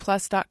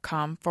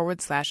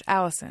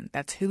huluplus.com/Allison.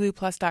 That's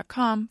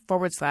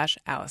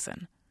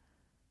huluplus.com/Allison.